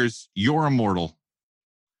 300 years, you're immortal.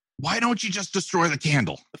 Why don't you just destroy the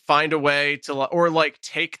candle? Find a way to, or like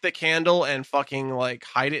take the candle and fucking like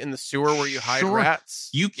hide it in the sewer where you hide Sure. rats.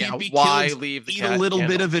 You can't be why killed. leave the Eat a little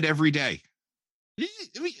bit of it every day.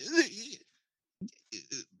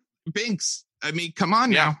 Binks, I mean, come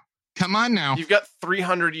on Yeah. now. Come on now. You've got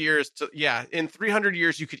 300 years to, in 300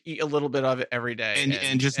 years, you could eat a little bit of it every day.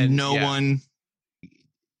 And just no one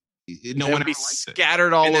It ever would be likes it.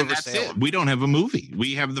 scattered all And then over that's Salem. it. We don't have a movie.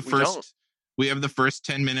 We have the We don't. first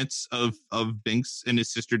 10 minutes of Binks and his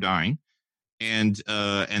sister dying. And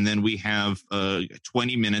then we have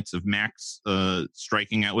 20 minutes of Max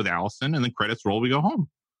striking out with Allison, and then credits roll, we go home.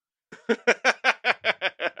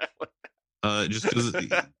 Just because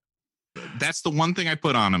that's the one thing I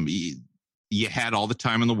put on him. You had all the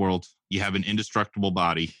time in the world. You have an indestructible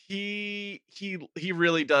body. He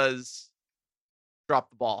really does drop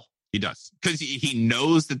the ball. He does, because he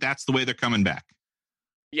knows that that's the way they're coming back.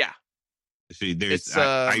 Yeah. See,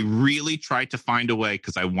 I really tried to find a way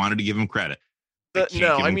because I wanted to give him credit. The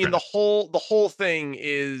credit. whole thing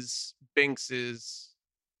is Binks's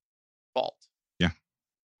fault. Yeah.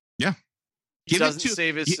 He doesn't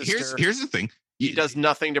save his sister. Here's the thing. He does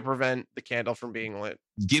nothing to prevent the candle from being lit.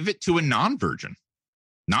 Give it to a non-virgin.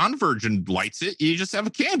 Non-virgin lights it. You just have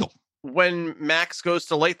a candle. When Max goes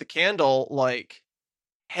to light the candle, like,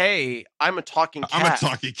 hey, I'm a talking cat. I'm a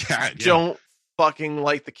talking cat. Yeah. Don't fucking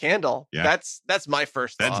light the candle. Yeah. That's my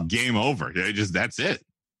first thought. That's game over. That's it.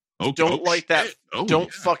 Okay, Don't light that.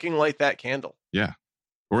 Don't fucking light that candle. Yeah.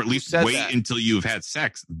 Or at least wait until you've had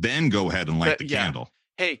sex, then go ahead and light the candle.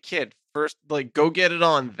 Hey, kid, first, like, go get it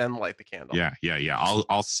on, then light the candle. Yeah.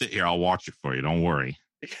 I'll sit here. I'll watch it for you. Don't worry.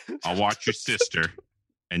 I'll watch your sister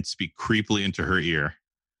and speak creepily into her ear.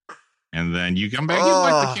 And then you come back and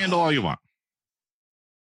light the candle all you want.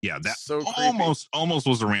 Yeah, that so almost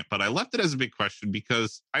was a rant, but I left it as a big question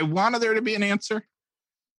because I wanted there to be an answer.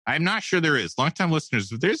 I'm not sure there is. Longtime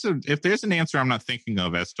listeners, if there's an answer I'm not thinking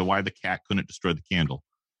of as to why the cat couldn't destroy the candle.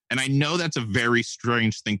 And I know that's a very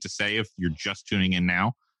strange thing to say if you're just tuning in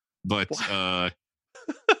now, but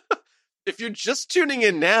if you're just tuning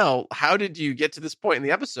in now, how did you get to this point in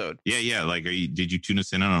the episode? Yeah. Like, did you tune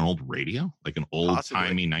us in on an old radio, like an old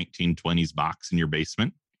timey 1920s box in your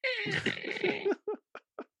basement?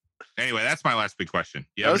 Anyway, that's my last big question.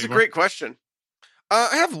 That was a great question. I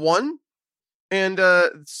have one, and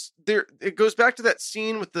it goes back to that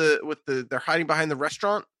scene with the they're hiding behind the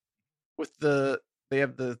restaurant with they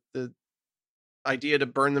have the idea to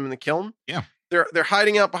burn them in the kiln. Yeah. They're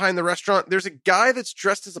hiding out behind the restaurant. There's a guy that's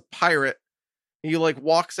dressed as a pirate. He like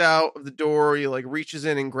walks out of the door. He like reaches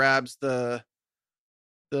in and grabs the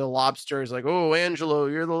lobster. He's like, "Oh, Angelo,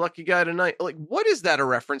 you're the lucky guy tonight." Like, what is that a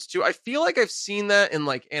reference to? I feel like I've seen that in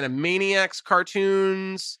like Animaniacs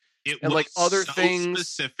cartoons and like other things.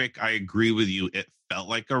 Specific. I agree with you. It felt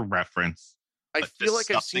like a reference. I feel like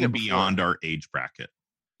I've seen it before. Beyond our age bracket.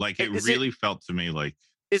 Like it really felt to me like.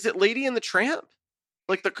 Is it Lady and the Tramp?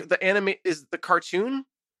 Like the anime is the cartoon?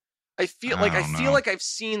 I feel like I've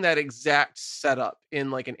seen that exact setup in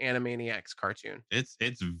like an Animaniacs cartoon.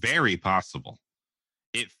 It's very possible.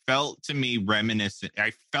 It felt to me reminiscent.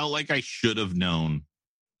 I felt like I should have known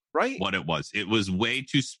what it was. It was way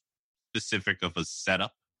too specific of a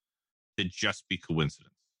setup to just be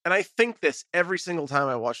coincidence. and I think this every single time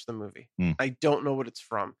I watch the movie. I don't know what it's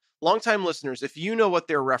from. Longtime listeners, if you know what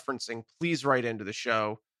they're referencing, please write into the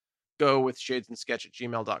show. Go with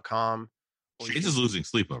shadesansketch@gmail.com. Shades is losing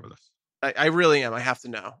sleep over this. I really am. I have to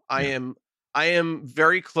know. I am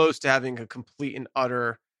very close to having a complete and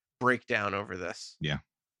utter breakdown over this. Yeah.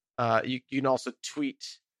 You can also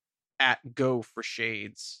tweet at Go for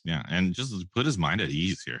Shades. Yeah, and just put his mind at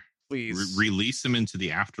ease here. Please. Release him into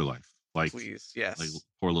the afterlife. Please, yes. Like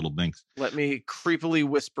poor little Binks. Let me creepily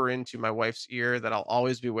whisper into my wife's ear that I'll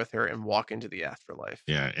always be with her and walk into the afterlife.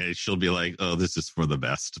 Yeah, and she'll be like, "Oh, this is for the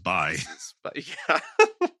best. Bye." But yeah,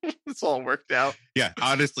 it's all worked out. Yeah,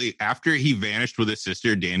 honestly, after he vanished with his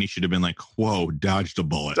sister, Danny should have been like, "Whoa, dodged a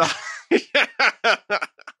bullet."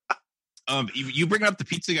 You bring up the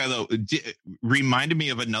pizza guy though. Reminded me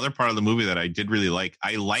of another part of the movie that I did really like.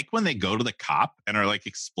 I like when they go to the cop and are like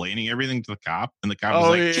explaining everything to the cop, and the cop is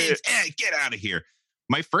like, "Kids, get out of here."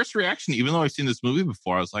 My first reaction, even though I've seen this movie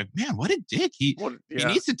before, I was like, "Man, what a dick! He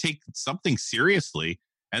needs to take something seriously."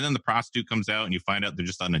 And then the prostitute comes out, and you find out they're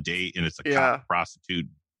just on a date, and it's a cop prostitute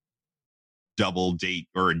double date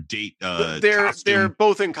or a date. They're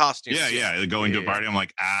both in costumes. Yeah. They're going to a party. I'm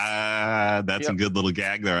like, that's a good little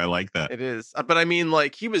gag there. I like that. It is. But I mean,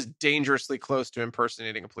 like, he was dangerously close to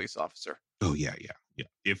impersonating a police officer. Oh yeah.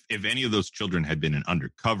 If any of those children had been an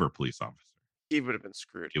undercover police officer, he would have been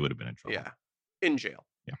screwed. He would have been in trouble. Yeah, in jail.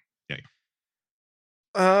 Yeah.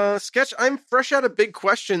 Sketch, I'm fresh out of big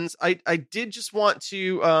questions. I did just want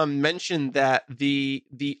to mention that the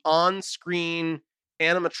on-screen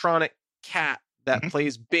animatronic cat that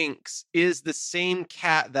plays Binks is the same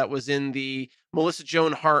cat that was in the Melissa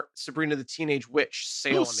Joan Hart Sabrina the Teenage Witch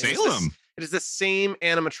Salem. Salem. It is the same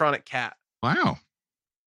animatronic cat. Wow,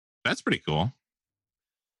 that's pretty cool.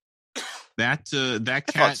 That cat. I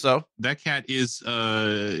thought so. That cat is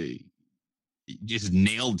just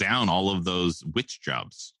nailed down all of those witch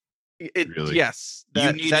jobs. Really. Yes,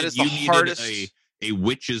 that is the hardest. A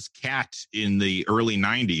witch's cat in the early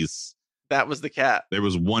 90s. That was the cat. There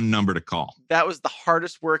was one number to call. That was the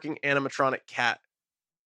hardest working animatronic cat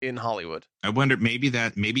in Hollywood. I wonder maybe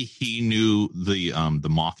he knew the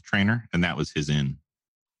moth trainer and that was his in.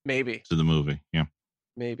 Maybe. To the movie. Yeah.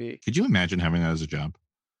 Maybe. Could you imagine having that as a job?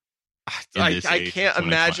 I can't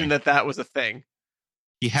imagine that was a thing.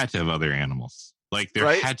 He had to have other animals. Like there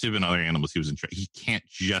had to have been other animals he was in charge. He can't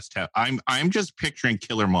just have. I'm just picturing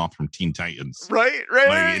Killer Moth from Teen Titans. Right.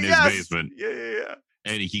 Like in his basement. Yeah.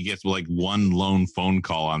 And he gets like one lone phone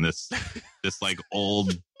call on this like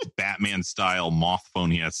old Batman style moth phone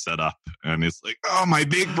he has set up, and it's like, oh, my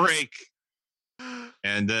big break.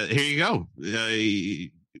 And here you go.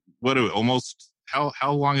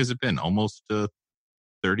 How long has it been? Almost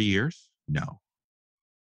 30 years? No.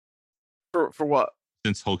 For what?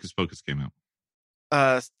 Since Hocus Pocus came out.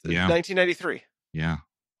 1993. Yeah.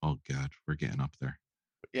 Oh God, we're getting up there.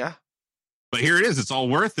 Yeah. But here it is. It's all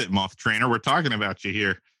worth it, Moth Trainer. We're talking about you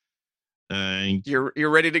here. You're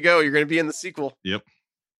ready to go. You're going to be in the sequel. Yep.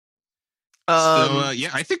 I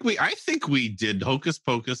think we did Hocus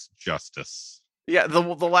Pocus justice. Yeah. The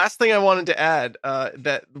last thing I wanted to add,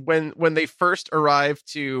 that when they first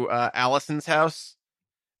arrived to Allison's house,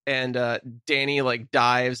 and Danny like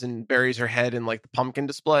dives and buries her head in like the pumpkin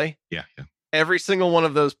display. Yeah. Every single one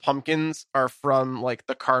of those pumpkins are from like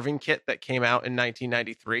the carving kit that came out in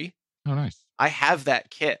 1993. Oh, nice. I have that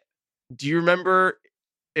kit. Do you remember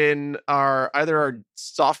in either our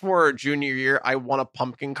sophomore or junior year, I won a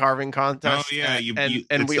pumpkin carving contest? Oh yeah,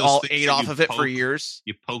 and we all ate off of it for years.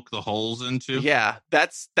 You poke the holes into. Yeah,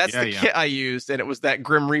 that's the kit I used, and it was that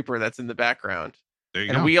Grim Reaper that's in the background. There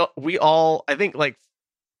you go. And we all, I think like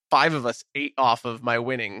 5 of us ate off of my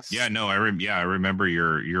winnings. Yeah, no, I remember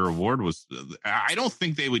your award was. I don't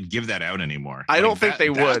think they would give that out anymore. I don't think they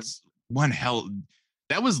would.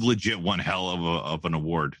 That was legit one hell of an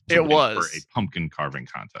award. It was for a pumpkin carving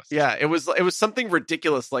contest. Yeah, it was something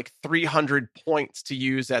ridiculous, like 300 points to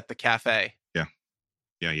use at the cafe. Yeah.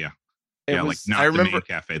 Like not I remember, the main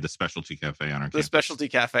cafe, the specialty cafe on our campus. The specialty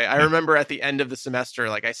cafe. I remember at the end of the semester,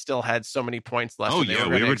 like I still had so many points left. Oh yeah,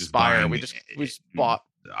 we were just buying. We just bought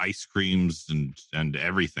ice creams and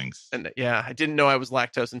everything. And yeah, I didn't know I was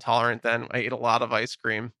lactose intolerant then. I ate a lot of ice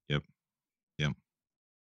cream. Yep.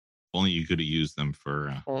 Only you could have used them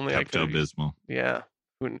for Pepto-Bismol. Yeah.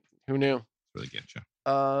 Who knew? Really get you.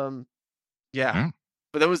 Yeah.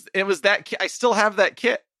 But it was that kit. I still have that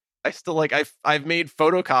kit. I still I've made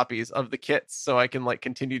photocopies of the kits so I can like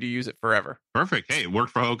continue to use it forever. Perfect. Hey, it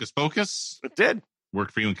worked for Hocus Pocus. It did.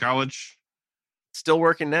 Worked for you in college. Still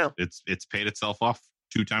working now. It's paid itself off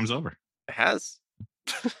 2 times over. It has.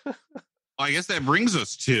 Well, I guess that brings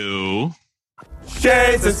us to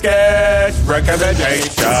Shades and Sketch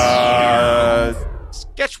recommendations.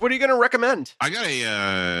 Sketch, what are you going to recommend? I got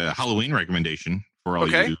a Halloween recommendation for all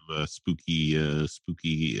you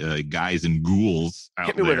spooky guys and ghouls out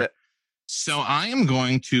Hit me there. with it. So I am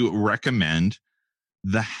going to recommend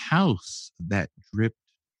The House That Dripped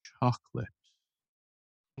Chocolate.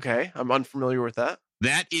 Okay, I'm unfamiliar with that.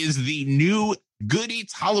 That is the new Good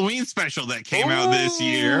Eats Halloween special that came out this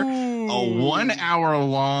year. A 1 hour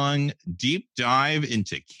long deep dive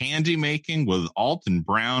into candy making with Alton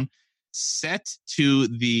Brown, set to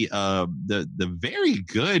the very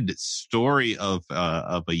good story of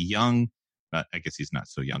a young, I guess he's not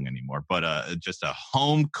so young anymore, but just a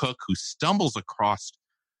home cook who stumbles across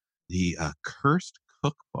the cursed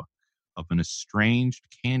cookbook of an estranged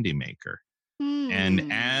candy maker.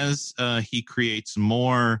 And as he creates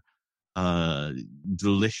more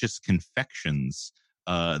delicious confections,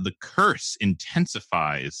 the curse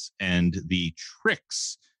intensifies and the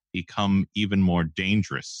tricks become even more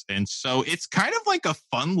dangerous. And so it's kind of like a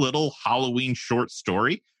fun little Halloween short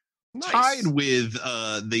story, tied with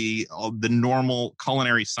the normal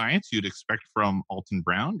culinary science you'd expect from Alton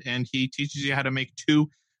Brown. And he teaches you how to make two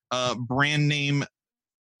brand name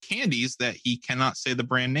candies that he cannot say the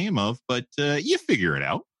brand name of, but you figure it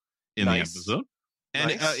out in the episode.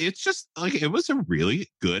 And it's just like, it was a really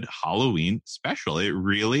good Halloween special. It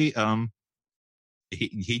really,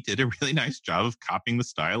 he did a really nice job of copying the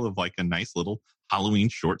style of like a nice little Halloween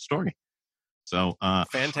short story. So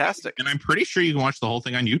fantastic. And I'm pretty sure you can watch the whole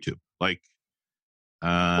thing on YouTube. Like,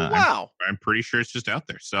 wow. I'm pretty sure it's just out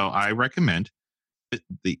there. So I recommend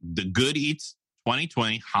the Good Eats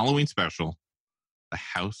 2020 Halloween special, The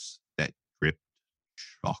House That Dripped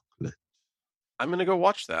Chocolate. I'm going to go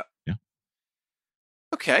watch that. Yeah.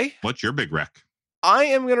 Okay. What's your big rec? I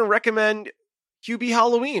am going to recommend Hubie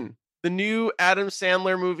Halloween, the new Adam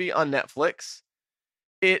Sandler movie on Netflix.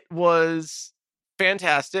 It was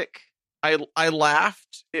fantastic. I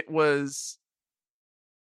laughed. It was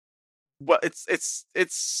it's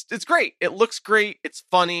great. It looks great. It's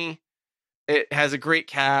funny. It has a great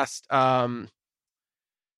cast. Maya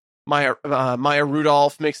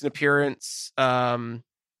Rudolph makes an appearance. Tim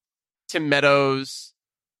Meadows.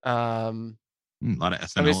 A lot of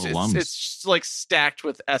SNL alums. It's just like stacked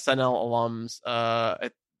with SNL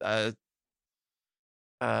alums.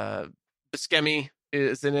 Buscemi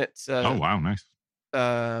is in it. Oh wow, nice.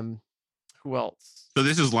 Who else? So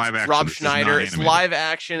this is live action. Rob Schneider. It's live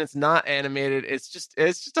action. It's not animated. It's just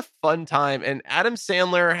a fun time. And Adam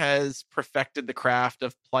Sandler has perfected the craft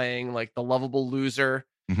of playing like the lovable loser,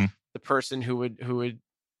 the person who would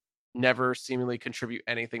never seemingly contribute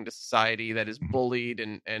anything to society, that is bullied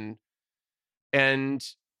and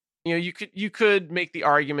you know, you could make the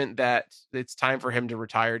argument that it's time for him to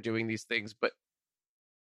retire doing these things, but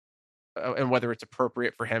and whether it's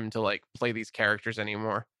appropriate for him to like play these characters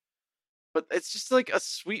anymore. But it's just like a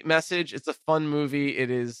sweet message. It's a fun movie. It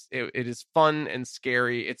is fun and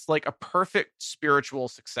scary. It's like a perfect spiritual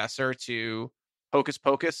successor to Hocus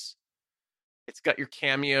Pocus. It's got your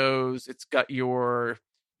cameos. It's got your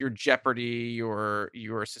jeopardy, your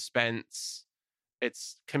suspense.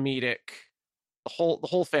 It's comedic. The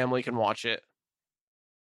whole family can watch it.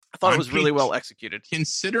 I thought it was really well executed.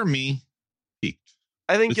 Consider me peaked.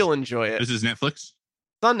 I think you'll enjoy it. This is Netflix? It's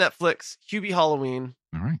on Netflix. Hubie Halloween.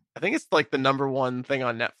 All right. I think it's like the number one thing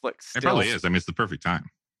on Netflix. Still. It probably is. I mean, it's the perfect time.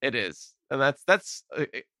 It is. And that's a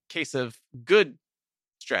case of good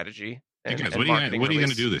strategy. And, hey guys, what are you going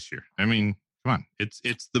to do this year? I mean, come on. It's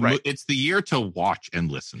the year to watch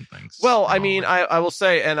and listen things. Well, I mean, I will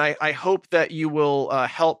say, and I hope that you will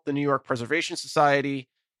help the New York Preservation Society.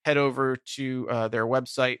 Head over to their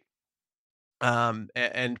website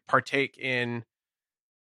and partake in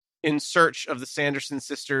Search of the Sanderson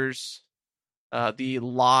Sisters, the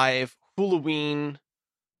live Halloween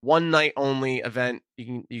one night only event.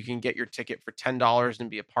 You can get your ticket for $10 and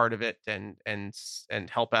be a part of it and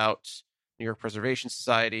help out New York Preservation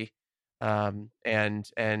Society, and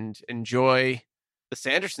enjoy the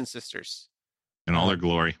Sanderson Sisters and all their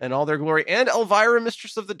glory and Elvira,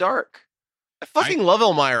 Mistress of the Dark. I fucking love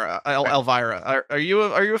Elvira. Are you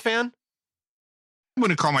a fan? I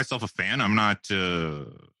wouldn't call myself a fan. I'm not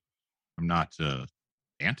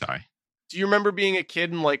anti. Do you remember being a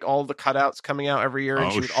kid and like all the cutouts coming out every year,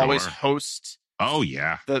 and she would always host? Oh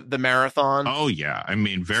yeah, the marathon. Oh yeah, I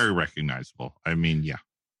mean, very recognizable. I mean, yeah,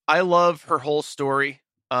 I love her whole story.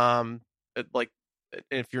 Like,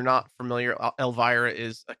 if you're not familiar, Elvira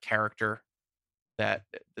is a character that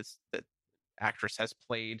actress has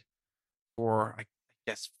played for, I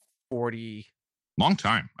guess, 40 Long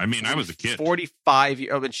time. I mean, I was a kid. 45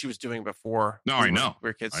 years. Oh, and she was doing before. No, I know. We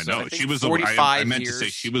were kids. I So know. think She was 45 I meant years. to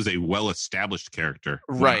say she was a well-established character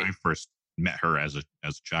Right. when I first met her as a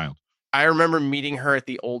child. I remember meeting her at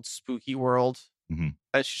the old Spooky World. Mhm.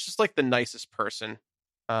 And she's just like the nicest person.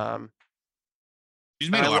 She's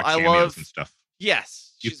made a lot of cameos and stuff.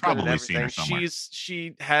 Yes. You've She's good at probably seen her everything. somewhere.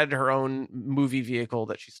 She had her own movie vehicle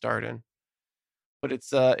that she starred in. But it's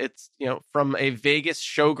from a Vegas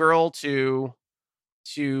showgirl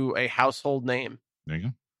to a household name. There you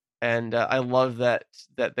go. And I love that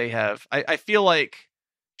they have. I feel like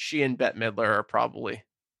she and Bette Midler are probably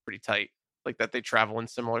pretty tight, like that they travel in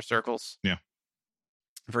similar circles. Yeah.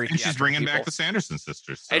 Very. And she's bringing people. back the Sanderson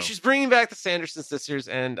sisters. So. And she's bringing back the Sanderson sisters,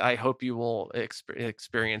 and I hope you will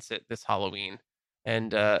experience it this Halloween.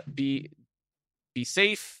 And be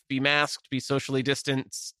safe, be masked, be socially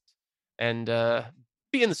distanced, and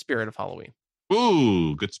be in the spirit of Halloween.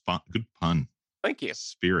 Ooh, good spot, good pun. Thank you.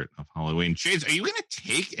 Spirit of Halloween. Shades, are you going to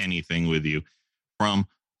take anything with you from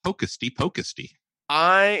Hocusty Pocusty?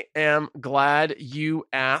 I am glad you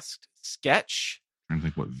asked, Sketch. I don't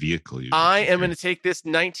think what vehicle you. I am going to take this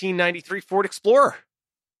 1993 Ford Explorer.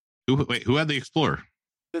 Who had the Explorer?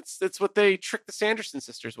 That's what they tricked the Sanderson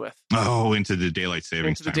sisters with. Oh, into the daylight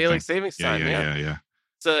savings. Into the daylight savings time. Yeah.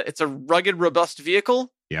 It's a rugged, robust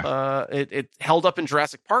vehicle. Yeah. It held up in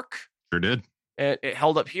Jurassic Park. Sure did. It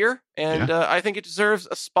held up here, and I think it deserves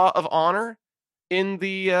a spot of honor in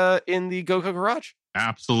the GoCo garage.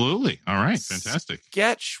 Absolutely. All right. Fantastic.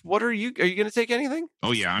 Sketch. What are you going to take anything?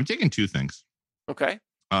 Oh yeah, I'm taking two things. Okay.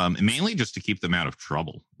 Mainly just to keep them out of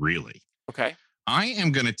trouble. Really. Okay. I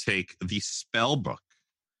am going to take the spell book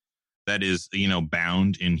that is,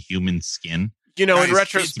 bound in human skin. In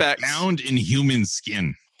retrospect, it's bound in human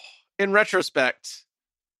skin. In retrospect,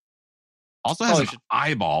 also has an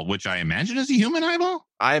eyeball, which I imagine is a human eyeball.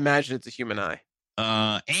 I imagine it's a human eye.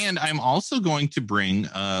 And I'm also going to bring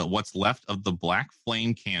what's left of the black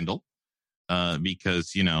flame candle,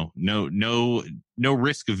 because no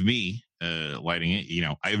risk of me lighting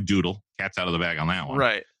it. I have Doodle, cat's out of the bag on that one,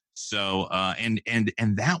 right? So and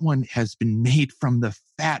that one has been made from the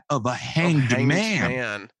fat of a hanged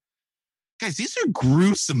man. Guys, these are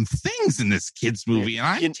gruesome things in this kids movie,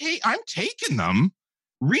 and I'm taking them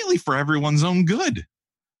really for everyone's own good.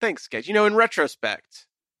 Thanks, Sketch. In retrospect.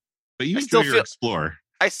 But you enjoy your Explorer.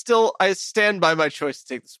 I stand by my choice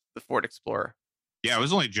to take the Ford Explorer. Yeah, I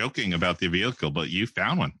was only joking about the vehicle, but you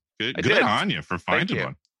found one. Good on you for finding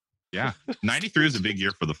one. Yeah, 93 is a big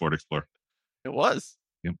year for the Ford Explorer. It was.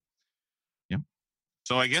 Yep.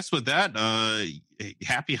 So I guess with that,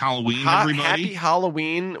 happy Halloween, everybody. Happy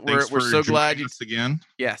Halloween. We're so glad you again.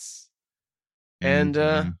 Yes. And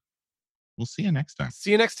we'll see you next time. See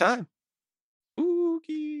you next time.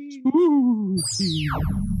 Spooky.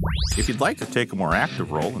 If you'd like to take a more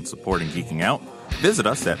active role in supporting Geeking Out, visit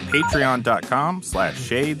us at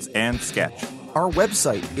patreon.com/shadesansketch. Our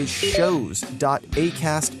website is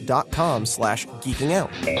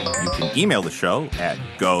shows.acast.com/geekingout. You can email the show at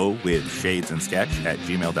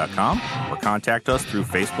gowithshadesandsketch@gmail.com or contact us through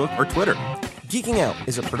Facebook or Twitter. Geeking Out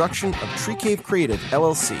is a production of Tree Cave Creative,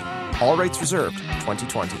 LLC. All rights reserved,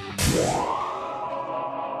 2020.